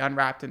grabbed it. They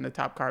unwrapped it, and the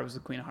top card was the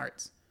Queen of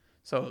Hearts.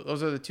 So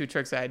those are the 2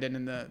 tricks that I did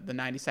in the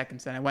 90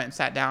 seconds. And I went and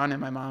sat down, and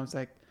my mom was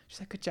like, she's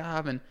like, good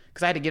job. And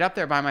because I had to get up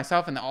there by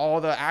myself, and all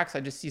the acts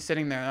I just see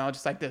sitting there, and all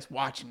just like this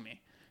watching me,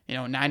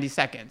 90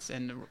 seconds.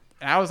 And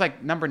I was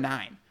like number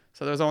 9.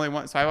 So there was only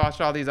one. So I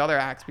watched all these other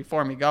acts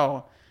before me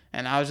go,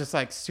 and I was just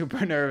like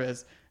super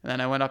nervous. And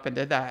then I went up and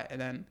did that. And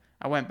then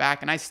I went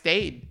back, and I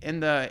stayed in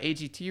the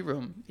AGT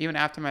room even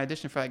after my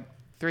audition for like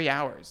 3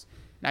 hours.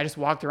 And I just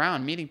walked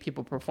around meeting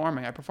people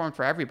performing. I performed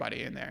for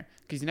everybody in there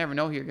because you never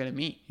know who you're going to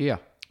meet. Yeah.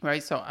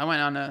 Right. So I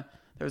went there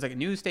was like a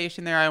news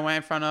station there I went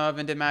in front of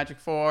and did magic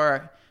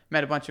for. I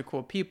met a bunch of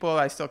cool people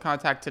I still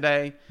contact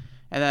today.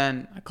 And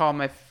then I called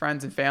my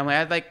friends and family. I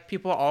had like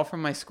people all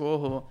from my school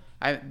who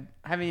I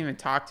haven't even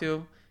talked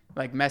to,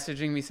 like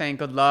messaging me saying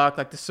good luck.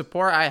 Like the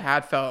support I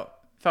had felt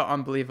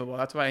unbelievable.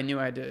 That's why I knew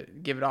I had to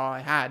give it all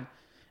I had.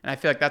 And I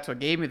feel like that's what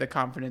gave me the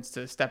confidence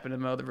to step in the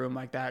middle of the room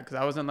like that, because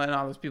I wasn't letting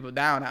all those people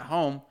down at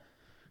home.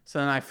 So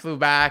then I flew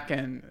back,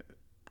 and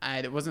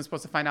I wasn't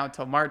supposed to find out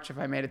until March if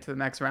I made it to the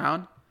next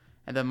round.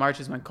 And then March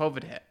is when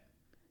COVID hit.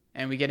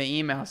 And we get an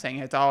email saying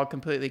it's all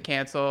completely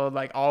canceled.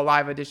 Like all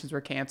live auditions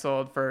were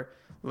canceled for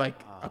like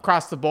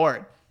across the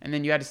board. And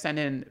then you had to send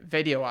in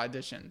video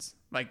auditions,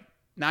 like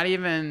not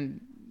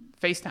even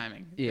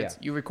FaceTiming. Yeah.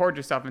 You record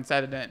yourself and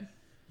set it in.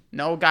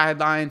 No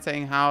guidelines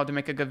saying how to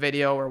make a good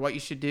video or what you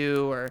should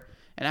do.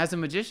 And as a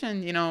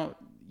magician, you know,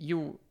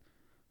 you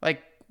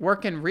like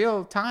work in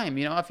real time.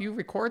 You know, if you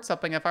record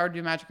something, if I were to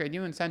do Magic Grade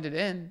U and send it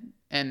in,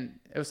 and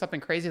it was something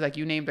crazy like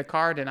you named a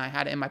card and I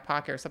had it in my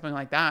pocket or something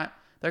like that,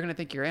 they're going to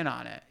think you're in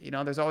on it. You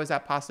know, there's always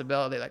that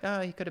possibility like,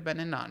 oh, he could have been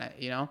in on it,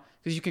 you know,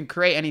 because you can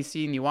create any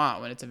scene you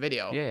want when it's a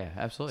video. Yeah,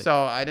 absolutely.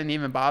 So I didn't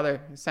even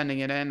bother sending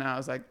it in. I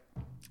was like,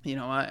 you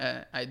know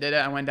what? I did it.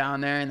 I went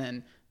down there, and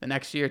then the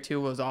next year too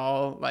was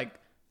all like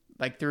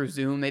through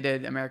Zoom. They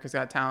did America's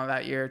Got Talent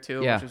that year too,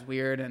 which was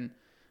weird.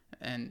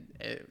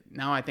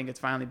 Now I think it's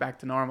finally back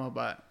to normal,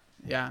 but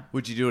yeah.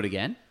 Would you do it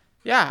again?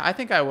 Yeah, I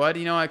think I would,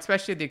 you know,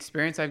 especially the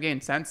experience I've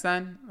gained since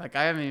then. Like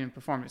I haven't even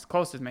performed as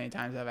close as many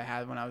times as I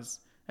had when I was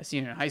a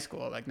senior in high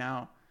school. Like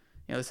now,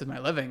 you know, this is my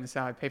living. This is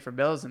how I pay for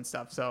bills and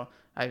stuff. So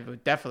I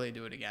would definitely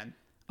do it again.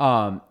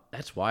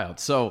 That's wild.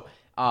 So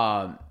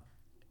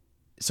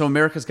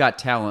America's Got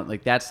Talent,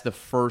 like that's the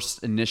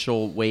first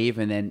initial wave.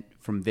 And then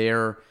from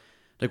there,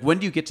 like when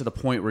do you get to the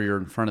point where you're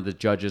in front of the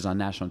judges on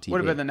national TV?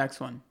 Would have been the next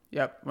one.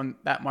 Yep. When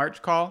that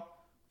March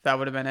call, if that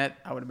would have been it,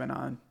 I would have been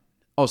on.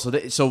 Oh,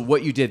 so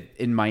what you did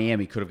in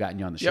Miami could have gotten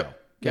you on the show.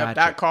 Yep. Gotcha.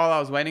 That call I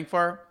was waiting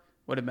for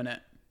would have been it.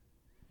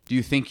 Do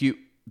you think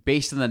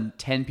based on the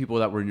 10 people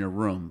that were in your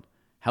room,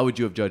 how would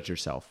you have judged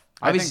yourself?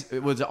 Was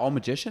it all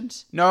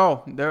magicians?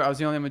 No, I was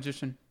the only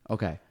magician.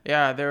 Okay.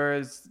 Yeah, there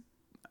was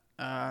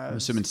I'm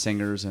assuming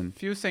singers and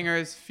few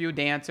singers, few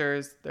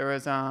dancers. There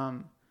was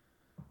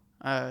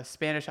a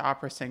Spanish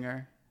opera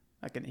singer.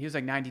 He was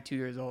like 92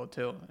 years old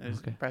too. It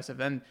was impressive.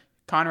 Then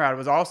Conrad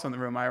was also in the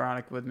room,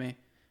 ironic, with me.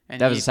 And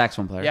that was a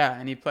saxophone player. Yeah,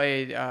 and he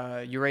played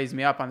 "You Raise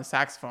Me Up" on the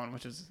saxophone,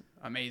 which was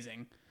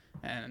amazing.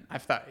 And I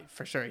thought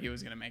for sure he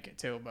was gonna make it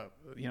too, but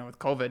you know, with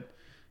COVID, it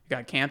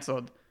got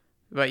canceled.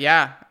 But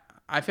yeah,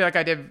 I feel like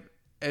I did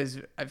as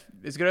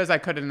good as I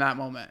could in that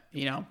moment.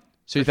 You know.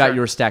 So you thought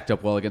you were stacked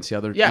up well against the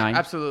other 9? Yeah,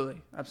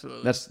 absolutely.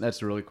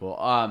 That's really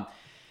cool.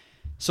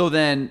 So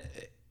then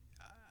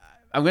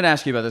I'm going to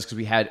ask you about this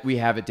because we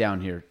have it down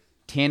here.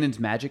 Tannen's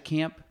Magic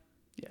Camp.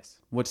 Yes.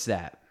 What's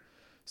that?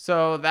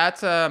 So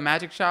that's a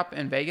magic shop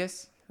in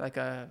Vegas,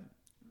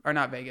 or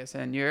not Vegas,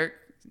 in New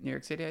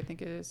York City, I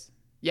think it is.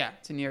 Yeah,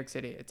 it's in New York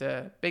City. It's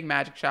a big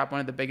magic shop,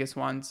 one of the biggest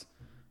ones,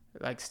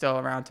 like still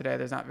around today.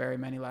 There's not very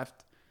many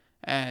left,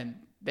 and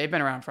they've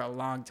been around for a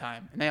long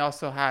time. And they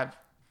also have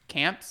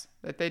camps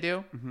that they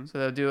do. Mm-hmm. So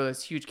they'll do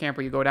this huge camp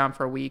where you go down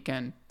for a week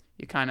and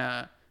you kind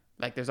of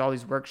like, there's all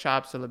these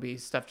workshops. So there'll be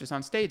stuff just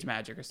on stage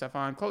magic or stuff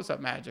on close-up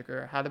magic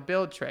or how to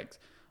build tricks,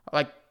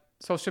 like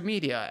social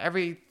media,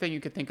 everything you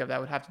could think of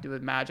that would have to do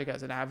with magic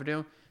as an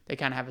avenue. They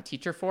kind of have a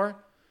teacher for,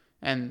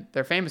 and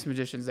they're famous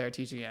magicians there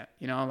teaching it.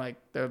 You know, like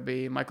there'll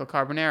be Michael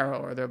Carbonaro,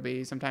 or there'll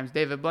be sometimes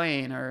David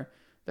Blaine, or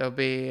there'll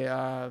be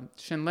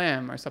Shin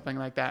Lim or something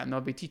like that. And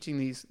they'll be teaching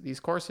these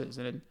courses,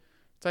 and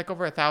it's like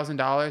over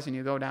 $1,000, and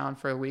you go down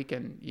for a week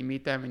and you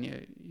meet them and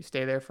you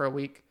stay there for a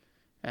week,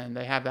 and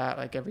they have that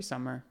like every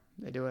summer.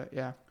 They do it,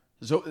 yeah.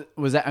 So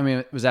was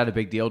that a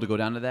big deal to go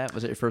down to that?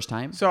 Was it your first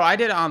time? So I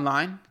did it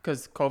online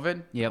because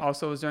COVID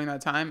also was during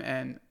that time,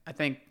 and I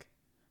think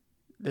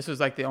this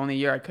was like the only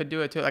year I could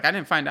do it too. Like I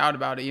didn't find out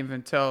about it even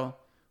until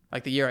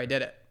like the year I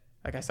did it.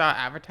 Like I saw it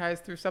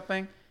advertised through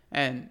something,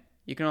 and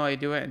you can only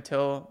do it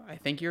until I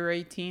think you're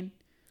 18.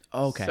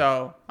 Okay.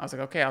 So I was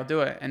like, okay, I'll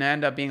do it, and it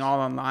ended up being all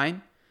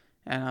online.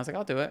 And I was like,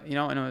 I'll do it, you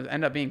know, and it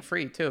ended up being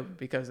free too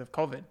because of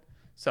COVID.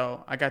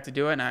 So I got to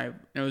do it, and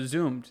it was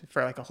Zoomed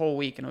for like a whole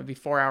week, and it would be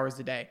 4 hours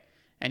a day.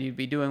 And you'd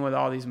be doing with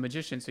all these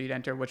magicians, so you'd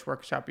enter which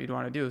workshop you'd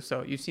want to do.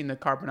 So you've seen the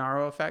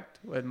Carbonaro effect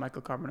with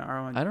Michael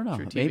Carbonaro on I don't know,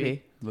 True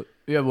TV. maybe.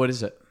 Yeah, what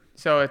is it?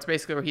 So it's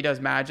basically where he does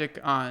magic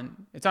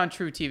it's on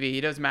True TV. He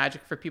does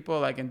magic for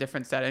people like in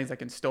different settings,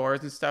 like in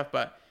stores and stuff,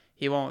 but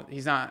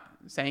he's not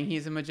saying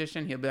he's a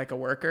magician. He'll be like a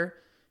worker,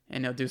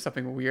 and he'll do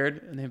something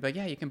weird, and he'll be like,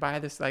 yeah, you can buy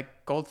this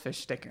like goldfish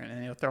sticker, and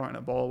then he'll throw it in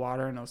a bowl of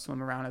water, and he'll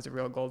swim around as a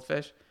real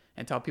goldfish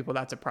and tell people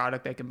that's a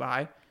product they can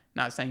buy.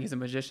 Not saying he's a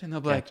magician.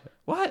 They'll be like,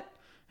 what?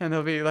 And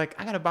they'll be like,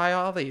 I got to buy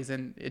all these.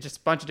 And it's just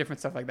a bunch of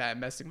different stuff like that,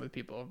 messing with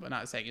people, but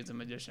not saying he's a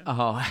magician.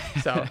 Oh.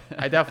 So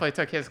I definitely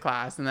took his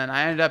class. And then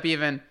I ended up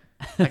even,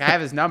 like, I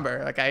have his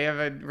number. Like, I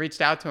even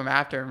reached out to him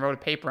after and wrote a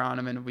paper on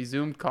him, and we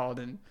Zoomed called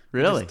and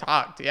really just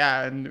talked.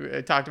 Yeah. And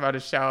we talked about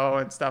his show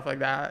and stuff like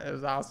that. It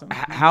was awesome.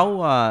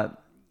 How,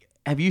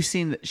 have you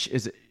seen,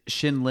 is it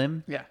Shin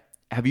Lim? Yeah.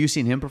 Have you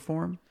seen him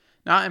perform?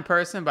 Not in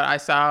person, but I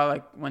saw,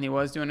 like, when he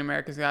was doing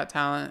America's Got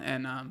Talent,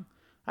 and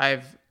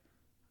I've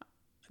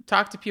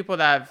talked to people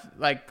that have,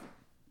 like,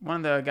 one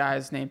of the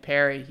guys named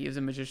Perry. He is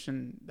a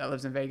magician that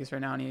lives in Vegas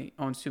right now, and he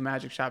owns 2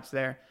 magic shops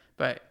there.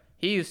 But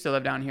he used to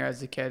live down here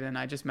as a kid, and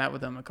I just met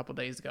with him a couple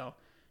days ago.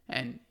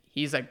 And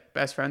he's, like,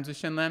 best friends with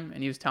Shin Lim,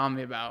 and he was telling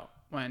me about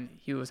when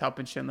he was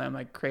helping Shin Lim,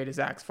 like, create his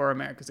acts for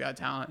America's Got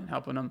Talent and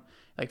helping him,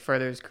 like,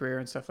 further his career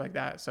and stuff like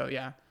that. So,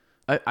 yeah.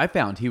 I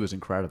found he was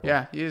incredible.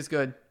 Yeah, he is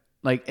good.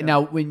 Like,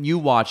 now, when you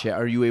watch it,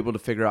 are you able to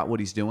figure out what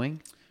he's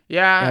doing?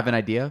 Yeah. You have an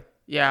idea?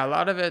 Yeah, a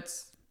lot of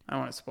it's... I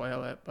don't want to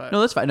spoil it, but...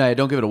 No, that's fine. No,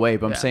 don't give it away,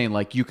 but I'm saying,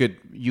 like, you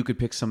could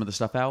pick some of the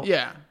stuff out?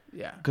 Yeah.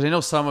 Because I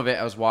know some of it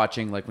I was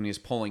watching, like, when he was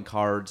pulling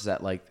cards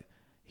that, like...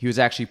 He was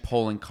actually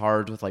pulling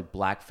cards with like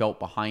black felt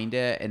behind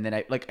it, and then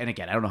and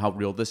again, I don't know how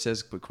real this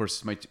is, but of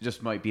course,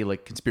 it might be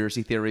like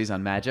conspiracy theories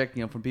on magic,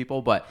 from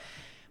people. But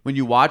when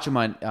you watch him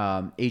on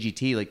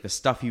AGT, like the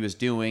stuff he was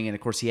doing, and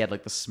of course, he had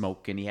like the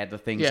smoke and he had the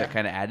things that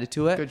kind of added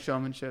to it. Good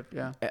showmanship,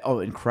 yeah. Oh,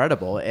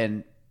 incredible!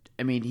 And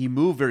I mean, he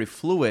moved very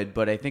fluid,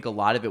 but I think a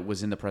lot of it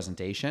was in the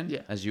presentation,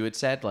 as you had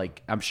said.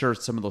 Like, I'm sure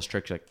some of those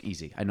tricks are like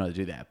easy. I know how to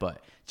do that,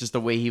 but just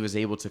the way he was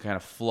able to kind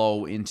of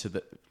flow into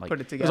the like,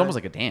 put it together. It was almost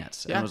like a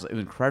dance. Yeah. It was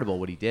incredible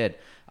what he did.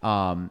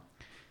 But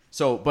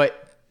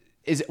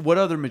what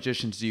other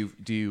magicians do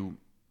you?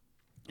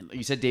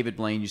 You said David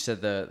Blaine. You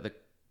said the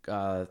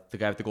guy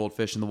with the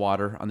goldfish in the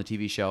water on the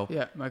TV show.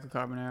 Yeah, Michael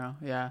Carbonaro.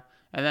 Yeah,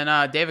 and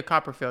then David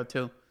Copperfield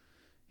too.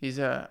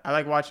 I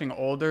like watching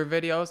older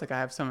videos. Like I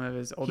have some of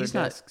his older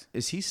discs.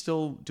 Is he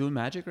still doing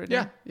magic right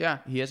now? Yeah.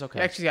 He is? Okay.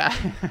 He actually got,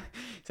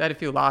 he's had a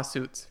few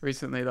lawsuits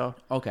recently though.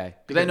 Okay.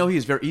 Because I know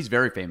he's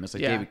very famous.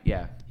 Like David,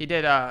 He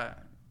did, I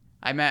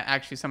met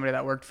actually somebody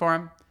that worked for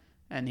him,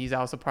 and he's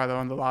also part of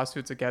one of the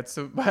lawsuits against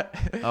him. But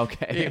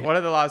okay. One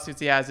of the lawsuits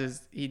he has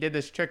is he did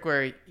this trick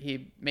where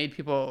he made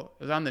people,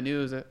 it was on the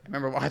news, I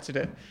remember watching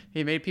it.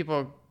 He made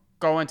people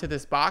go into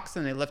this box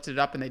and they lifted it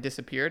up and they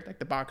disappeared. Like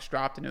the box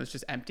dropped and it was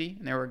just empty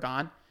and they were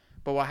gone.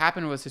 But what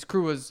happened was his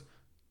crew was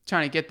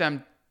trying to get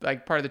them,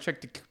 like part of the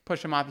trick, to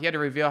push him off. He had to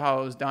reveal how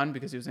it was done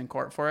because he was in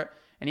court for it.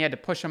 And he had to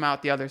push him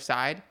out the other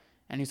side.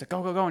 And he's like,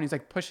 go, go, go. And he's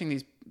like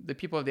pushing the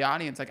people of the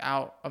audience like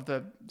out of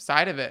the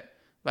side of it,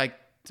 like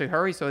to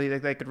hurry so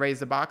they could raise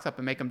the box up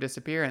and make them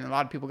disappear. And a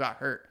lot of people got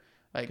hurt.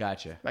 Like,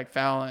 gotcha. Like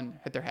fell and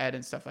hit their head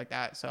and stuff like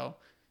that. So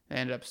they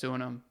ended up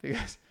suing him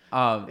because,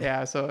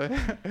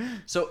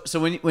 So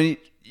when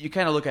you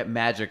kind of look at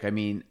magic, I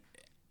mean,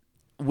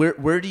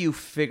 where do you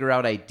figure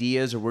out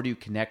ideas or where do you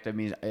connect? I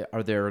mean,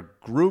 are there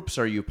groups?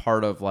 Are you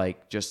part of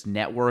like just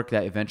network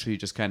that eventually you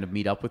just kind of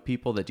meet up with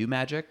people that do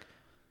magic?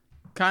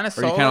 Kind of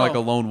solo. Or are you kind of like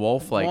a lone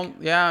wolf?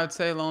 Like, I'd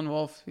say lone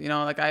wolf.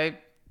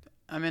 Like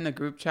I'm in a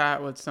group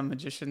chat with some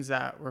magicians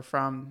that were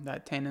from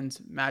that Tanen's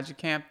magic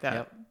camp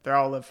that they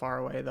all live far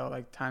away though.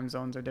 Like time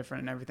zones are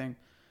different and everything.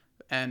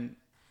 And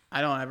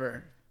I don't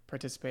ever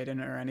participate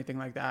in it or anything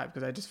like that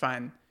because I just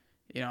find,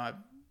 I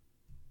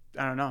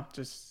don't know,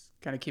 just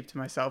kind of keep to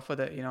myself with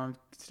it,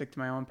 stick to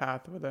my own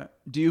path with it.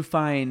 Do you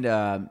find,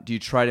 do you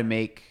try to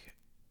make,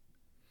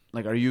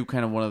 like, are you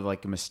kind of one of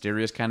like a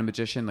mysterious kind of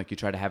magician? Like you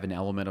try to have an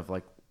element of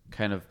like,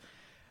 kind of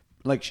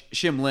like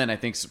Shim Lin, I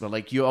think, but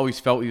like you always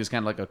felt he was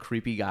kind of like a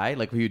creepy guy.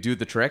 Like when you do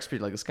the tricks, but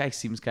you're like, this guy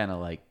seems kind of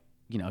like,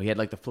 he had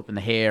like the flip in the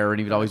hair and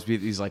he would always be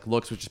these like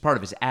looks, which is part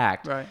of his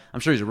act. Right.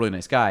 I'm sure he's a really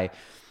nice guy,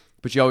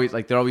 but you always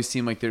like, there always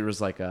seemed like there was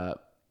like a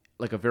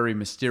very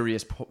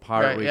mysterious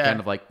part where he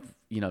kind of like,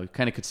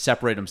 kind of could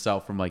separate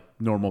himself from like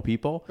normal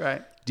people.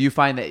 Right. Do you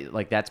find that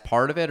like that's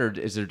part of it, or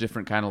is there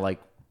different kind of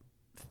like,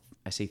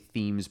 I say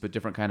themes, but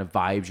different kind of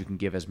vibes you can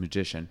give as a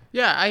magician?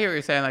 Yeah, I hear what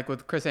you're saying. Like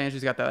with Chris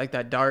Andrews, got that like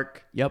that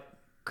dark,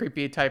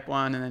 creepy type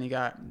one, and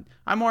then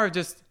I'm more of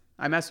just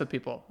I mess with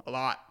people a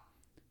lot.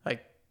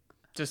 Like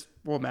just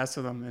will mess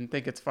with them and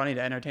think it's funny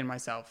to entertain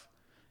myself.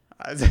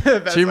 So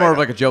you're more of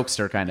like a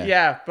jokester kind of.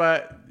 Yeah,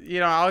 but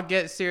I'll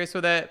get serious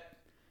with it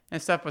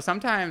and stuff. But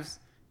sometimes.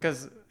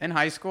 Because in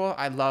high school,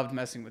 I loved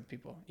messing with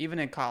people. Even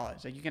in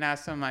college. Like, you can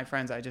ask some of my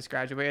friends I just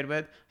graduated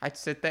with. I'd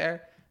sit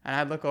there, and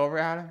I'd look over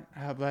at them,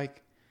 and I'd be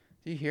like,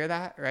 do you hear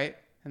that? Right?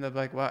 And they'll be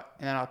like, what?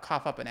 And then I'll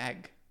cough up an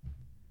egg.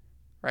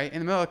 Right? In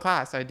the middle of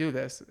class, I do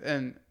this.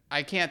 And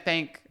I can't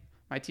thank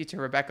my teacher,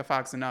 Rebecca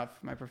Fox, enough,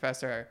 my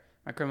professor,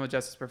 my criminal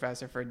justice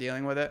professor, for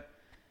dealing with it.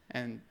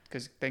 And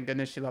because thank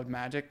goodness she loved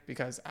magic,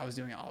 because I was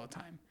doing it all the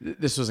time.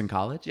 This was in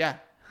college? Yeah.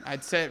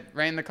 I'd sit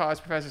right in the college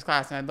professor's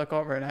class, and I'd look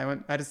over,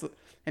 and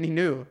and he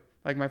knew,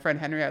 like my friend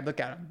Henry, I'd look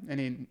at him and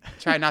he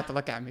tried not to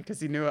look at me because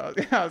he knew I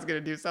was going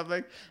to do something.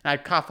 And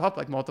I'd cough up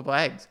like multiple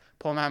eggs,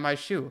 pull them out of my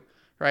shoe,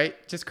 right?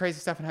 Just crazy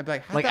stuff. And I'd be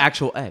like,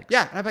 actual eggs?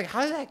 Yeah. And I'd be like,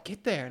 how did that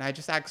get there? And I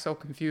just act so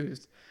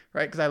confused,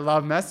 right? Because I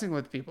love messing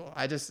with people.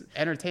 I just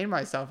entertain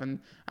myself and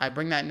I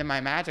bring that into my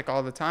magic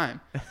all the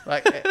time.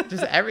 Like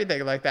just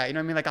everything like that. You know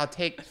what I mean? Like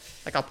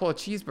I'll pull a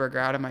cheeseburger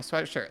out of my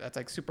sweatshirt that's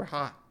like super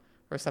hot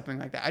or something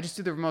like that. I just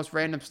do the most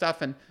random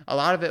stuff. And a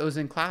lot of it was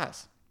in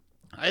class.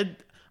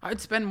 I'd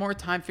spend more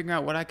time figuring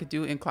out what I could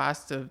do in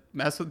class to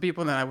mess with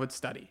people than I would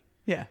study.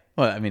 Yeah.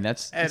 Well, I mean,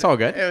 that's And all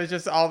good. It was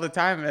just all the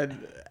time,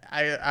 and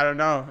I don't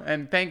know.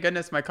 And thank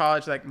goodness my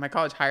college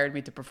hired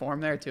me to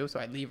perform there too, so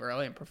I'd leave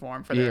early and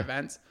perform for their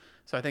events.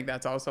 So I think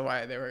that's also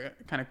why they were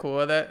kind of cool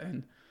with it.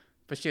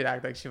 But she'd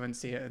act like she wouldn't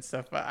see it and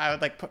stuff. But I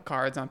would like put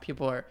cards on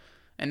people,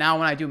 and now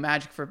when I do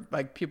magic for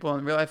like people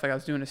in real life, like I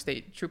was doing a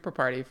state trooper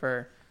party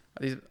for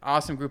these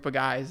awesome group of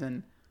guys,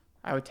 and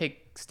I would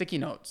take sticky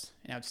notes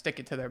and I would stick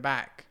it to their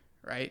back,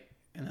 right?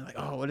 And they're like,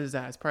 "Oh, what is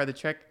that? It's part of the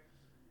trick."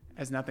 It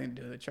has nothing to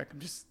do with the trick. I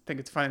just think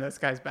it's funny that this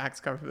guy's back's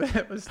covered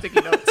with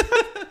sticky notes,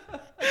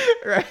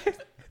 right?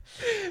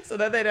 So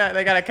then they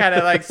gotta kind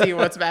of like see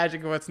what's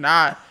magic and what's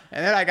not.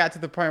 And then I got to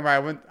the point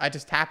where I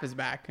just tap his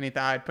back, and he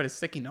thought I'd put a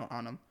sticky note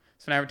on him.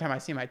 So now every time I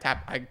see him, I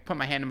put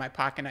my hand in my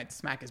pocket and I'd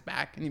smack his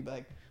back, and he'd be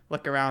like,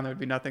 look around, there would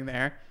be nothing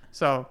there.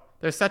 So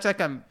there's such like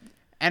a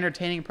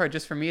entertaining part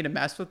just for me to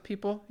mess with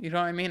people. You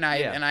know what I mean?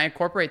 And I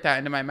incorporate that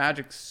into my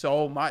magic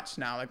so much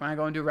now. Like when I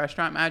go and do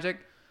restaurant magic,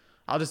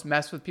 I'll just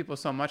mess with people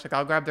so much. Like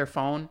I'll grab their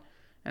phone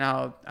and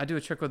I'll do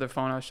a trick with their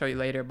phone. I'll show you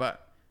later.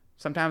 But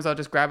sometimes I'll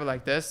just grab it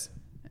like this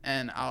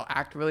and I'll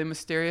act really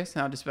mysterious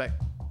and I'll just be like,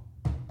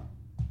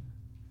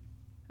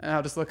 and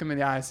I'll just look them in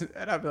the eyes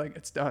and I'll be like,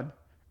 it's done.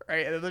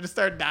 Right? And they'll just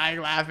start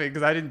dying laughing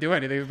because I didn't do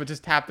anything but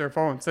just tap their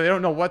phone. So they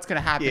don't know what's going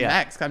to happen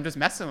next because I'm just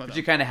messing with them.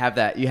 You kind of have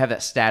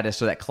that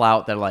status or that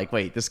clout that like,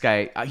 wait, this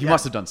guy, he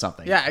must have done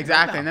something. Yeah,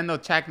 exactly. And then they'll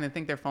check and they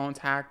think their phone's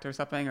hacked or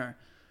something or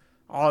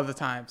all the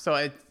time.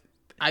 So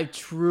I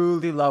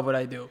truly love what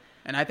I do.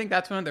 And I think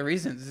that's one of the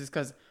reasons is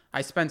because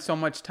I spend so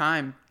much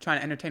time trying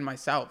to entertain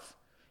myself,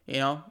 you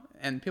know?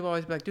 And people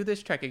always be like, do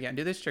this trick again,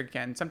 do this trick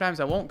again. Sometimes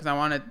I won't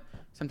because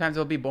sometimes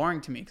it'll be boring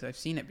to me because I've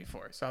seen it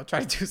before. So I'll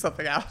try to do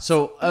something else.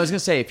 So I was going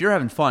to say, if you're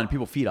having fun,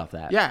 people feed off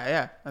that.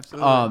 Yeah,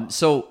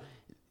 absolutely.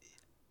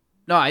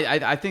 No,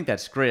 I think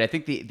that's great. I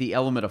think the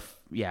element of,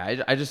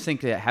 I just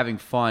think that having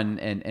fun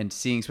and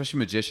seeing, especially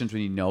magicians,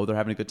 when you know they're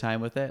having a good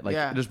time with it. Like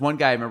there's one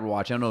guy I remember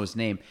watching, I don't know his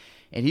name,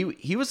 and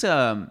he was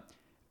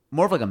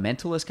more of like a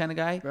mentalist kind of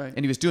guy. Right.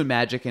 And he was doing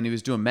magic and he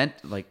was doing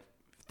like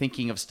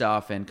thinking of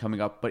stuff and coming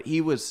up, but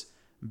he was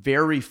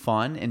very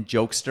fun and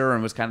jokester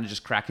and was kind of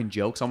just cracking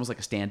jokes, almost like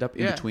a stand-up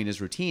in between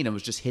his routine, and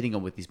was just hitting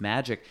them with these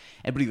magic.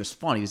 But he was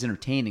fun. He was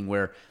entertaining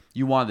where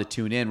you wanted to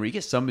tune in, where you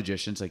get some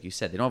magicians, like you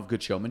said, they don't have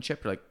good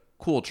showmanship. They're like,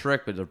 cool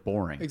trick, but they're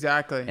boring.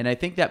 Exactly. And I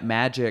think that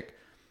magic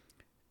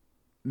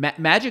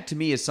to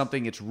me is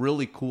something that's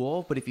really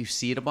cool, but if you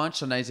see it a bunch,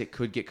 sometimes it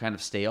could get kind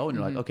of stale and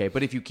you're like, okay,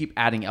 but if you keep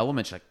adding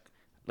elements,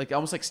 like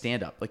almost like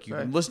stand-up, like you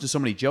can listen to so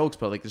many jokes,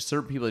 but like there's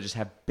certain people that just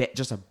have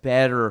just a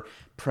better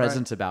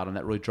presence about them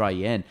that really draw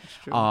you in.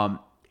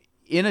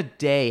 In a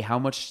day, how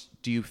much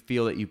do you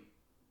feel that you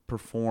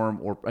perform,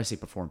 or I say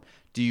perform,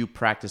 do you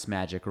practice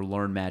magic or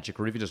learn magic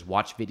or even just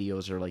watch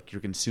videos or like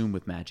you're consumed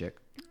with magic?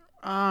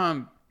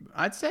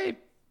 I'd say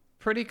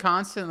pretty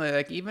constantly.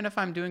 Like even if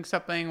I'm doing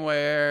something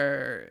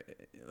where,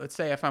 let's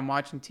say if I'm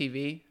watching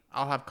TV,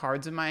 I'll have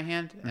cards in my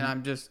hand and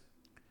I'm just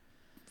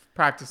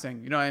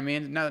practicing. You know what I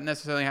mean? Not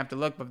necessarily have to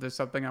look, but if there's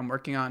something I'm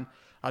working on,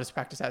 I'll just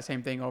practice that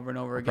same thing over and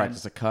over again.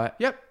 Practice a cut.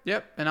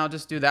 Yep. And I'll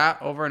just do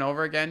that over and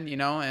over again, you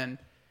know, and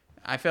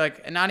I feel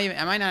like I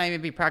might not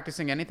even be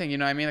practicing anything, you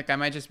know what I mean? Like I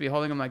might just be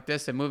holding them like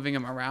this and moving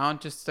them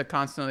around just to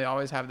constantly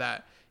always have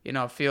that, you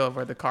know, feel of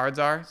where the cards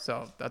are.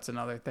 So that's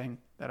another thing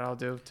that I'll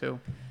do too.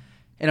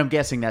 And I'm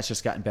guessing that's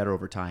just gotten better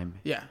over time.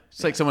 Yeah.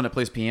 It's like someone that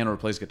plays piano or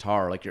plays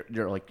guitar, like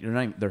you're not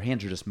even, their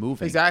hands are just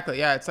moving. Exactly.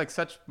 Yeah. It's like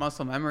such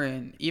muscle memory.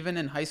 And even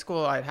in high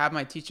school, I'd have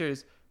my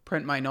teachers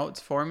print my notes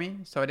for me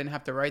so I didn't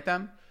have to write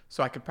them,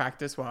 so I could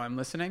practice while I'm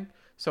listening.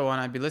 So when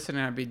I'd be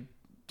listening, I'd be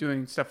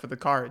doing stuff with the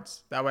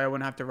cards. That way I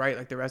wouldn't have to write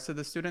like the rest of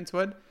the students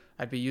would.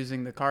 I'd be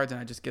using the cards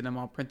and I'd just get them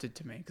all printed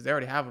to me because they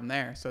already have them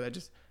there. So they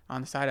just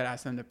on the side, I'd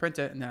ask them to print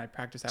it and then I'd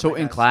practice that. So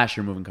in class,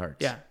 you're moving cards?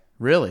 Yeah.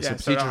 Really? Yeah,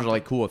 So teachers are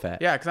like cool with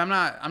that? Yeah, because I'm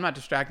not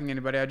distracting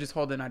anybody. I just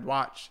hold it and I'd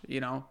watch, you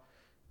know.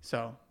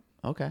 So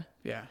okay.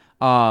 Yeah.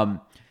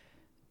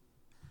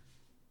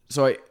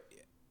 So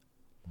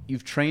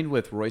you've trained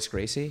with Royce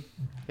Gracie?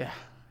 Yeah.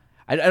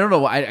 I don't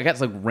know. I got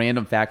like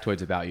random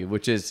factoids about you,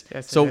 which is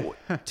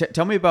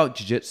tell me about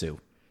jiu-jitsu.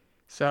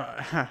 So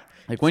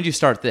like when did you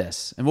start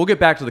this? And we'll get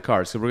back to the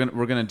cards. So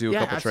we're gonna do a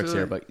couple tricks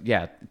here, but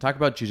talk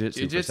about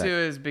jiu-jitsu. Jiu-jitsu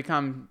has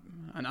become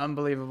an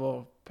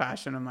unbelievable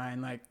passion of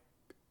mine. Like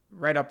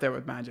right up there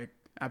with magic.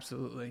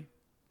 Absolutely.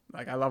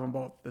 Like I love them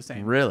both the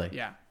same. Really?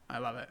 Yeah, I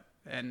love it.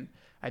 And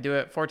I do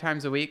it 4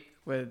 times a week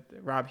with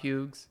Rob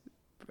Hughes,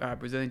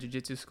 Brazilian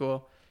Jiu-Jitsu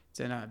school. It's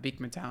in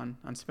Beekmantown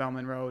on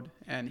Spellman Road.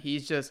 And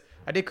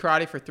I did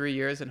karate for 3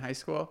 years in high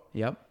school.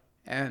 Yep.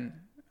 And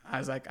I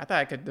was like, I thought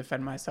I could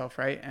defend myself,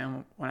 right?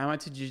 And when I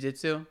went to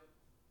jiu-jitsu,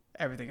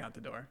 everything out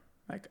the door.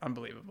 Like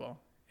unbelievable.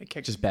 It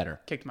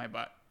kicked my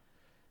butt.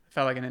 I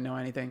felt like I didn't know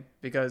anything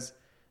because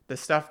the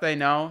stuff they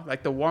know,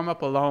 like the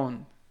warm-up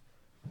alone,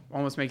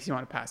 almost makes you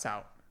want to pass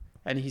out.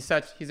 And he's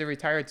a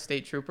retired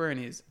state trooper, and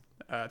he's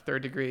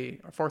 3rd degree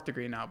or 4th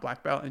degree now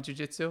black belt in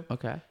jiu-jitsu.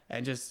 Okay.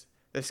 And just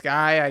this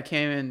guy, I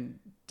can't even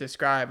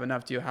describe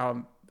enough to you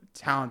how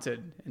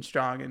talented and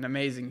strong and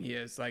amazing he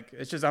is. Like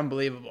it's just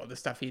unbelievable the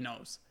stuff he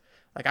knows.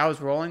 Like I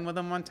was rolling with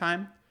him one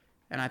time,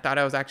 and I thought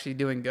I was actually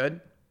doing good.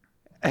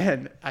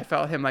 And I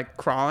felt him like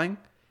crawling,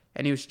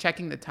 and he was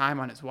checking the time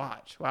on his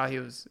watch while he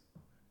was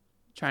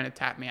trying to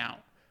tap me out.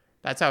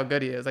 That's how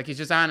good he is. Like, he's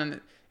just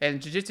on,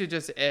 and jiu-jitsu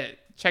just, it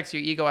checks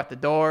your ego at the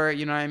door,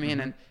 you know what I mean?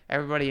 And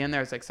everybody in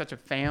there is like such a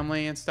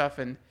family and stuff,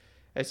 and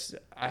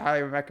I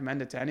highly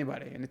recommend it to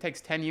anybody. And it takes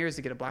 10 years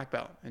to get a black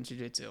belt in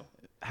jiu-jitsu.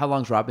 How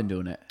long's Rob been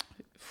doing it?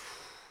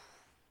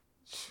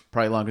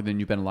 Probably longer than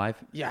you've been alive.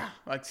 Yeah,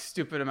 like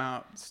stupid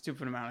amount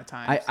of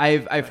time.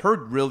 I've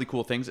heard really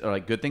cool things, or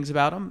like good things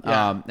about him.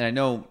 Yeah. And I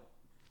know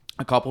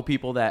a couple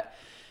people that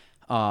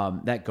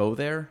go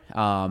there.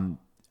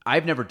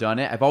 I've never done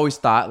it. I've always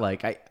thought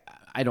like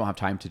I don't have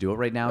time to do it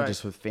right now,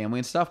 just with family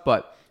and stuff.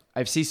 But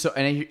I've seen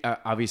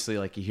obviously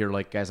like you hear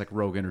like guys like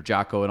Rogan or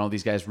Jocko and all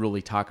these guys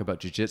really talk about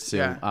jiu-jitsu.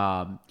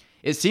 Yeah.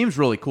 It seems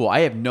really cool. I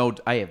have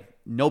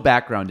no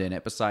background in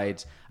it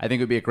besides I think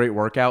it would be a great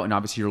workout, and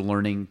obviously you're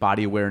learning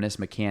body awareness,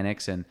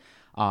 mechanics, and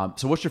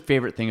so what's your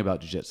favorite thing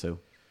about jiu-jitsu?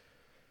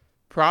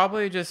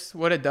 Probably just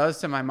what it does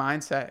to my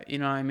mindset, you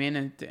know what I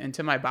mean, and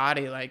to my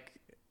body. Like,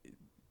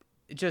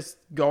 just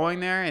going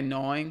there and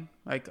knowing,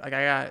 like I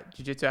got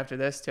jiu-jitsu after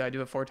this too. I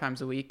do it 4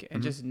 times a week,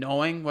 and just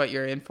knowing what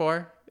you're in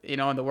for, you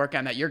know, in the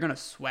workout, that you're gonna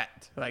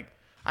sweat. Like,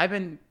 I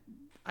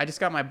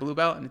just got my blue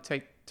belt, and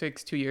it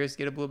takes 2 years to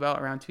get a blue belt,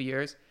 around 2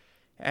 years.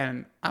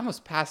 And I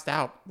almost passed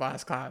out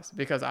last class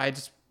because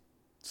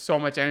so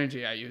much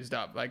energy I used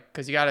up. Like,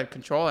 because you got to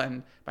control it.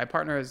 And my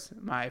partner is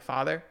my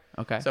father.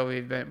 Okay. So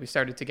we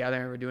started together,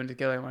 and we're doing it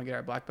together. We want to get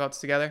our black belts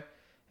together.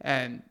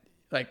 And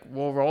like,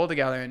 we'll roll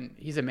together, and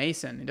he's a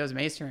mason. He does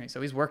masonry.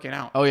 So he's working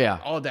out. Oh yeah.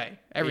 All day,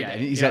 every day.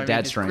 He's got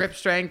dad strength. Grip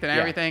strength and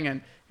everything.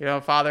 And, you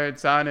know, father and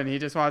son, and he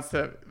just wants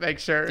to make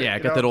sure. Yeah,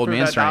 got that old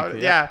man strength.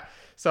 Yeah.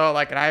 So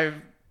like, and I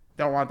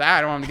don't want that.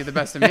 I don't want him to get the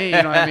best of me.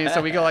 You know what I mean?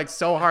 So we go like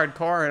so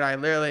hardcore,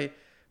 and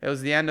it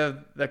was the end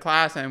of the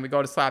class, and we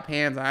go to slap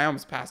hands, and I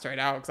almost passed right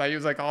out because I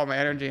used like all my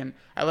energy, and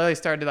I literally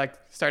started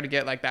to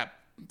get like that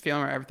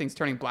feeling where everything's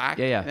turning black.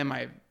 Yeah. And then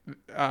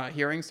my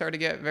hearing started to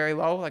get very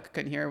low, like I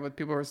couldn't hear what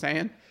people were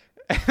saying,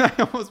 and I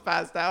almost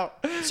passed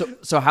out.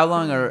 So how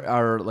long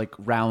are like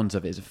rounds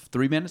of it? Is it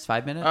 3 minutes,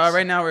 5 minutes?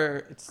 Right now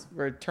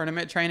we're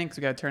tournament training because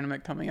we got a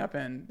tournament coming up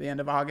in the end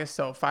of August,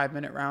 so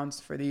 5-minute rounds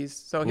for these.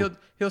 So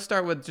he'll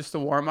start with just a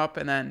warm up,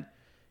 and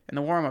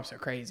the warm ups are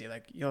crazy.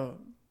 Like, you'll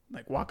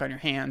like walk on your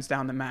hands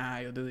down the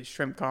mat. You'll do these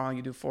shrimp calling.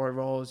 You do forward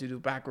rolls. You do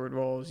backward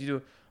rolls. You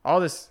do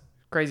all this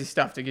crazy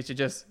stuff to get you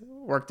just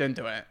worked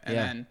into it. And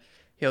then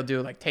he'll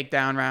do like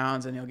takedown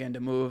rounds, and he'll get into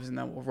moves, and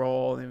then we'll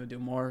roll, and we'll do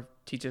more,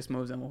 teach us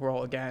moves, and we'll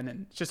roll again.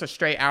 And it's just a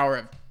straight hour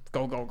of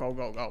go, go, go,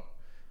 go, go,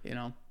 you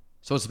know?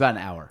 So it's about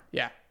an hour.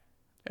 Yeah.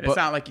 And it's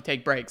not like you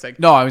take breaks. Like,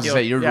 no, I was going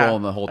to say, you're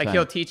rolling the whole time. Like,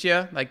 he'll teach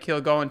you, like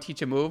he'll go and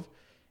teach a move.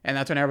 And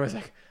that's when everybody's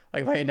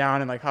like laying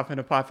down and like huffing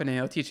and puffing, and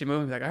he'll teach you a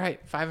move. He's like, all right,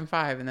 5 and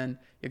 5. And then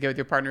you'll get with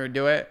your partner to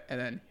do it, and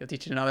then he'll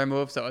teach you another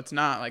move. So it's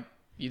not like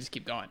you just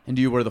keep going. And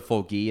do you wear the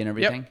full gi and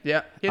everything?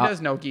 Yep. Yeah. He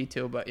does no gi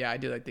too, but yeah, I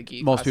do like the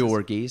gi. Most people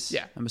wear gis.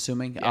 Yeah. I'm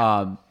assuming.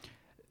 Yeah.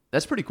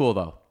 That's pretty cool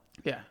though.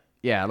 Yeah.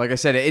 Yeah. Like I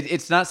said,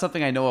 it's not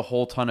something I know a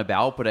whole ton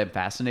about, but I'm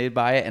fascinated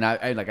by it. And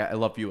I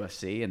love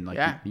UFC, and like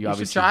you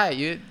obviously should try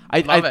it.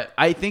 I love it.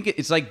 I think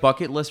it's like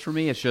bucket list for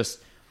me. It's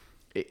just,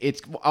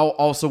 it's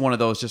also one of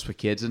those just with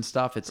kids and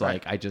stuff. It's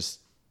like, I just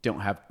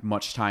don't have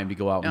much time to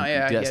go out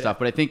and do that stuff.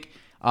 But I think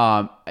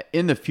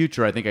in the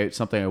future, I think it's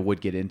something I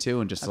would get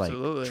into and just like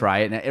try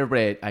it. And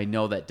everybody I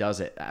know that does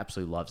it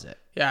absolutely loves it.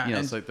 Yeah. You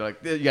know, so they're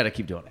like, you got to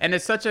keep doing it. And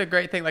it's such a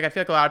great thing. Like, I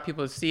feel like a lot of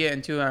people see it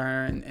and too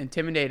are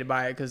intimidated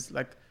by it because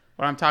like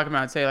what I'm talking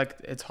about, I'd say like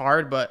it's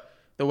hard, but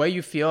the way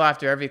you feel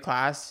after every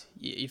class,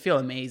 you feel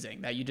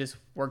amazing that you just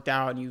worked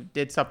out and you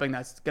did something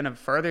that's going to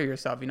further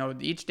yourself. You know,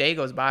 each day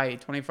goes by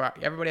 24 hours.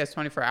 Everybody has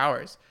 24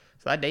 hours.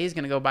 So that day is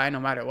going to go by no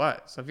matter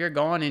what. So if you're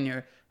going and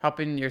you're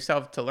helping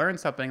yourself to learn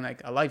something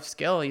like a life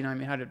skill, you know what I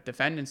mean, how to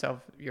defend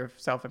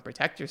yourself and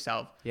protect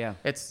yourself. Yeah.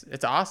 It's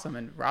awesome.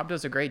 And Rob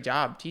does a great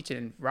job teaching.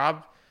 And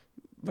Rob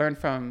learned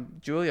from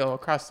Julio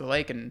across the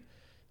lake, and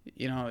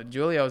you know,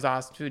 Julio is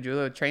awesome too.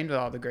 Julio trained with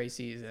all the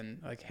Gracies and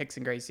like Hicks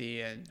and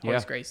Gracie and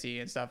Horace Gracie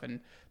and stuff. And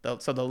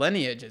so the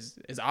lineage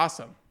is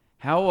awesome.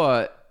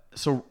 How,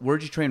 so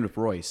where'd you train with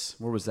Royce?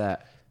 Where was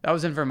that? That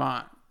was in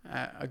Vermont.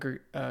 A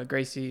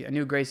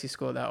new Gracie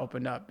school that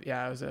opened up.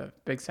 Yeah, it was a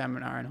big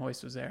seminar, and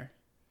Hoist was there.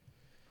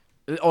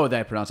 Oh,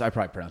 I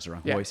probably pronounced it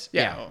wrong. Yeah. Royce.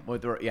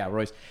 Yeah,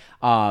 Royce.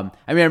 I mean,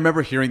 I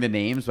remember hearing the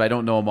names, but I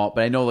don't know them all.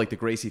 But I know like the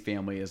Gracie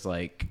family is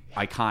like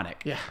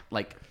iconic. Yeah,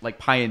 like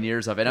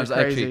pioneers of it. I was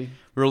crazy. Actually,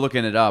 we were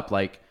looking it up.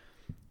 Like,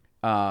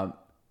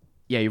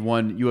 he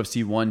won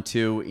UFC 1,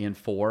 2, and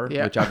 4,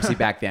 which obviously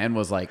back then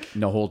was like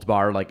no holds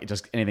barred, like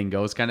just anything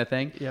goes kind of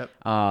thing. Yep.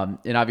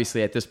 And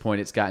obviously at this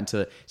point, it's gotten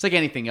to, it's like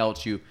anything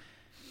else. You,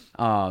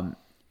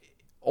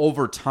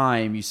 over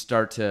time, you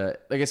start to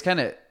like, it's kind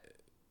of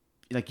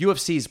like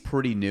UFC is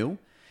pretty new.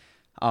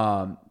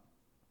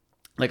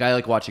 Like I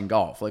like watching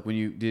golf. Like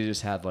when they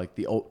just had like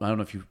I don't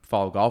know if you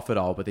follow golf at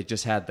all, but they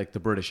just had like the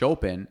British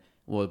Open.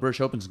 Well, the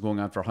British Open's going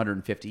on for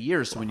 150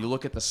 years. So when you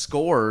look at the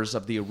scores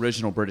of the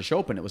original British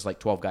Open, it was like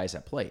 12 guys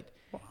that played.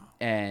 Wow.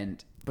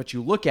 But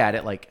you look at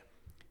it like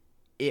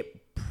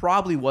it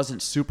probably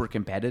wasn't super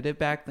competitive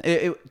back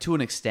then, to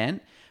an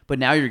extent. But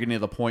now you're getting to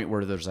the point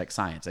where there's like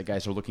science. Like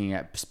guys are looking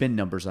at spin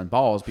numbers on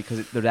balls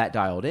because they're that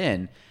dialed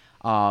in.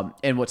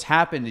 And what's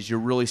happened is you're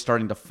really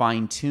starting to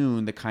fine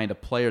tune the kind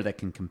of player that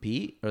can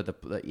compete.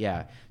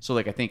 So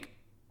like I think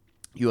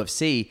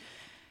UFC.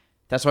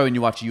 That's why when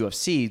you watch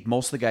UFC,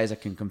 most of the guys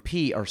that can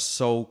compete are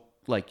so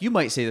like you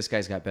might say this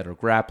guy's got better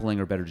grappling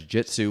or better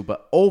jiu-jitsu,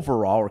 but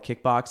overall or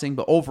kickboxing,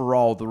 but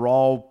overall they're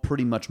all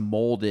pretty much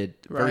molded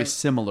very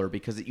similar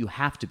because you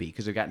have to be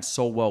because they've gotten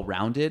so well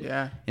rounded.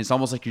 Yeah. And it's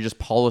almost like you're just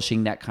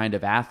polishing that kind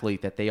of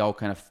athlete that they all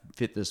kind of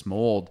fit this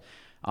mold.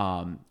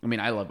 I mean,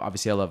 I love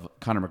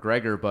Conor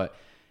McGregor, but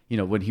you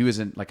know, when he was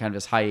in like kind of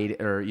his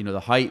height or, you know, the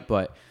height,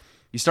 but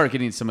you start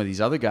getting some of these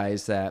other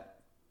guys that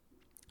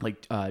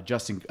like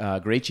Justin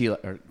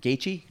Gaethje,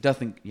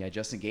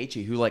 Justin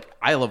Gaethje, who like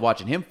I love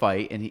watching him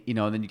fight, and he, you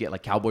know, and then you get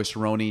like Cowboy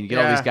Cerrone, and you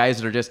get all these guys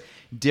that are just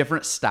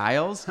different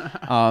styles. You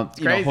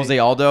know, Jose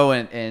Aldo,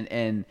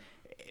 and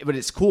but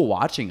it's cool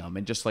watching them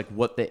and just like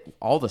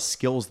all the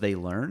skills they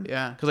learn.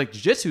 Yeah, because like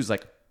jiu-jitsu is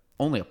like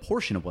only a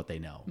portion of what they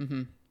know,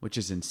 which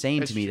is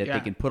insane to me that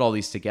they can put all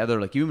these together.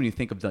 Like even when you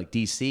think of like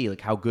DC,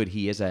 like how good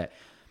he is at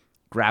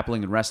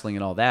grappling and wrestling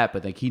and all that,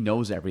 but like he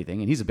knows everything,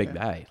 and he's a big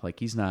guy. Like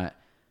he's not.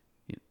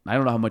 I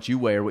don't know how much you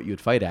weigh or what you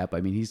would fight at, but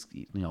I mean, he's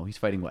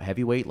fighting what,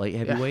 heavyweight, light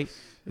heavyweight.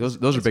 Yeah.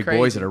 Those are big crazy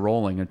boys that are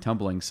rolling and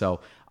tumbling. So,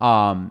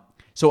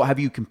 so have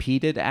you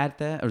competed at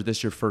that, or is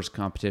this your first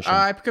competition?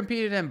 I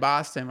competed in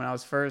Boston when I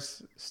was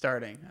first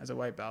starting as a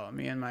white belt.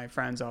 Me and my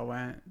friends all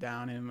went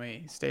down and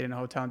we stayed in a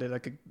hotel and did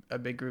like a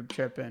big group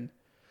trip in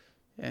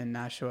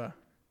Nashua,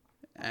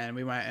 and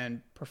we went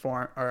and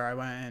performed.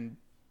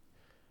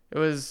 It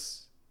was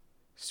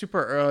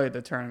super early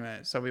the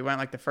tournament, so we went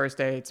like the first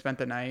day, spent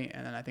the night,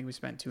 and then I think we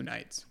spent 2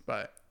 nights.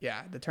 But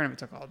yeah, the tournament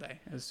took all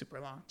day. It was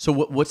super long. So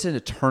what's in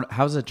a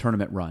how's a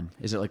tournament run?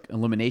 Is it like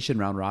elimination,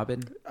 round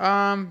robin?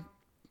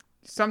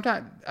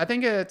 Sometimes I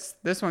think it's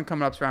this one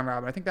coming up's round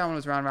robin. I think that one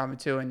was round robin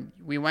too. And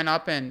we went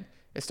up, and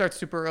it starts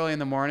super early in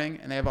the morning,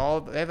 and they have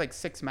like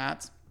 6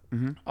 mats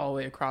all the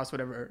way across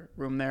whatever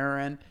room they're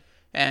in.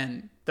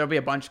 And there'll be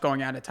a bunch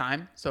going at a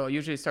time. So it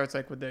usually starts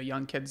like with the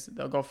young kids.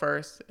 They'll go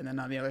first. And then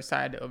on the other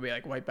side, it'll be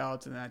like white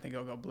belts. And then I think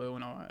it'll go blue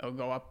and it'll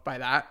go up by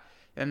that.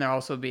 And there'll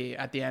also be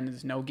at the end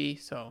is no gi.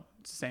 So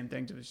it's the same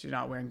thing. Just you're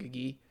not wearing a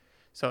gi.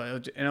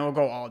 So it'll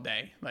go all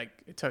day. Like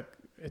it took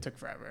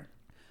forever.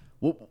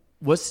 Well,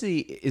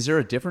 is there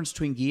a difference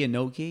between gi and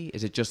no gi?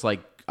 Is it just like,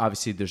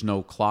 obviously there's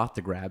no cloth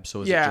to grab.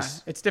 So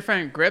it's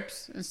different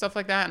grips and stuff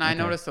like that. And I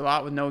noticed a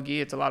lot with no gi,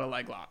 it's a lot of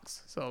leg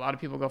locks. So a lot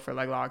of people go for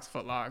leg locks,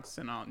 foot locks,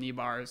 and knee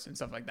bars and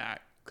stuff like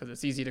that because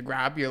it's easy to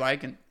grab your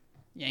leg and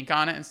yank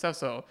on it and stuff.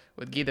 So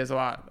with gi, there's a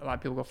lot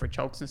of people go for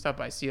chokes and stuff.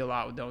 But I see a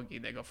lot with no gi,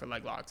 they go for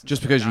leg locks.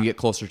 Just because you can get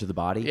closer to the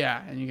body.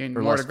 Yeah, and you can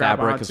or more less to grab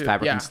fabric because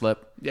fabric can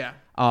slip. Yeah.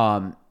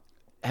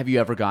 Have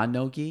you ever gone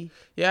no gi?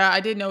 Yeah, I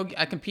did no.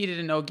 I competed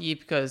in no gi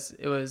because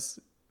it was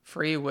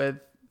free with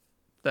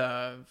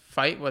the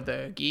fight with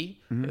the gi.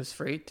 It was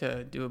free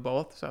to do it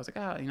both. So I was like,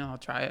 I'll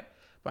try it.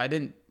 But I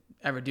didn't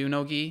ever do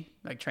no gi,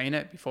 like train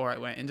it before I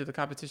went into the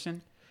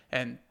competition.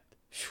 And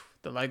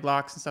the leg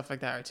locks and stuff like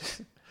that are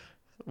just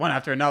one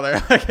after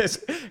another.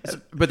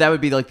 But that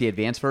would be like the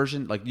advanced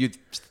version? Like you'd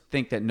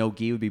think that no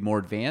gi would be more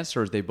advanced,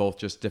 or is they both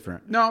just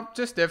different? No,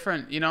 just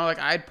different. Like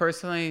I'd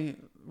personally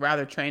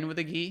rather train with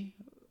a gi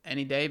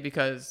any day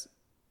because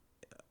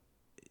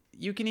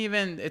you can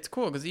it's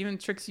cool because even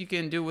tricks you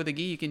can do with a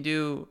gi, you can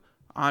do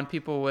on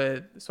people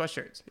with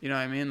sweatshirts. You know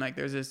what I mean? Like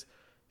there's this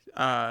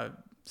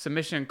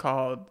submission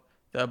called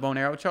the bone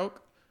arrow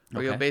choke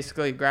where you'll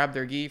basically grab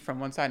their gi from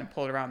one side and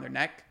pull it around their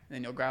neck, and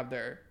then you'll grab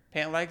their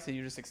pant legs and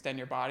you just extend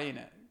your body and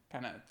it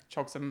kind of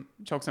chokes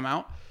them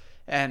out.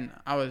 And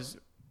I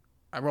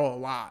roll a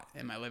lot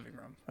in my living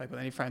room. Like with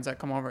any friends that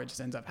come over, it just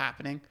ends up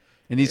happening.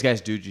 And these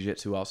guys do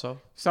jiu-jitsu also?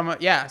 Some of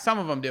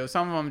them do.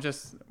 Some of them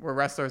just were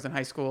wrestlers in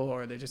high school,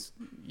 or they just,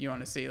 you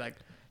want to see like.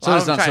 So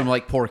there's not some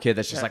like poor kid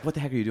that's just like, what the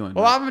heck are you doing?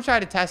 Well, a lot of them try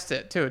to test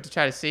it too, to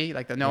try to see,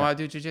 like they'll know how to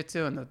do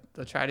jiu-jitsu and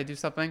they'll try to do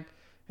something.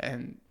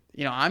 And,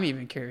 I'm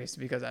even curious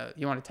because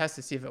you want to test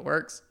to see if it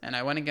works. And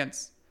I went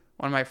against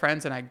one of my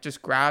friends and I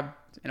just grabbed,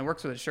 and it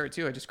works with a shirt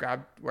too. I just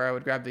grabbed where I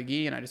would grab the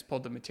gi and I just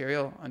pulled the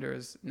material under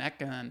his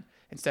neck. And then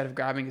instead of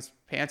grabbing his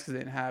pants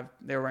because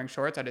they were wearing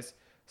shorts, I just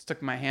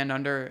stuck my hand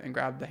under and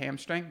grabbed the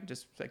hamstring,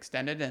 just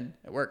extended, and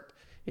it worked,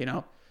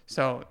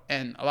 So,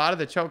 and a lot of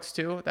the chokes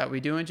too that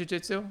we do in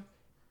jiu-jitsu,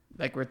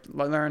 like we're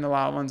learning a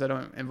lot of ones that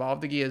don't involve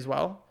the gi as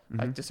well,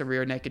 like just a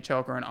rear naked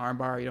choke or an arm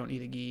bar. You don't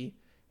need a gi,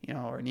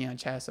 or knee on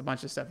chest, a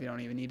bunch of stuff you don't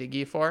even need a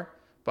gi for.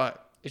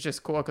 But it's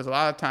just cool because a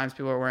lot of times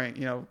people are wearing,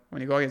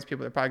 when you go against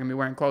people, they're probably gonna be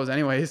wearing clothes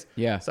anyways.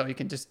 Yeah. So you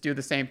can just do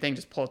the same thing,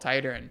 just pull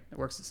tighter, and it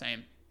works the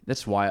same.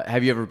 That's wild.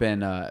 Have you ever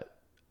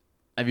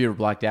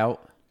blacked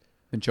out,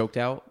 been choked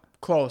out?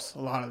 Close a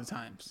lot of the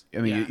times. I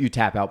mean, you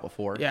tap out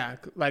before. Yeah,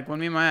 like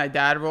when me and my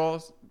dad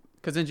rolls,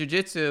 because in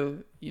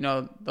jiu-jitsu,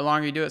 the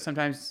longer you do it,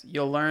 sometimes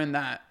you'll learn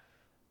that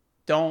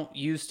don't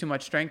use too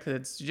much strength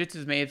because jiu-jitsu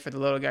is made for the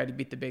little guy to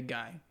beat the big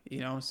guy.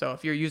 So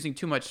if you're using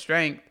too much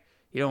strength,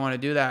 You don't want to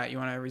do that. You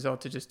want to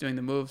resort to just doing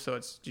the move. So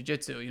it's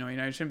jiu-jitsu.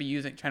 You shouldn't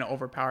be trying to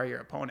overpower your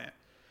opponent.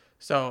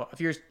 So if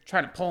you're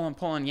trying to pull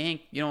and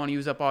yank, you don't want to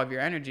use up all of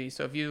your energy.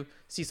 So if you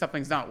see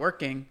something's not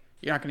working,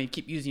 you're not going to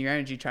keep using your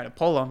energy trying to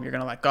pull them. You're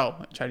going to let go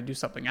and try to do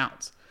something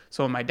else.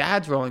 So when my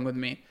dad's rolling with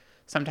me,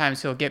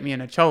 sometimes he'll get me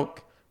in a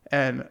choke,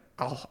 and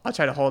I'll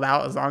try to hold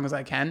out as long as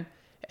I can.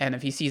 And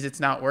if he sees it's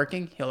not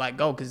working, he'll let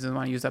go because he doesn't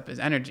want to use up his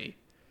energy.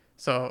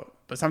 So,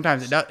 but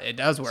sometimes it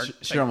does work.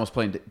 So you're almost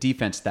playing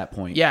defense at that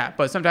point. Yeah,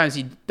 but sometimes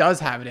he does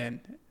have it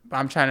in. But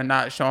I'm trying to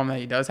not show him that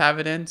he does have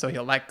it in, so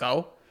he'll let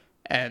go.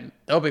 And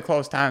there'll be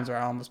close times where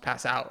I almost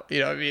pass out. You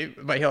know what I mean?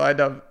 But he'll end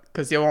up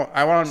because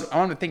I want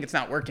him to think it's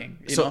not working.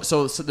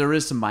 So there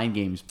is some mind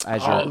games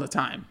all the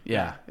time.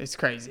 Yeah, it's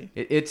crazy.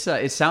 It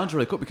sounds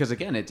really cool because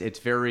again, it's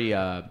very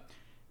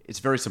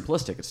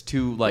simplistic. It's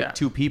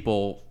two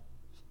people,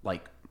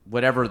 like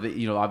whatever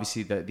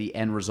obviously the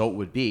end result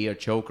would be, a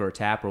choke or a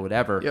tap or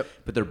whatever. Yep.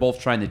 But they're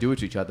both trying to do it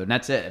to each other, and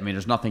that's it. I mean,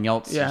 there's nothing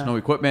else. Yeah. There's no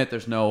equipment.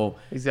 There's no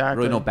exactly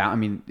really no bound. I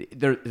mean,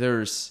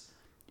 there's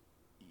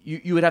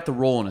you would have to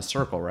roll in a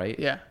circle, right?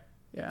 Yeah.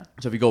 Yeah.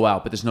 So if you go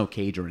out, but there's no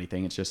cage or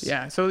anything, it's just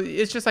So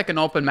it's just like an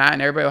open mat,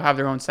 and everybody will have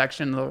their own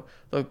section.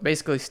 They'll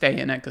basically stay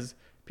in it because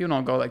people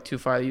don't go like too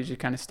far. They usually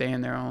kind of stay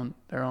in their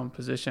own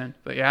position.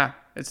 But yeah,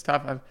 it's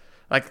tough.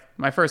 Like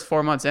my first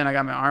 4 months in, I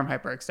got my arm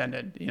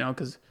hyperextended.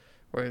 Because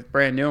we're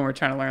brand new and we're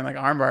trying to learn like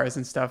arm bars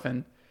and stuff.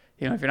 And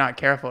if you're not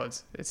careful,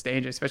 it's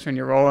dangerous, especially when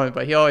you're rolling.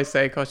 But he always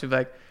say, Coach would be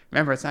like,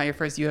 remember, it's not your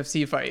first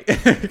UFC fight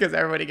because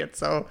everybody gets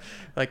so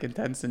like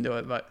intense into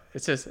it. But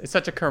it's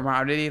such a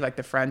camaraderie, like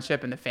the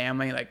friendship and the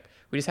family. Like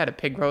we just had a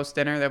pig roast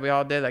dinner that we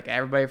all did. Like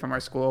everybody from our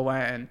school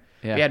went, and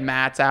we had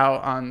mats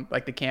out on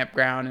like the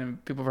campground,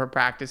 and people were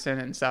practicing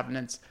and stuff. And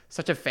it's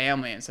such a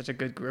family and such a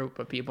good group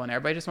of people, and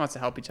everybody just wants to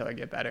help each other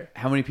get better.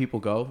 How many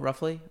people go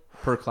roughly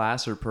per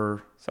class or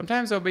per?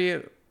 Sometimes there'll be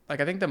like,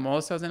 I think the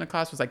most I was in a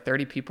class was like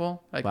 30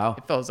 people. Like wow.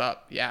 It fills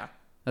up. Yeah.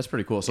 That's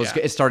pretty cool. So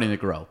it's starting to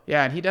grow.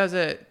 Yeah. And he does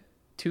it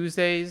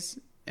Tuesdays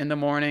in the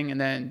morning, and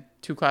then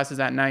 2 classes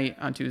at night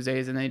on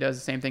Tuesdays. And then he does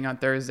the same thing on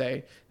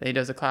Thursday. Then he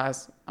does a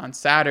class on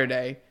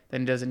Saturday.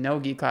 Then he does a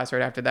no-gi class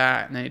right after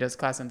that. And then he does a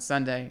class on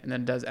Sunday, and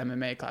then does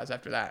MMA class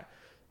after that.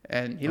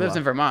 And he lives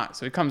in Vermont.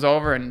 So he comes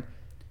over, and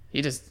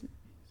he just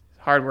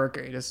hard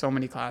worker. He does so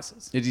many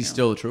classes. Is he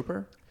still a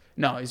trooper?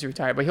 No, he's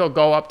retired, but he'll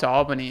go up to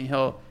Albany and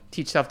he'll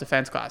teach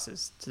self-defense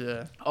classes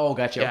gotcha.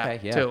 Okay.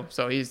 Yeah. Too.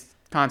 So he's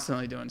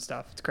constantly doing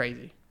stuff. It's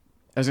crazy.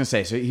 I was going to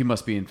say, so he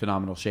must be in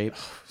phenomenal shape.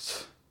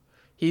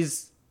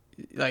 He's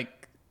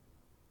like,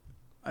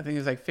 I think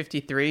he's like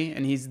 53,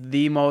 and he's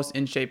the most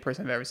in shape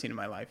person I've ever seen in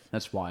my life.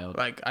 That's wild.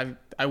 Like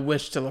I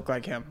wish to look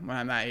like him when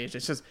I'm that age.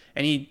 It's just,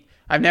 and he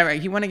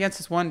went against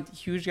this one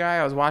huge guy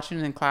I was watching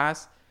in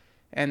class,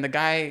 and the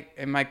guy,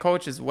 and my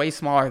coach is way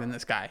smaller than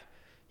this guy.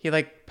 He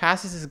like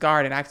passes his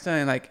guard and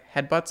accidentally like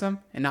headbutts him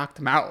and knocked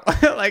him out.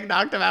 Like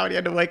knocked him out. He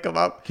had to wake him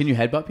up. Can you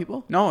headbutt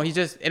people? No, and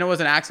it was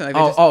an accident.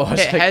 Like, they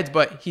just hit heads,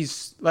 but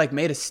he's like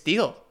made of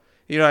steel.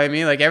 You know what I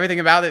mean? Like everything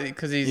about it,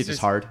 because he's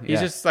just hard. He's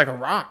just like a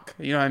rock.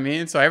 You know what I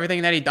mean? So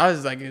everything that he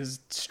does like is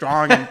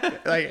strong and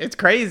like it's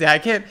crazy. I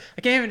can't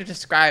even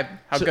describe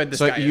how good this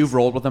guy is. So you've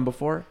rolled with him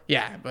before?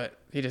 Yeah, but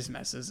he just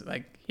messes.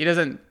 Like he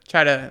doesn't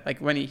try to like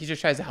when he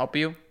just tries to help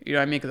you. You know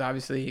what I mean? Because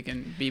obviously he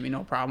can beat me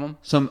no problem.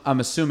 So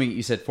I'm assuming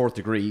you said 4th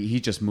degree. He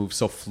just moves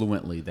so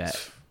fluently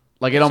that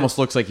like it almost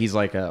looks like he's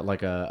like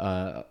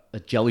a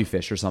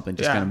jellyfish or something,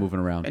 just kind of moving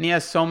around. And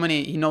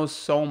he knows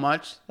so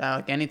much that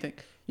like anything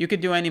you could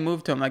do any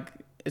move to him. Like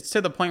it's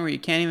to the point where you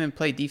can't even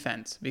play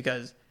defense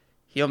because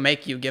he'll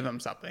make you give him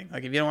something.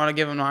 Like if you don't want to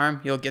give him an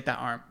arm, he'll get that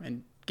arm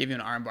and give you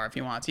an arm bar if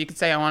he wants. So you could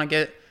say, I want to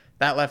get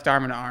that left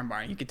arm in an arm bar.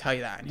 And he could tell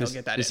you that, and he'll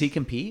get that. Does he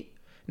compete?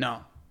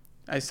 No.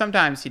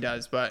 Sometimes he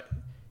does,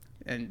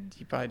 and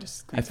he probably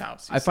just cleans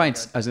house. I was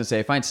gonna say,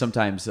 I find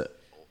sometimes that,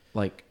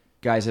 like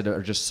guys that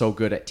are just so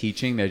good at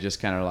teaching, they're just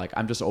kind of like,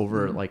 I'm just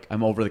over, like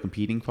I'm over the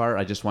competing part.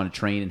 I just want to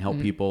train and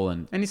help people.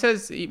 And he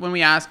says, when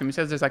we ask him, he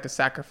says there's like a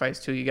sacrifice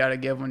too you got to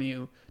give when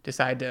you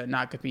decide to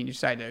not compete. You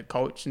decide to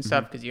coach and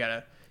stuff because you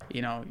gotta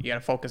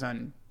focus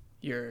on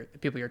the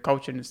people you're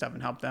coaching and stuff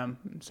and help them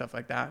and stuff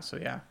like that. So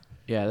yeah.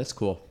 Yeah, that's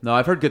cool. No,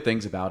 I've heard good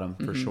things about him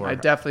for sure. I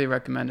definitely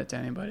recommend it to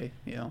anybody.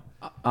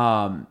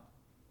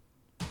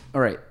 All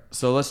right,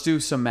 so let's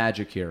do some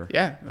magic here.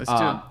 Yeah, let's do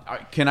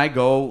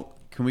it.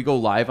 Can we go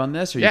live on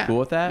this? Are you cool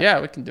with that?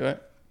 Yeah, we can do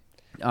it.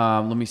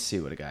 Let me see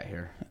what I got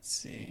here. Let's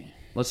see.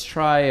 Let's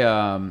try.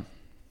 I'm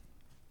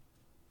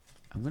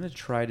gonna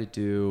try to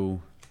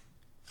do.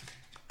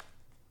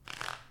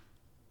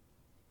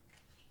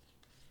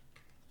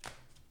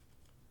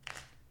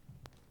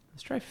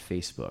 Let's try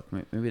Facebook.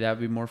 Maybe that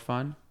would be more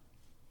fun.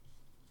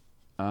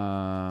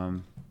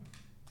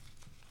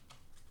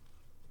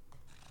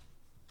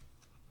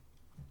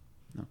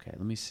 Okay,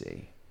 let me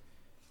see.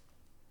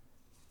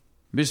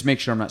 Let me just make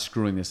sure I'm not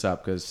screwing this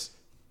up because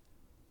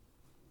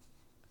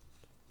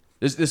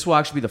this will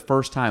actually be the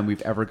first time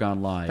we've ever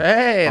gone live.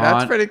 Hey,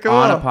 that's pretty cool.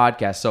 On a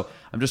podcast. So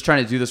I'm just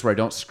trying to do this where I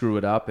don't screw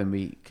it up and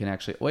we can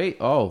actually... Wait,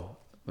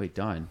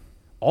 done.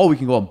 Oh, we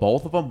can go on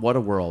both of them? What a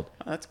world.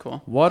 Oh, that's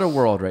cool. What a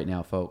world right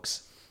now,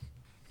 folks.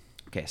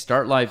 Okay,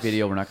 start live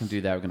video. We're not going to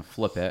do that. We're going to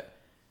flip it.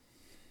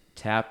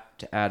 Tap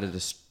to add a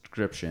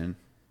description.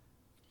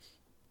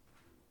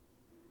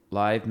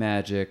 Live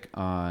magic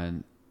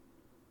on...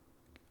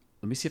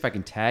 Let me see if I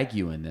can tag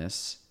you in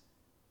this.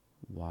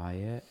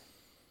 Wyatt.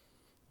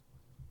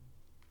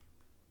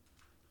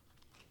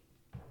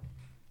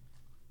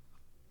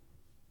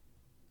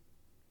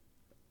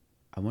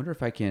 I wonder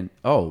if I can...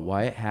 Oh,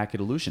 Wyatt Hackett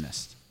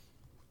Illusionist.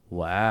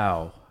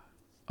 Wow.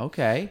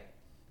 Okay.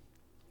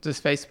 Is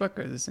this Facebook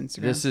or is this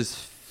Instagram? This is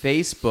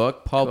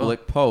Facebook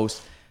public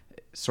post.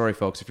 Sorry,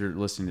 folks, if you're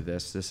listening to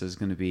this. This is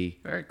going to be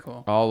very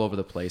cool. All over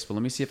the place. But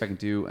let me see if I can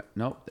do...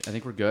 Nope, I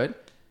think we're good.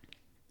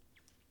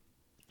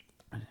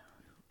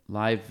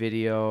 Live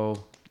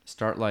video.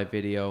 Start live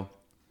video.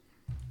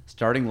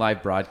 Starting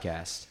live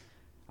broadcast.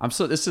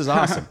 This is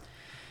awesome.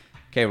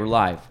 Okay, we're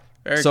live.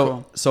 Very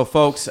cool. So,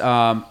 folks,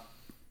 I'm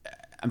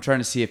trying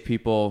to see if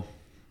people...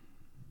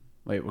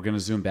 Wait, we're going to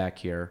zoom back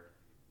here.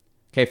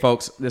 Okay,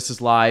 folks, this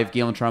is live.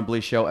 Galen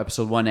Trombley Show,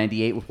 episode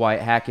 198 with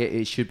Wyatt Hackett.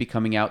 It should be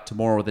coming out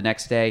tomorrow or the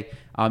next day.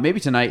 Maybe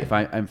tonight if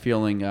I'm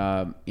feeling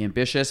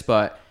ambitious,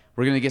 but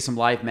we're going to get some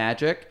live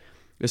magic.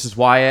 This is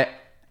Wyatt.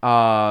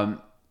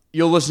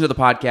 You'll listen to the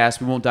podcast.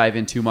 We won't dive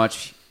in too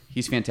much.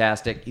 He's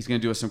fantastic. He's going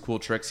to do us some cool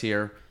tricks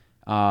here.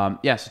 So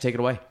take it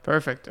away.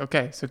 Perfect.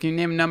 Okay, so can you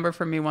name a number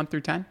for me 1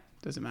 through 10?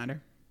 Doesn't matter.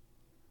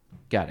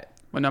 Got it.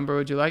 What number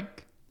would you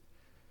like?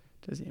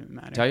 Doesn't even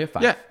matter. Tell you?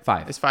 5. Yeah.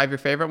 5. Is 5 your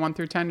favorite 1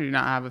 through 10, or do you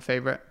not have a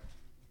favorite?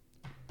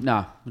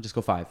 Nah, we'll just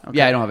go 5. Okay.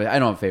 Yeah, I don't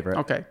have a favorite.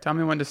 Okay, tell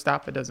me when to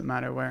stop. It doesn't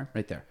matter where.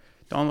 Right there.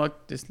 Don't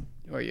look, just,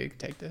 or you can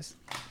take this.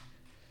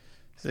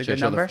 Is it a Should I good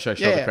show number? should I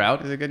show the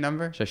crowd? Is it a good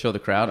number? Should I show the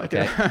crowd?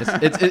 Okay.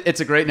 It's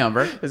a great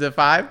number. Is it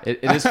 5? It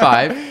is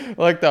 5.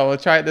 Look, though, we'll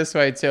try it this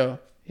way, too.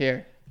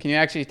 Here. Can you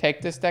actually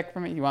take this deck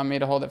from me? You want me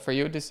to hold it for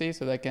you to see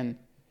so they can...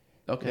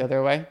 Okay. The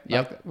other way?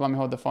 Yep. Like, you want me to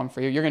hold the phone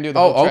for you? You're going to do the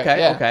whole trick. Okay.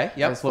 Yeah. Okay.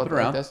 Yep. Just Flip it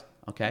around. like this.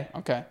 Okay.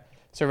 Okay.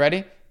 So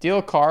ready?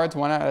 Deal cards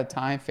one at a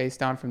time, face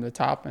down from the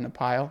top in a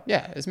pile.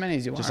 Yeah, as many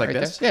as you want. Just like right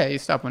this? There. Yeah, you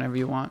stop whenever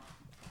you want.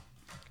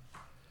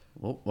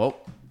 Whoa.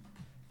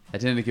 I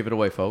didn't give it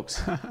away,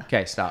 folks.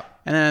 Okay, stop.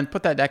 And then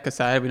put that deck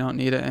aside. We don't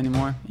need it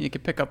anymore. You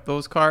can pick up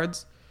those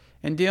cards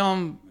and deal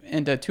them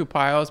into 2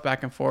 piles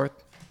back and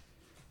forth.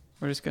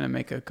 We're just going to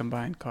make a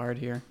combined card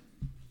here.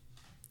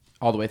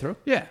 All the way through?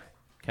 Yeah.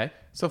 Okay.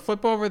 So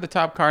flip over the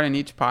top card in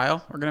each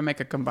pile. We're going to make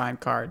a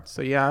combined card.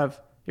 So you're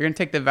going to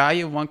take the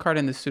value of one card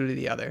and the suit of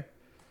the other.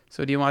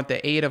 So do you want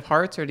the 8 of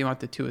hearts or do you want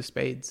the 2 of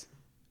spades?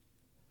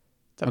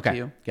 It's up to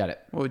you. Got it.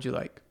 What would you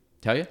like?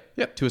 Tell you?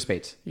 Yep. 2 of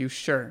spades. You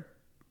sure?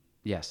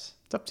 Yes.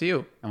 It's up to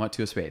you. I want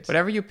 2 of spades.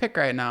 Whatever you pick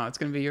right now, it's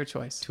going to be your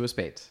choice. 2 of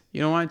spades.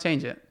 You don't want to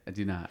change it. I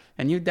do not.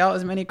 And you dealt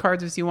as many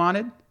cards as you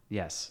wanted?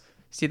 Yes.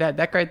 See that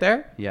deck right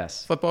there?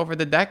 Yes. Flip over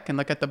the deck and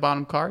look at the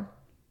bottom card.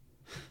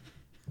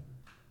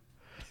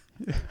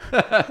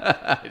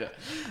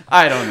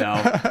 I don't know.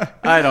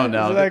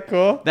 Isn't that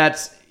cool?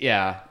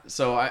 Yeah.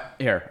 So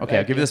I'll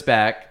give you you. this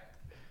back.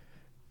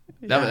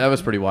 That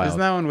was pretty wild. Isn't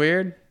that one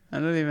weird? I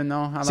don't even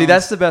know how. See,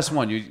 that's the best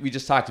one. We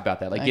just talked about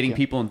that, like Thank getting you.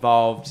 people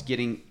involved,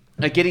 getting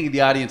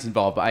the audience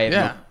involved. But I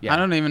have I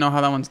don't even know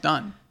how that one's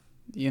done.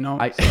 You know,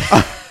 It's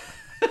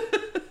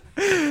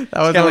that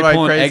was kind of one like of my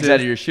pulling eggs craziest- out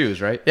of your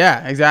shoes, right?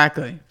 Yeah,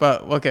 exactly.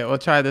 But okay, we'll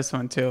try this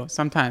one too.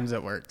 Sometimes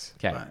it works.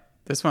 Okay. But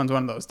this one's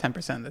one of those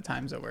 10% of the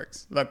times it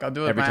works. Look, I'll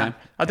do it Every time?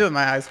 I'll do it with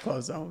my eyes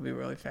closed. Though. It'll be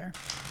really fair.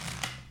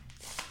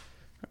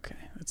 Okay,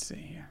 let's see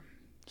here.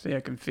 See, I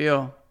can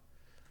feel.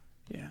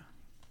 Yeah.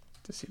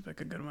 This seems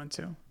like a good one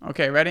too.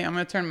 Okay, ready? I'm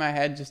gonna turn my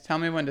head. Just tell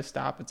me when to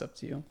stop. It's up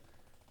to you.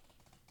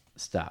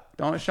 Stop.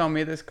 Don't show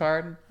me this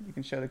card. You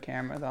can show the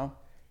camera though.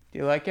 Do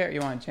you like it or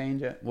you want to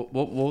change it?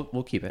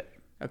 We'll keep it.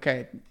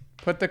 Okay.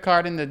 Put the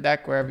card in the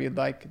deck wherever you'd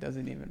like. It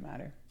doesn't even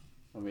matter.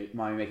 Want me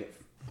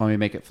to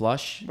make it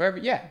flush? Wherever.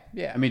 Yeah.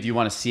 I mean, do you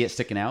want to see it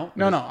sticking out?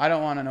 No. I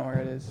don't want to know where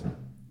it is.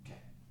 Okay.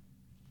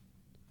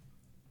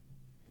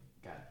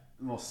 Got it.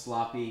 A little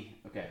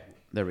sloppy. Okay.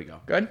 There we go.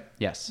 Good?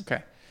 Yes.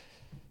 Okay.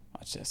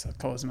 Watch this. I'll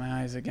close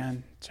my eyes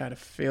again. Try to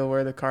feel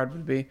where the card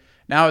would be.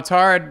 Now it's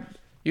hard.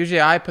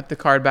 Usually I put the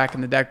card back in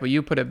the deck, but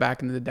you put it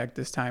back into the deck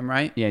this time,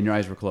 right? Yeah, and your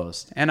eyes were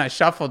closed. And I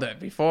shuffled it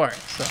before,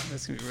 so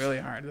this is going to be really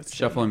hard. Let's see.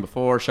 Shuffling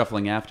before,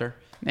 shuffling after.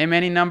 Name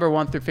any number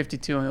 1 through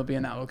 52 and you'll be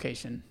in that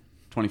location.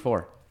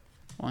 24.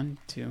 1,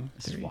 2,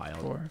 This is 3, wild.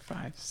 4,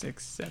 5,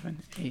 6, 7,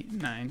 8,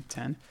 9,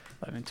 10,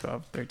 11,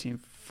 12, 13,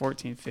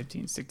 14,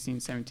 15, 16,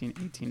 17,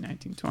 18,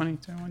 19, 20,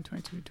 21,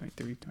 22,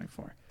 23,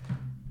 24.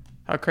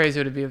 How crazy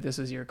would it be if this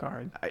was your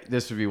card?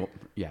 This would be,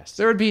 yes.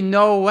 There would be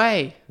no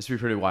way. This would be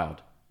pretty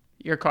wild.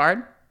 Your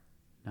card?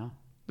 No.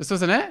 This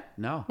wasn't it?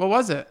 No. What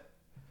was it?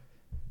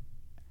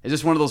 Is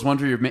this one of those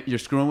ones where you're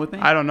screwing with me?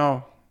 I don't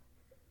know.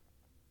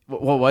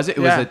 What was it?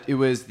 Yeah. It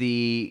was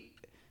the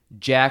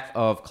Jack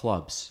of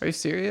Clubs. Are you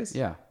serious?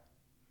 Yeah. You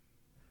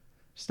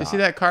Stop. see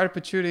that card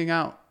protruding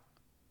out?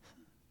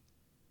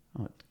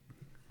 Oh,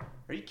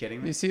 are you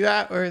kidding me? You see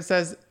that? Where it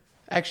says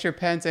extra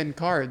pens and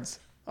cards.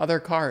 Other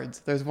cards.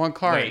 There's one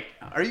card. Wait,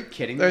 are you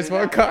kidding me? There's right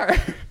one now?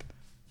 card.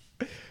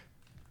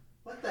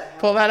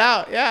 pull that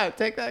out. Yeah,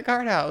 take that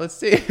card out. Let's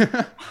see.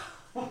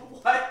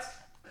 What?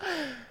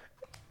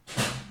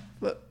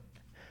 Look.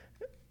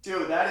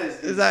 Dude, that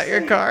Is that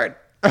your card?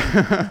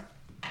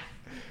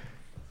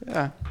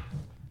 Yeah.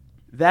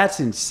 That's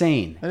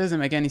insane. That doesn't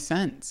make any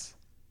sense.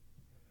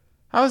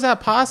 How is that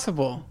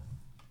possible?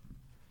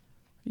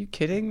 Are you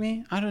kidding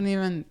me?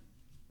 That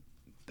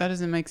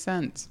doesn't make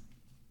sense.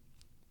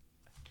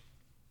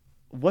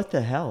 What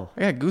the hell?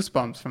 I got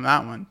goosebumps from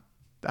that one.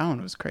 That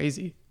one was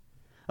crazy.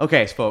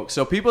 Okay, folks.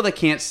 So people that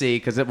can't see,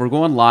 because we're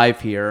going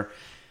live here.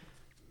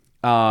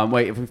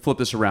 Wait, if we flip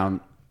this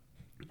around.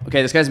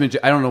 Okay, this guy's been,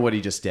 I don't know what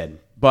he just did.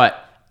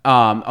 But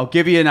I'll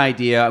give you an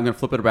idea. I'm going to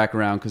flip it back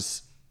around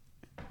because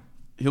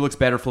he looks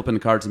better flipping the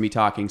cards than me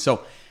talking.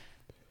 So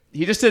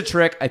he just did a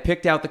trick. I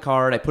picked out the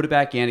card. I put it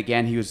back in.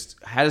 Again, he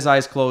had his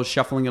eyes closed,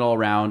 shuffling it all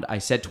around. I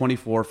said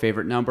 24,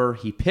 favorite number.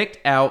 He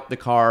picked out the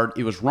card.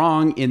 It was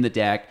wrong in the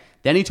deck.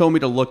 Then he told me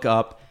to look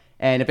up.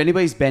 And if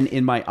anybody's been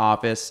in my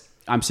office,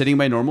 I'm sitting in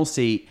my normal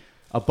seat.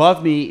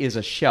 Above me is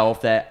a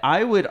shelf that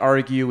I would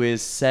argue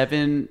is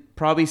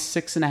probably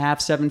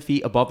 6.5, 7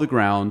 feet above the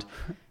ground.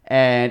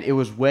 And it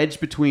was wedged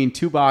between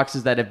two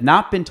boxes that have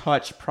not been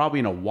touched probably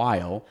in a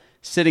while,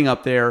 sitting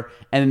up there.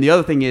 And then the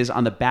other thing is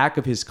on the back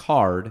of his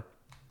card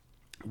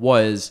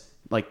was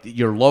like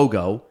your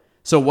logo.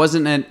 So it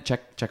wasn't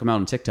check him out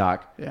on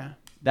TikTok. Yeah.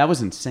 That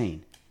was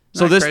insane.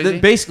 Isn't So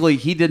that basically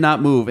he did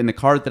not move, and the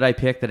card that I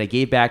picked that I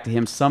gave back to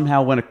him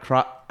somehow went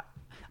across.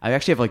 I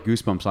actually have like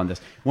goosebumps on this.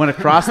 Went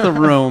across the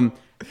room,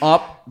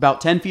 up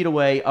about 10 feet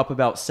away, up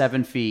about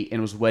 7 feet,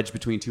 and was wedged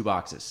between two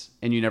boxes.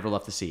 And you never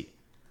left the seat.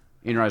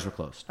 And your eyes were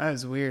closed. That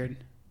is weird.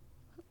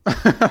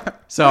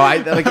 So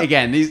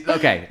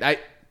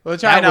We'll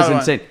try that was another one.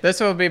 insane. This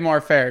will be more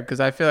fair because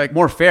I feel like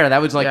More fair.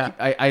 That was like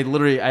Yeah. I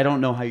literally I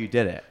don't know how you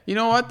did it. You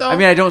know what though? I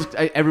mean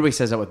everybody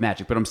says that with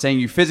Magic, but I'm saying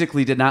you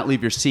physically did not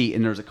leave your seat,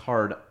 and there's a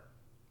card.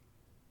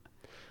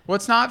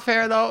 What's not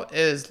fair though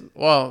is,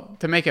 well,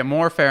 to make it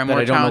more fair and That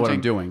more I don't know challenging what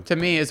I'm doing. to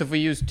me is if we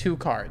use two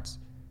cards.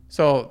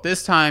 So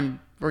this time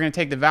we're going to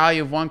take the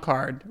value of one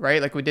card,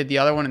 right? Like we did the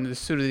other one and the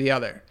suit of the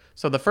other.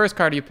 So the first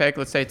card you pick,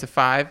 let's say it's a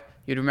 5.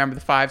 You'd remember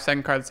the 5.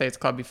 Second card, let's say it's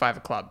club, be 5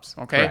 of clubs.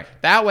 Okay?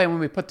 Correct. That way when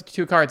we put the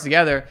two cards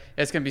together,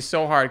 it's going to be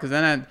so hard because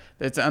then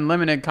it's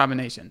unlimited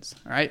combinations.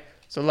 All right?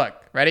 So look,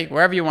 ready?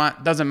 Wherever you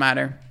want, doesn't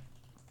matter.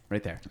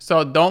 Right there.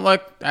 So don't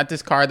look at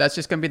this card. That's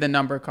just going to be the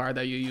number card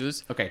that you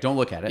use. Okay, don't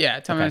look at it. Yeah,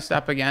 tell me Okay. to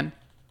stop again.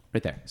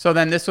 Right there. So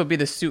then this will be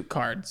the suit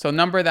card. So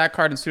number that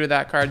card and suit of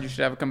that card. You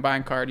should have a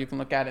combined card. You can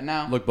look at it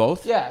now. Look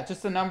both? Yeah,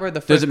 just the number of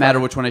the first Does it matter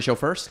card. which one I show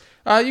first?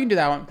 You can do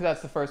that one because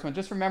that's the first one.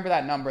 Just remember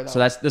that number though. So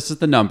this is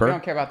the we number.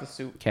 don't care about the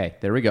suit. Okay,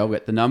 there we go. We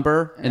got the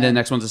number, and then the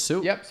next one's a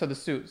suit. Yep, so the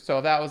suit. So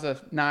if that was a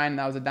 9,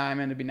 that was a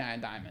diamond, it'd be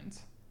 9 diamonds.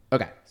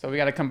 Okay. So we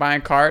got a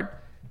combined card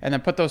and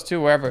then put those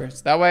two wherever.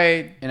 So that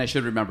way, And I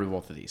should remember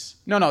both of these.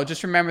 no,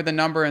 just remember the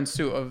number and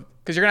suit of,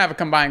 because you're going to have a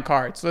combined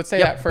card. So let's say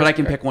Yep, that first. but I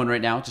can pick one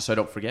right now just so I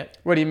don't forget.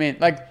 What do you mean?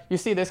 Like you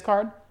see this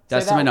card?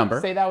 That's Say my that-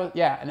 number. Say that was,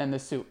 yeah, and then the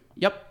suit.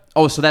 Yep.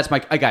 Oh, so that's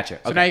I got you.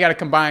 So Okay. now you got a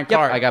combined Yep,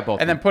 card. I got both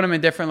And of then put them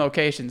in different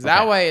locations.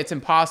 That Okay. way it's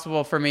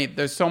impossible for me.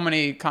 There's so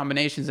many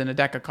combinations in a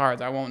deck of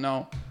cards. I won't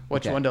know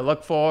which Okay. one to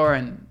look for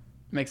and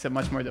makes it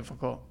much more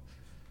difficult.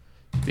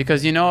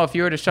 Because, if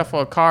you were to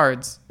shuffle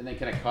cards, And then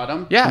can I cut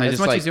them? yeah, as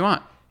much as you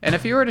want. And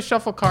if you were to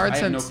shuffle cards,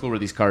 I have no since clue where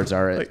these cards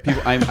are.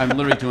 I'm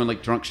literally doing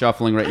like drunk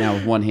shuffling right now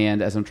with one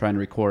hand as I'm trying to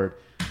record.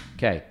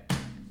 Okay.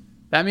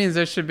 that means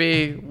there should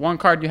be one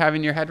card you have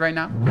in your head right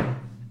now.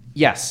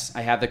 Yes,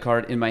 I have the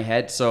card in my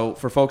head. So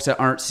for folks that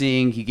aren't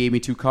seeing, he gave me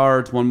two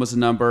cards. One was a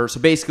number. So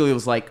basically it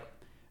was like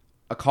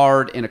a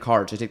card and a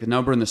card. So I take the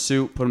number and the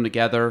suit, put them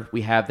together.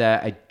 We have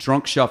that. I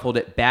drunk shuffled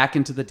it back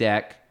into the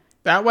deck.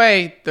 That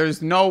way,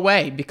 there's no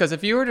way. Because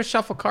if you were to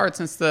shuffle cards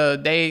since the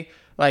day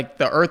like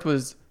the earth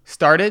was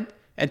started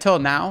until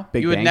now,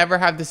 Big you would Bang. never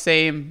have the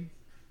same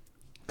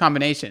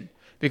combination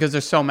because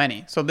there's so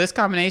many. So this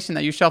combination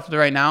that you shuffled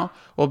right now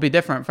will be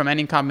different from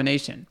any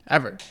combination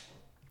ever.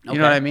 You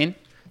know what I mean?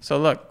 So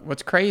look,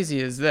 what's crazy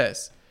is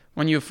this.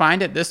 When you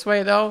find it this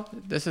way, though,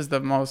 this is the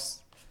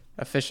most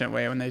efficient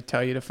way when they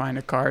tell you to find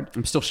a card.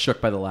 I'm still shook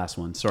by the last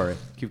one. Sorry.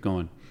 Keep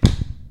going.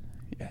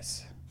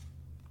 Yes.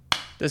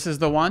 This is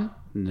the one.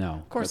 No.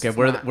 Of course Okay, it's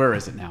where not. where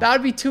is it now? That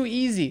would be too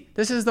easy.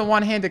 This is the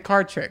one-handed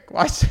card trick.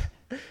 Watch.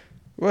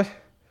 What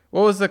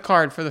was the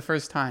card for the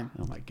first time?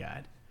 Oh my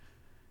god.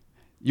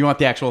 You want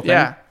the actual thing?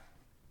 Yeah.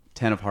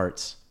 10 of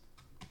hearts.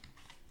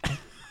 I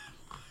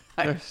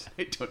There's-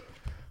 don't.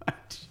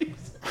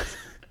 Jesus.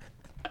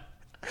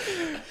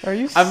 Are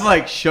you? I'm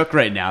like shook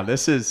right now.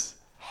 This is.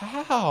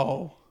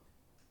 How?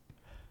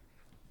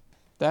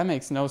 That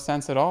makes no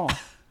sense at all.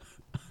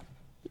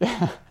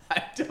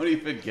 I don't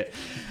even get.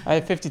 I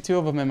have 52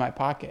 of them in my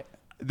pocket.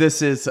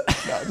 This is.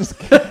 No, just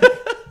kidding.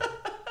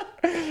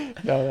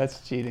 No,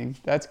 that's cheating.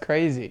 That's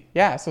crazy.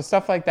 Yeah, so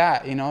stuff like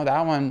that,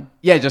 that one,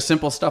 Yeah, just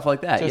simple stuff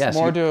like that. Just Yes,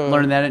 more you to-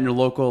 learn that in your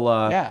local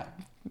yeah,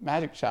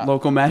 magic shop.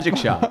 local magic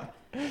shop.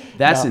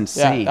 That's No,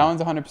 insane. Yeah, that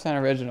one's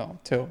 100% original,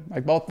 too.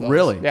 Like both of those.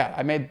 Really? Yeah,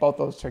 I made both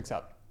those tricks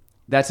up.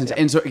 That's insane.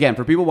 And so again,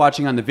 for people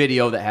watching on the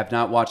video that have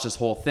not watched this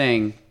whole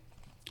thing,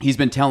 he's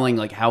been telling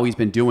like how he's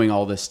been doing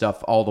all this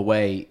stuff all the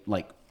way,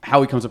 like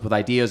how he comes up with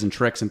ideas and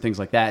tricks and things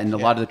like that. And a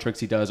lot of the tricks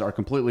he does are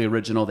completely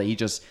original, that he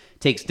just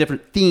takes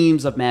different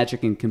themes of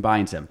magic and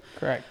combines them.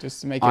 Correct.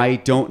 Just to make it. I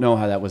don't know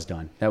how that was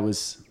done. I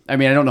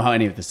don't know how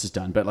any of this is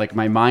done, but like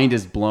my mind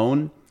is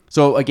blown.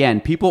 So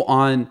again,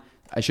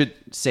 I should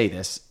say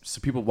this, so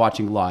people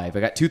watching live, I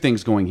got two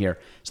things going here.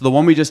 So the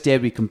one we just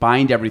did, we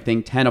combined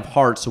everything, 10 of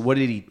hearts. So what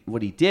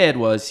he did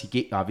was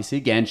he obviously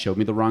again showed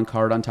me the wrong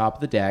card on top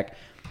of the deck.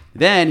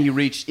 Then he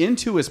reached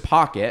into his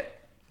pocket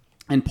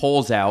and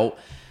pulls out,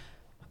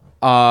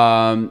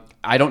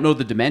 I don't know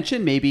the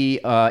dimension,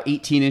 maybe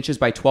 18 inches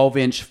by 12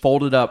 inch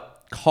folded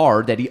up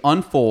card that he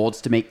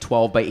unfolds to make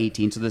 12 by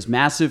 18. So this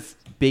massive,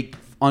 big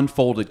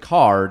unfolded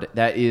card,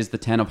 that is the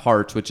 10 of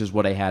hearts, which is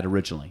what I had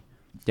originally,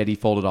 that he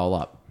folded all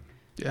up.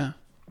 Yeah.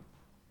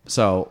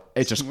 So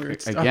it's just,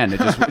 again,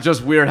 it's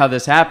just weird how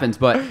this happens.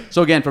 But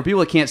so again, for people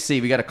that can't see,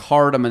 we got a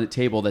card on the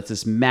table that's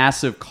this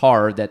massive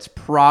card that's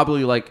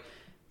probably like,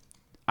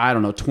 I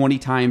don't know, 20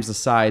 times the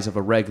size of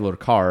a regular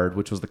card,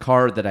 which was the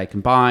card that I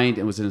combined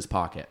and was in his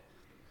pocket,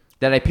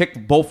 that I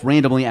picked both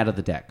randomly out of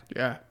the deck.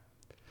 Yeah.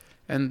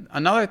 And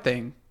another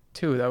thing,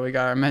 too, that we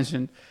got to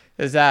mention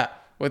is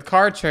that with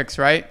card tricks,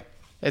 right,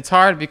 it's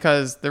hard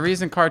because the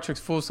reason card tricks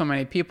fool so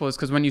many people is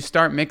because when you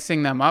start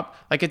mixing them up,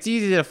 like it's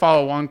easy to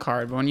follow one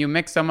card, but when you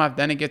mix them up,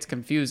 then it gets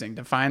confusing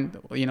to find,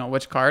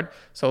 which card.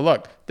 So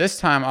look, this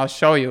time I'll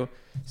show you,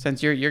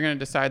 since you're going to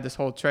decide this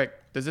whole trick.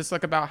 Does this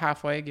look about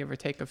halfway, give or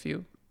take a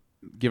few?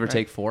 Give or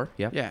take 4,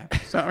 yeah. Yeah.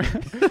 So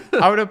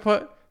I would have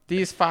put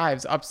these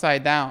 5s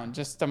upside down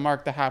just to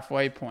mark the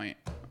halfway point.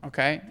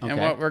 Okay? And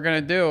what we're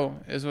going to do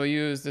is we'll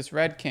use this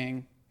red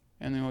king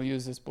and then we'll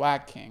use this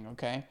black king.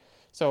 Okay?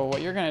 So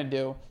what you're going to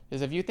do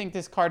is if you think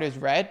this card is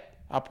red,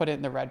 I'll put it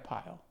in the red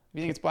pile. If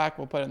you think it's black,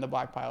 we'll put it in the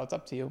black pile. It's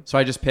up to you. So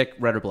I just pick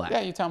red or black? Yeah,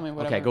 you tell me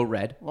whatever. Okay, go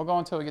red. We'll go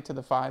until we get to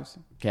the 5s.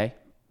 Okay.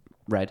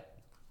 Red,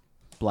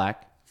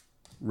 black,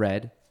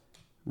 red,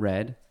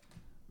 red,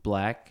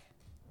 black,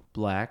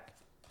 black,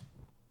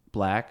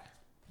 black,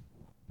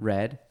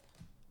 red,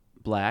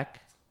 black,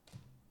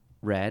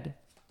 red,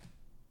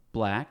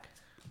 black,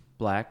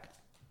 black,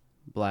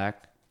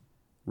 black,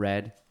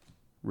 red,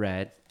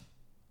 red,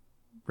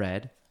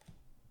 red,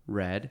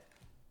 red,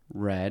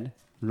 red.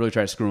 Really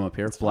try to screw them up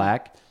here.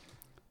 Black,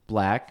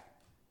 black.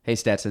 Hey,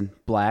 Stetson.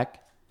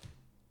 Black,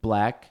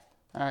 black.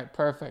 All right,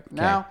 perfect.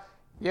 Now,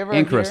 you ever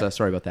and Carissa,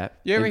 sorry about that.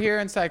 You ever hear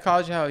in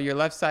psychology how your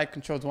left side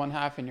controls one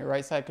half and your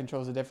right side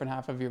controls a different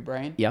half of your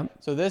brain? Yep.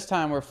 So this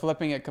time we're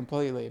flipping it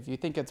completely. If you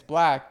think it's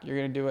black, you're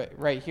going to do it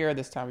right here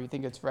this time. If you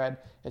think it's red,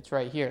 it's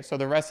right here. So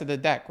the rest of the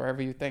deck,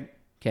 wherever you think.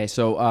 Okay,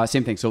 so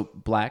same thing. So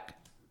black,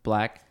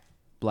 black,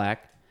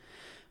 black,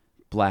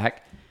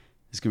 black.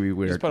 This is going to be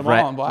weird. Just put them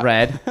all in black.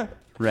 Red,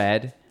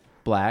 red,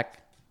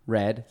 black,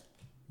 red,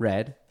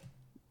 red,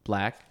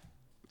 black,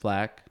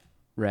 black,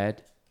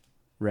 red,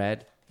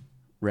 red,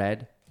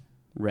 red,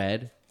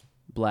 red,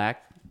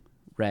 black,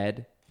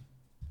 red,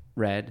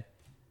 red,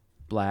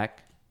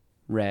 black,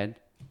 red,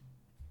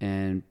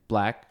 and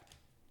black,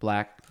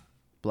 black,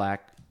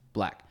 black,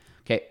 black.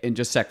 Okay, in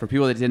just a sec, for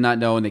people that did not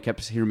know and they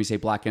kept hearing me say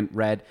black and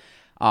red,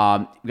 we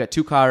got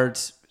two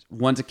cards.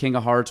 One's a king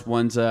of hearts.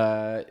 One's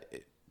a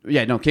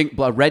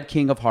red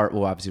king of heart.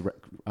 Well, obviously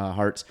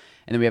hearts,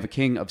 and then we have a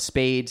king of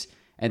spades.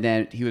 And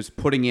then he was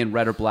putting in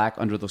red or black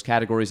under those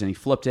categories, and he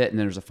flipped it. And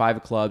then there's a 5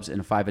 of clubs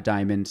and a 5 of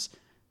diamonds,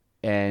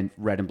 and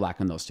red and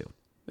black on those two.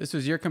 This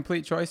was your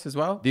complete choice as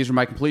well? These were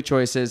my complete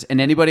choices.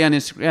 And anybody on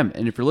Instagram,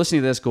 and if you're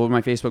listening to this, go to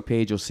my Facebook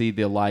page. You'll see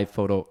the live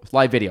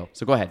video.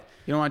 So go ahead.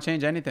 You don't want to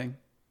change anything.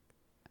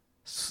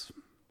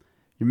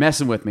 You're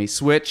messing with me.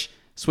 Switch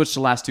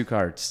the last 2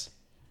 cards.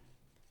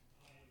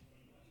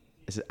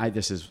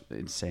 This is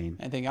insane.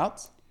 Anything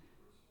else?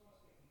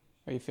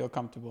 Or you feel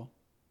comfortable?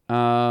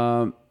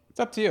 It's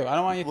up to you. I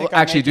don't want you to think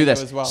actually do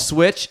this. As well.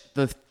 Switch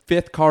the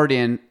 5th card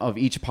in of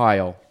each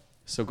pile.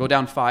 So go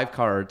down 5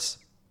 cards.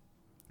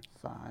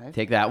 5.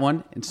 Take that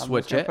one and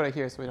switch it. Put it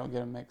here so we don't get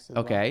them mixed.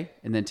 Okay,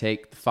 and then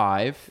take the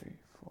 5. 3,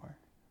 4,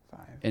 5.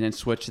 And then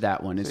switch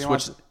that one and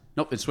switch.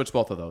 And switch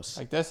both of those.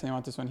 Like this, and you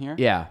want this one here?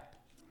 Yeah.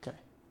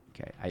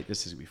 Okay.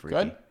 This is gonna be freaky.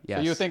 Good. Yes.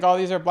 So you think all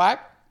these are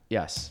black?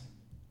 Yes.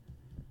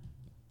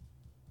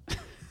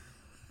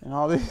 And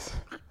all these?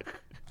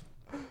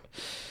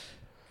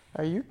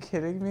 Are you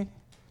kidding me?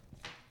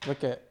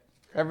 Look at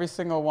every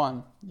single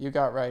one you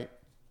got right.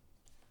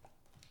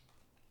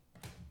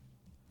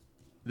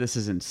 This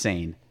is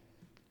insane.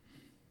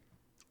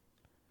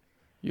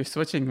 Your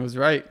switching was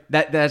right.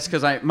 That's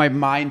because my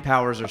mind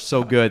powers are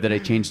so good that I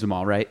changed them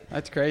all, right?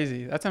 That's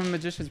crazy. That's how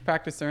magicians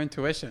practice their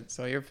intuition.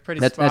 So you're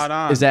pretty spot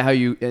on. Is that how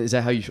you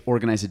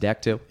organize a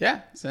deck too?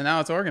 Yeah. So now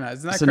it's organized.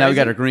 Isn't that so crazy? Now we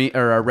got our green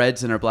or our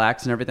reds and our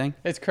blacks and everything.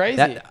 It's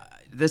crazy.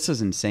 This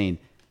is insane.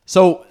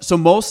 So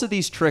most of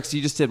these tricks,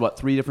 you just did what,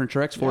 3 different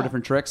tricks, 4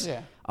 different tricks?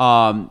 Yeah.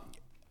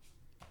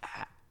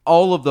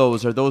 All of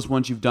those, are those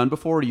ones you've done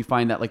before, or do you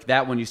find that, like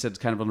that one you said is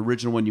kind of an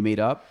original one you made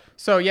up?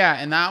 So yeah,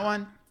 and that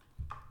one,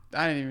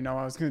 I didn't even know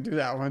I was going to do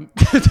that one,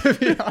 to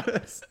be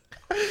honest.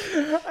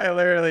 I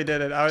literally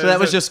did it. So that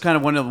was just kind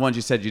of one of the ones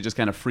you said you just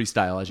kind of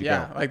freestyle as you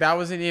go. Like that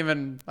wasn't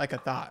even like a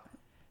thought.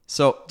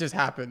 So It just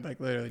happened like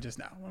literally just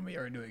now when we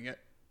were doing it.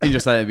 you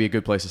just thought it'd be a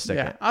good place to stick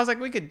Yeah, it. I was like,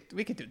 we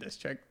could do this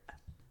trick.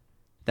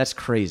 That's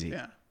crazy.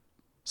 Yeah.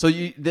 So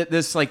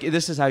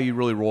this is how you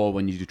really roll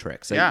when you do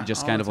tricks. Like, Yeah, you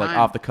just all kind the of like time.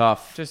 off the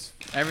cuff. Just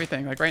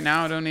everything. Like right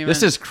now, I don't even.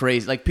 This is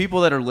crazy. Like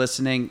people that are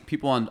listening,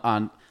 people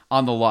on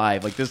the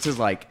live, like this is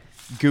like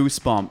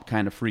goosebump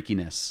kind of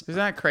freakiness. Isn't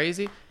that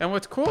crazy? And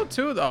what's cool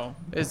too, though,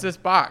 is this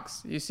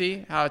box. You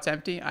see how it's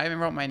empty? I even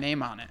wrote my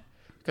name on it.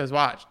 Because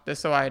watch,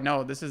 just so I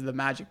know, this is the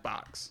magic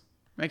box.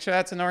 Make sure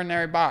that's an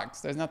ordinary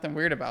box. There's nothing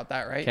weird about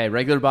that, right? Okay,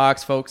 regular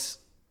box, folks.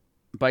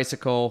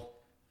 Bicycle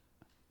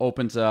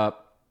opens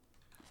up.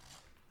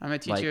 I'm going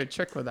to teach you a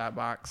trick with that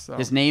box. So.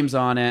 His name's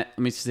on it. Let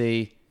me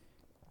see.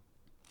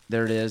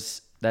 There it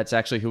is. That's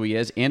actually who he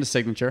is, and a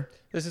signature.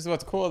 This is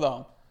what's cool,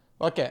 though.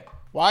 Look at.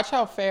 Watch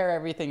how fair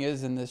everything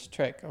is in this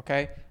trick,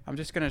 okay? I'm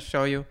just going to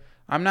show you.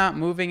 I'm not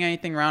moving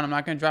anything around. I'm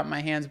not going to drop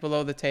my hands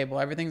below the table.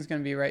 Everything's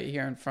going to be right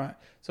here in front.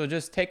 So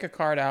just take a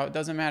card out. It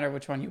doesn't matter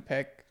which one you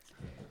pick.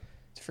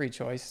 It's a free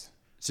choice.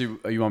 So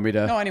you want me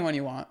to? No, anyone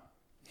you want.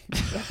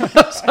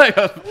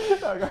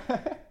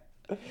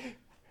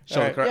 Show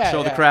Right.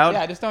 the crowd.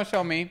 Yeah, just don't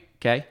show me.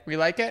 Okay. We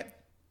like it?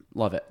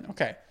 Love it.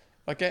 Okay.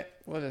 Look at,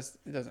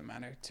 it doesn't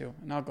matter too.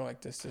 And I'll go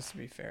like this just to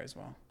be fair as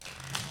well.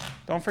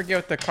 Don't forget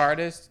what the card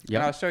is. Yep.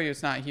 And I'll show you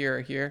it's not here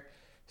or here.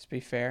 Just be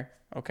fair.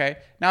 Okay.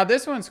 Now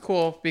this one's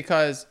cool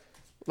because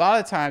a lot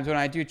of times when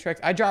I do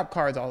tricks, I drop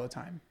cards all the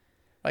time.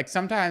 Like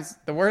sometimes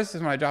the worst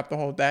is when I drop the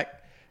whole deck.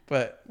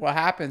 But what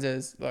happens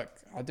is, look,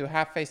 I'll do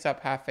half face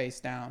up, half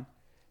face down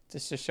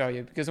just to show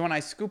you. Because when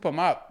I scoop them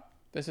up,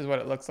 this is what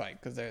it looks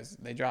like because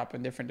they drop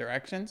in different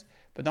directions.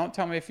 But don't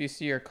tell me if you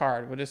see your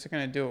card. We're just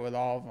going to do it with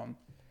all of them.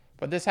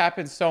 But this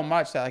happens so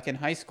much that like in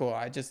high school,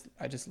 I just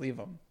leave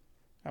them.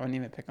 I wouldn't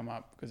even pick them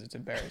up because it's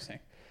embarrassing.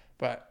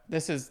 But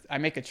I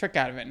make a trick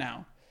out of it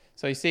now.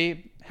 So you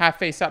see, half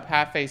face up,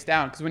 half face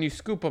down. Because when you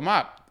scoop them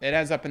up, it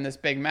ends up in this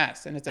big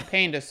mess. And it's a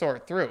pain to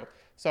sort through.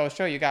 So I'll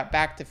show you. You got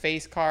back to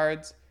face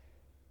cards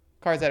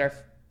that are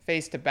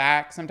face to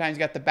back. Sometimes you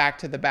got the back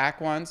to the back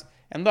ones.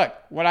 And look,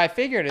 what I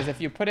figured is if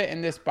you put it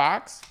in this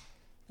box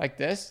like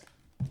this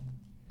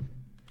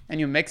and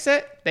you mix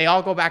it, they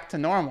all go back to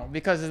normal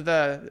because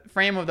the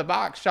frame of the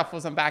box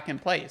shuffles them back in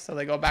place. So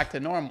they go back to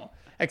normal.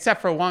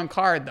 Except for one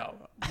card, though.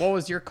 What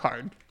was your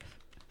card?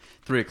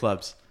 3 of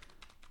clubs.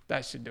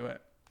 That should do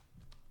it.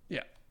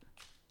 Yeah.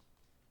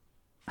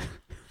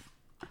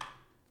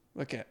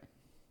 Look at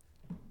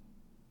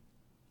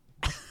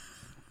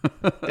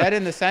dead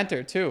in the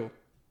center, too.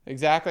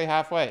 Exactly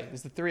halfway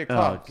is the 3 of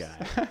clubs. Oh,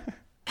 God.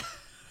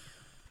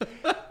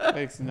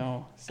 Makes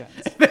no sense.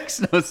 It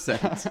makes no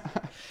sense.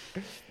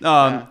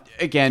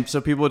 Again,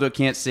 so people that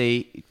can't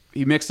see,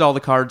 he mixed all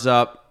the cards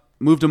up,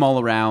 moved them all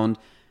around,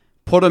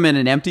 put them in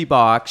an empty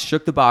box,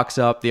 shook the box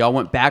up. They all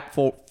went back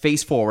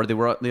face forward.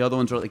 The other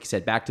ones were, like you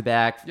said, back to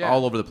back,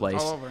 all over the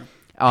place. All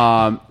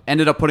over.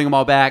 Ended up putting them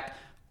all back,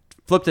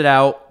 flipped it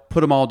out,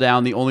 put them all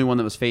down. The only one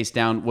that was face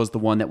down was the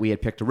one that we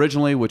had picked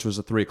originally, which was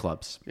the 3 of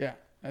clubs. Yeah,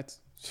 that's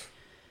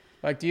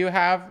like. Do you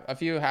have?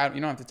 If you have,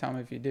 you don't have to tell me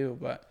if you do,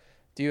 but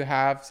do you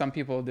have? Some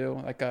people do,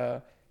 like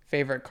a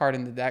favorite card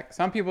in the deck.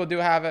 Some people do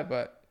have it,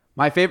 but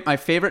my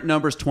favorite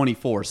number is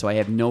 24, so I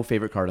have no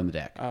favorite card on the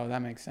deck. Oh,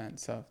 that makes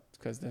sense. So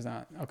because there's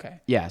not okay.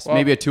 Yes, well,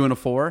 maybe a 2 and a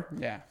 4.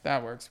 Yeah,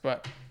 that works.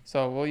 But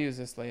so we'll use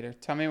this later.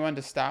 Tell me when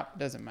to stop.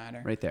 Doesn't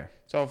matter. Right there.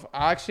 So if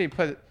I'll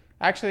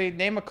actually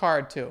name a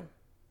card too.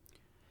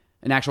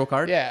 An actual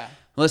card? Yeah.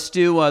 Let's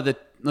do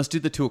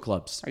the 2 of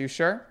clubs. Are you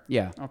sure?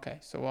 Yeah. Okay.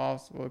 So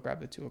we'll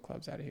grab the 2 of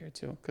clubs out of here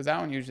too, because that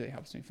one usually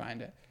helps me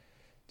find it.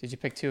 Did you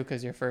pick 2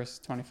 because you're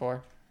first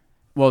 24?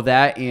 Well,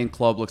 that and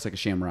club looks like a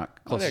shamrock.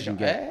 There Closest you you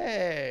go. can get.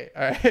 Hey.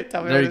 All right.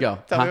 Tell me There you go.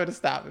 Tell me when to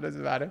stop. It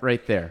doesn't matter.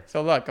 Right there.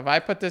 So look, if I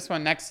put this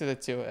one next to the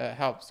 2, it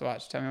helps.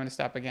 Watch. Tell me when to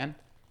stop again.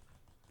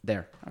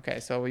 There. Okay.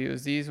 So we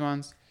use these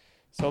ones.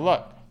 So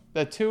look,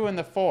 the 2 and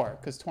the 4,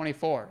 because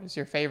 24 is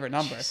your favorite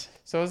number. Jeez.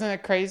 So isn't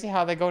it crazy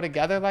how they go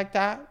together like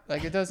that?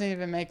 Like it doesn't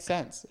even make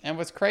sense. And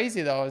what's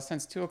crazy though is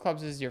since 2 of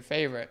clubs is your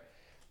favorite,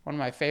 one of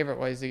my favorite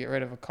ways to get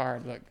rid of a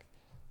card. Look,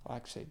 I'll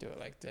actually do it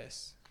like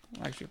this.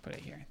 I'll actually put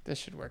it here. This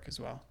should work as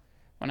well.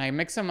 When I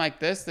mix them like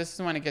this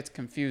is when it gets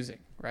confusing,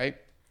 right?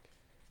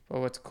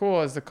 But what's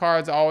cool is the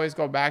cards always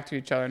go back to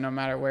each other no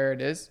matter where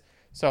it is.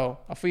 So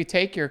if we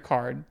take your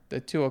card, the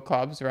 2 of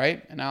clubs,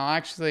 right? And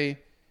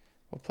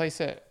we'll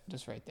place it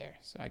just right there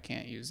so I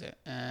can't use it.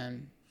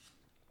 And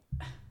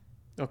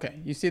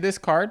okay, you see this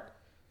card?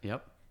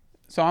 Yep.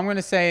 So I'm going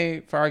to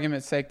say, for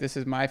argument's sake, this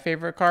is my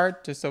favorite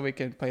card, just so we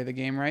can play the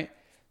game right?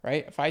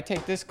 If I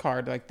take this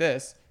card like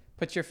this,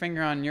 put your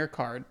finger on your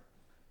card.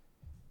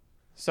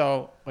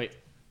 So Wait.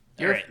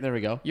 All right, there we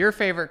go. Your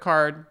favorite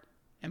card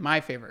and my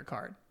favorite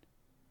card.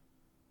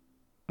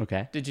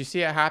 Okay. Did you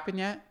see it happen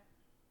yet?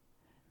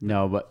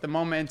 No, but The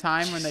moment in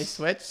time when they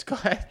switched? Go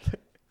ahead.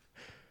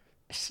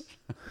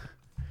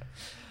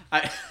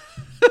 I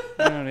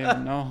don't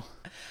even know.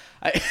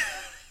 I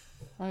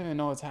don't even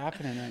know what's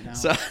happening right now.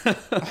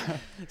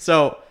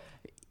 so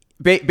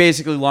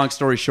Basically, long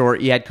story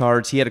short, he had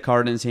cards. He had a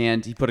card in his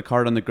hand. He put a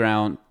card on the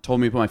ground, told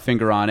me to put my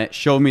finger on it,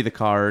 showed me the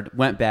card,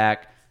 went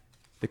back.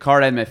 The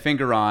card I had my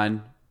finger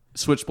on,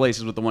 switched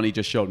places with the one he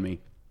just showed me,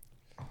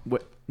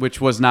 which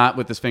was not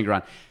with his finger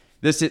on.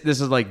 This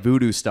is like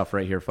voodoo stuff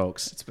right here,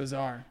 folks. It's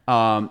bizarre.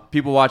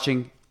 People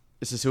watching,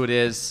 this is who it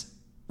is.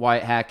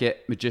 Wyatt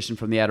Hackett, magician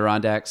from the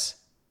Adirondacks.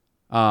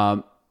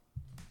 Wyatt,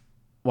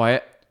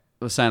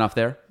 let's sign off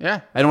there.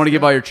 Yeah. I don't want to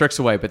give all your tricks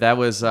away, but that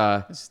was.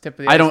 Tip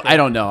of the I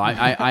don't know.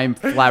 I'm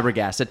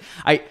flabbergasted.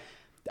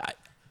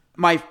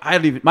 My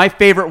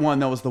favorite one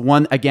though was the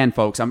one again,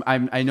 folks.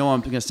 I know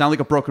I'm going to sound like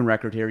a broken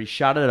record here. He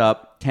shot it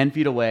up 10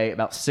 feet away,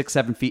 about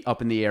 6-7 feet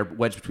up in the air,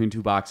 wedged between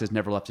two boxes,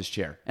 never left his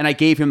chair. And I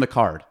gave him the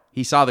card.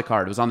 He saw the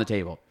card. It was on the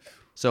table.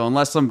 So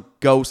unless some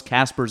ghost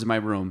Casper's in my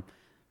room,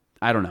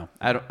 I don't know.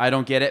 I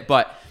don't get it.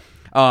 But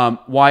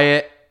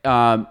Wyatt,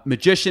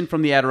 magician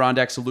from the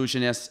Adirondacks,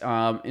 illusionist,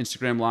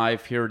 Instagram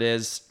Live. Here it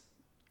is.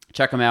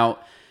 Check him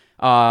out.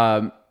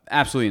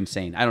 Absolutely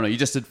insane. I don't know. You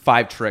just did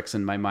 5 tricks,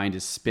 and my mind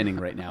is spinning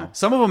right now.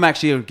 Some of them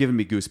actually are giving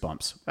me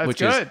goosebumps,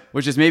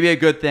 which is maybe a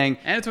good thing.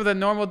 And it's with a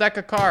normal deck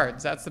of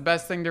cards. That's the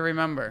best thing to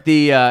remember.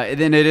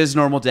 Then it is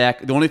normal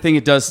deck. The only thing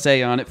it does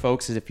say on it,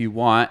 folks, is if you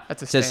want.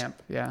 That's a stamp.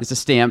 Yeah, it's a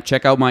stamp.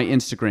 Check out my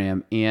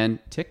Instagram and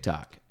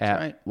TikTok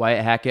at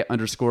Wyatt Hackett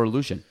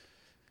 _illusion.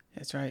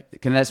 That's right.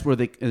 That's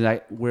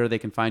where they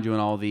can find you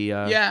in all the.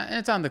 Yeah, and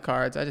it's on the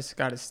cards. I just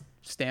got a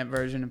stamp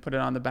version and put it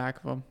on the back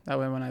of them. That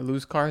way, when I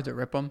lose cards, I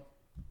rip them.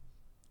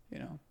 You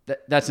know,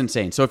 that's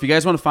insane. So if you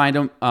guys want to find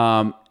him,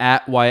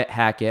 at Wyatt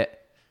Hackett,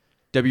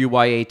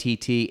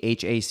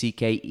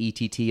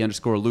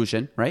 WYATTHACKETT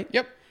 _illusion, right?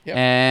 Yep.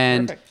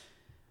 And perfect.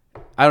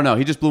 I don't know.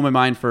 He just blew my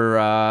mind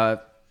for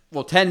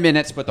 10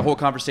 minutes, but the whole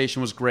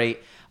conversation was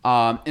great.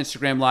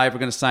 Instagram Live. We're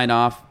going to sign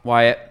off.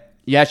 Wyatt,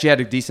 you actually had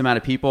a decent amount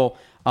of people.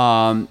 We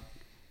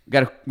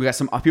got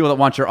some people that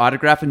want your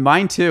autograph, and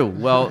mine too.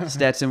 Well,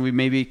 Stetson, we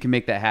maybe can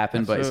make that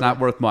happen, but it's not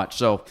worth much.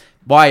 So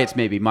Wyatt's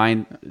maybe,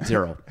 mine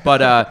 0.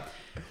 But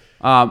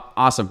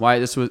awesome, Wyatt.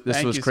 This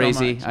was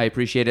crazy. So I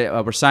appreciate it.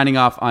 We're signing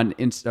off on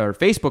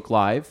Facebook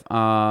Live,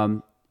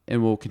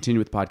 and we'll continue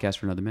with the podcast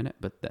for another minute.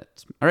 But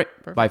that's all right.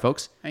 Perfect. Bye,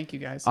 folks. Thank you,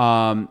 guys.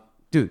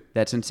 Dude,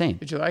 that's insane.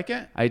 Did you like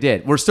it? I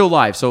did. We're still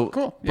live, so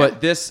cool. Yeah. But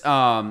this,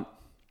 I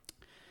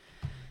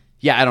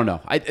don't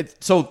know.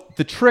 So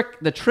the trick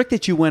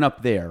that you went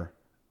up there.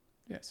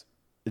 Yes.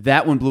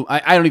 That one blew.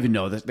 I don't even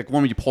know. The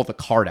one where you pulled the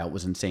card out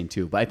was insane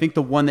too. But I think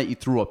the one that you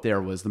threw up there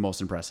was the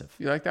most impressive.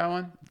 You like that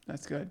one?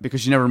 That's good.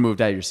 Because you never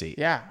moved out of your seat.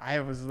 Yeah,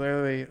 I was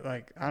literally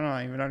like, I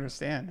don't even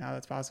understand how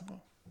that's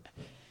possible.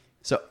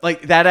 So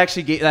like that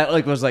actually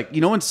was like,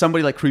 you know, when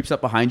somebody like creeps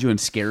up behind you and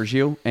scares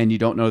you and you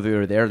don't know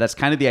they're there. That's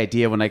kind of the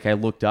idea when like I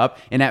looked up.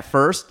 And at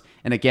first,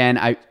 and again,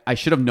 I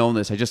should have known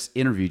this. I just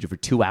interviewed you for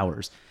 2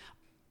 hours.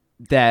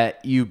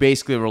 That you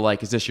basically were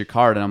like, "Is this your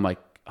card?" And I'm like,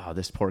 "Oh,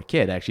 this poor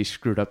kid actually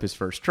screwed up his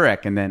first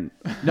trick." And then,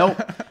 nope,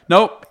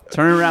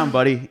 turn around,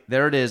 buddy.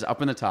 There it is,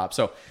 up in the top.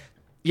 So,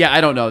 yeah,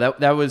 I don't know.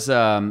 That was,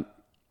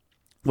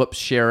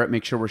 share it.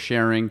 Make sure we're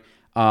sharing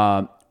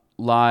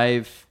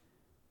live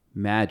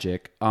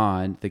magic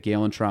on the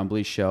Galen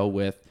Trombley show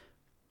with.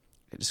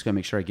 I just gotta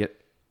make sure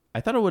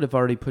I thought I would have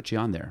already put you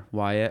on there,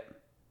 Wyatt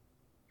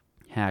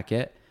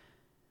Hackett.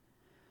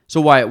 So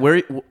Wyatt,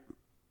 where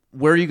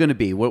are you going to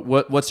be?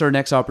 What's our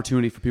next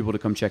opportunity for people to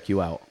come check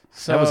you out?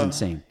 So, that was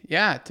insane.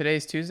 Yeah,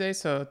 today's Tuesday,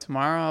 so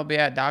tomorrow I'll be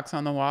at Docks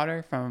on the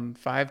Water from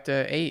 5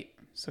 to 8.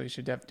 So you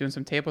should be doing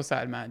some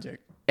tableside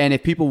magic. And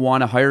if people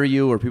want to hire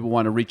you or people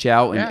want to reach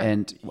out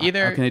and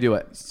either, how can they do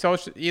it?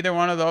 Either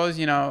one of those,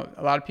 you know,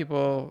 a lot of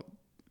people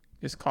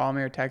just call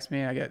me or text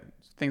me. I get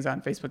things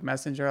on Facebook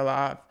Messenger a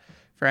lot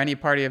for any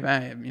party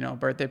event, you know,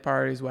 birthday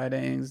parties,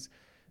 weddings,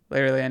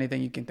 literally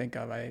anything you can think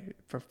of.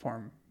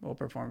 Will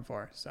perform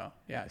for. So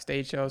yeah,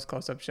 stage shows,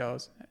 close-up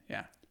shows.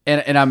 Yeah.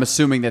 And I'm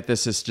assuming that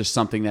this is just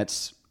something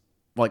that's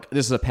like,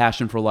 this is a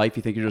passion for life.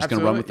 You think you're just going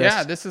to run with this?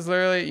 Yeah, this is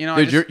literally, you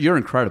know. Dude, you're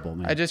incredible,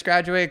 man. I just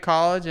graduated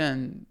college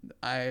and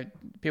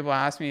people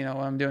ask me, you know,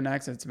 what I'm doing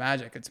next. It's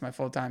magic. It's my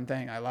full-time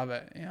thing. I love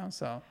it, you know,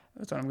 so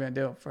that's what I'm going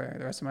to do for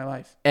the rest of my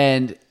life.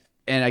 And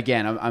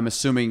again, I'm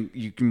assuming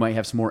you might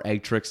have some more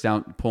egg tricks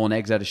down, pulling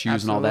eggs out of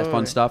shoes and all that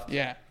fun stuff.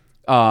 Yeah.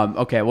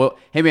 Okay. Well,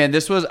 hey man,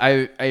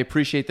 I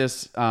appreciate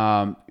this.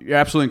 You're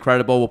absolutely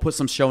incredible. We'll put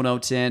some show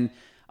notes in,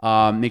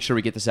 make sure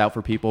we get this out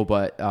for people,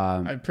 but,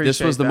 this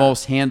was the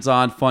most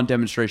hands-on fun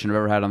demonstration I've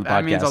ever had on the podcast.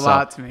 That means a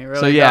lot to me. Really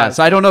so yeah,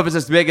 so I don't know if it's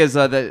as big as,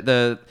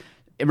 the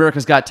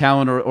America's Got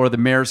Talent or the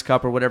Mayor's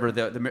Cup or whatever,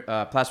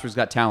 the Plaster's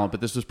Got Talent, but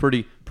this was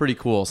pretty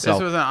cool. So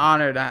this was an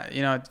honor that,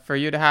 you know, for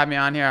you to have me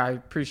on here. I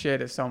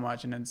appreciate it so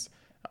much. And it's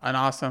an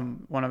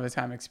awesome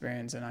one-of-a-time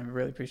experience, and I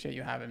really appreciate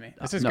you having me.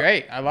 This is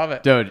great. I love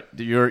it. Dude,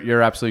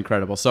 you're absolutely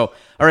incredible. So,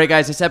 all right,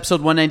 guys, it's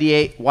episode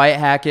 198. Wyatt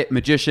Hackett,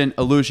 magician,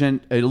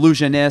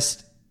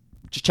 illusionist.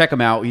 Just check him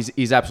out.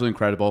 He's absolutely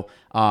incredible.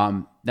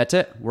 That's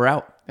it. We're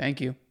out.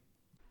 Thank you.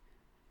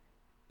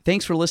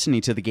 Thanks for listening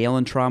to the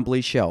Galen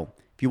Trombley Show.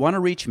 If you want to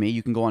reach me,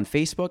 you can go on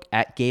Facebook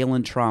at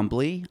Galen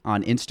Trombley,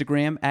 on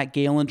Instagram at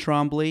Galen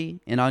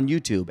Trombley, and on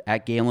YouTube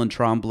at Galen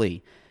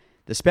Trombley.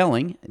 The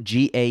spelling,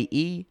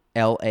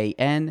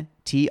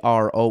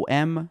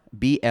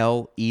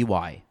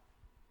 GaelanTrombley.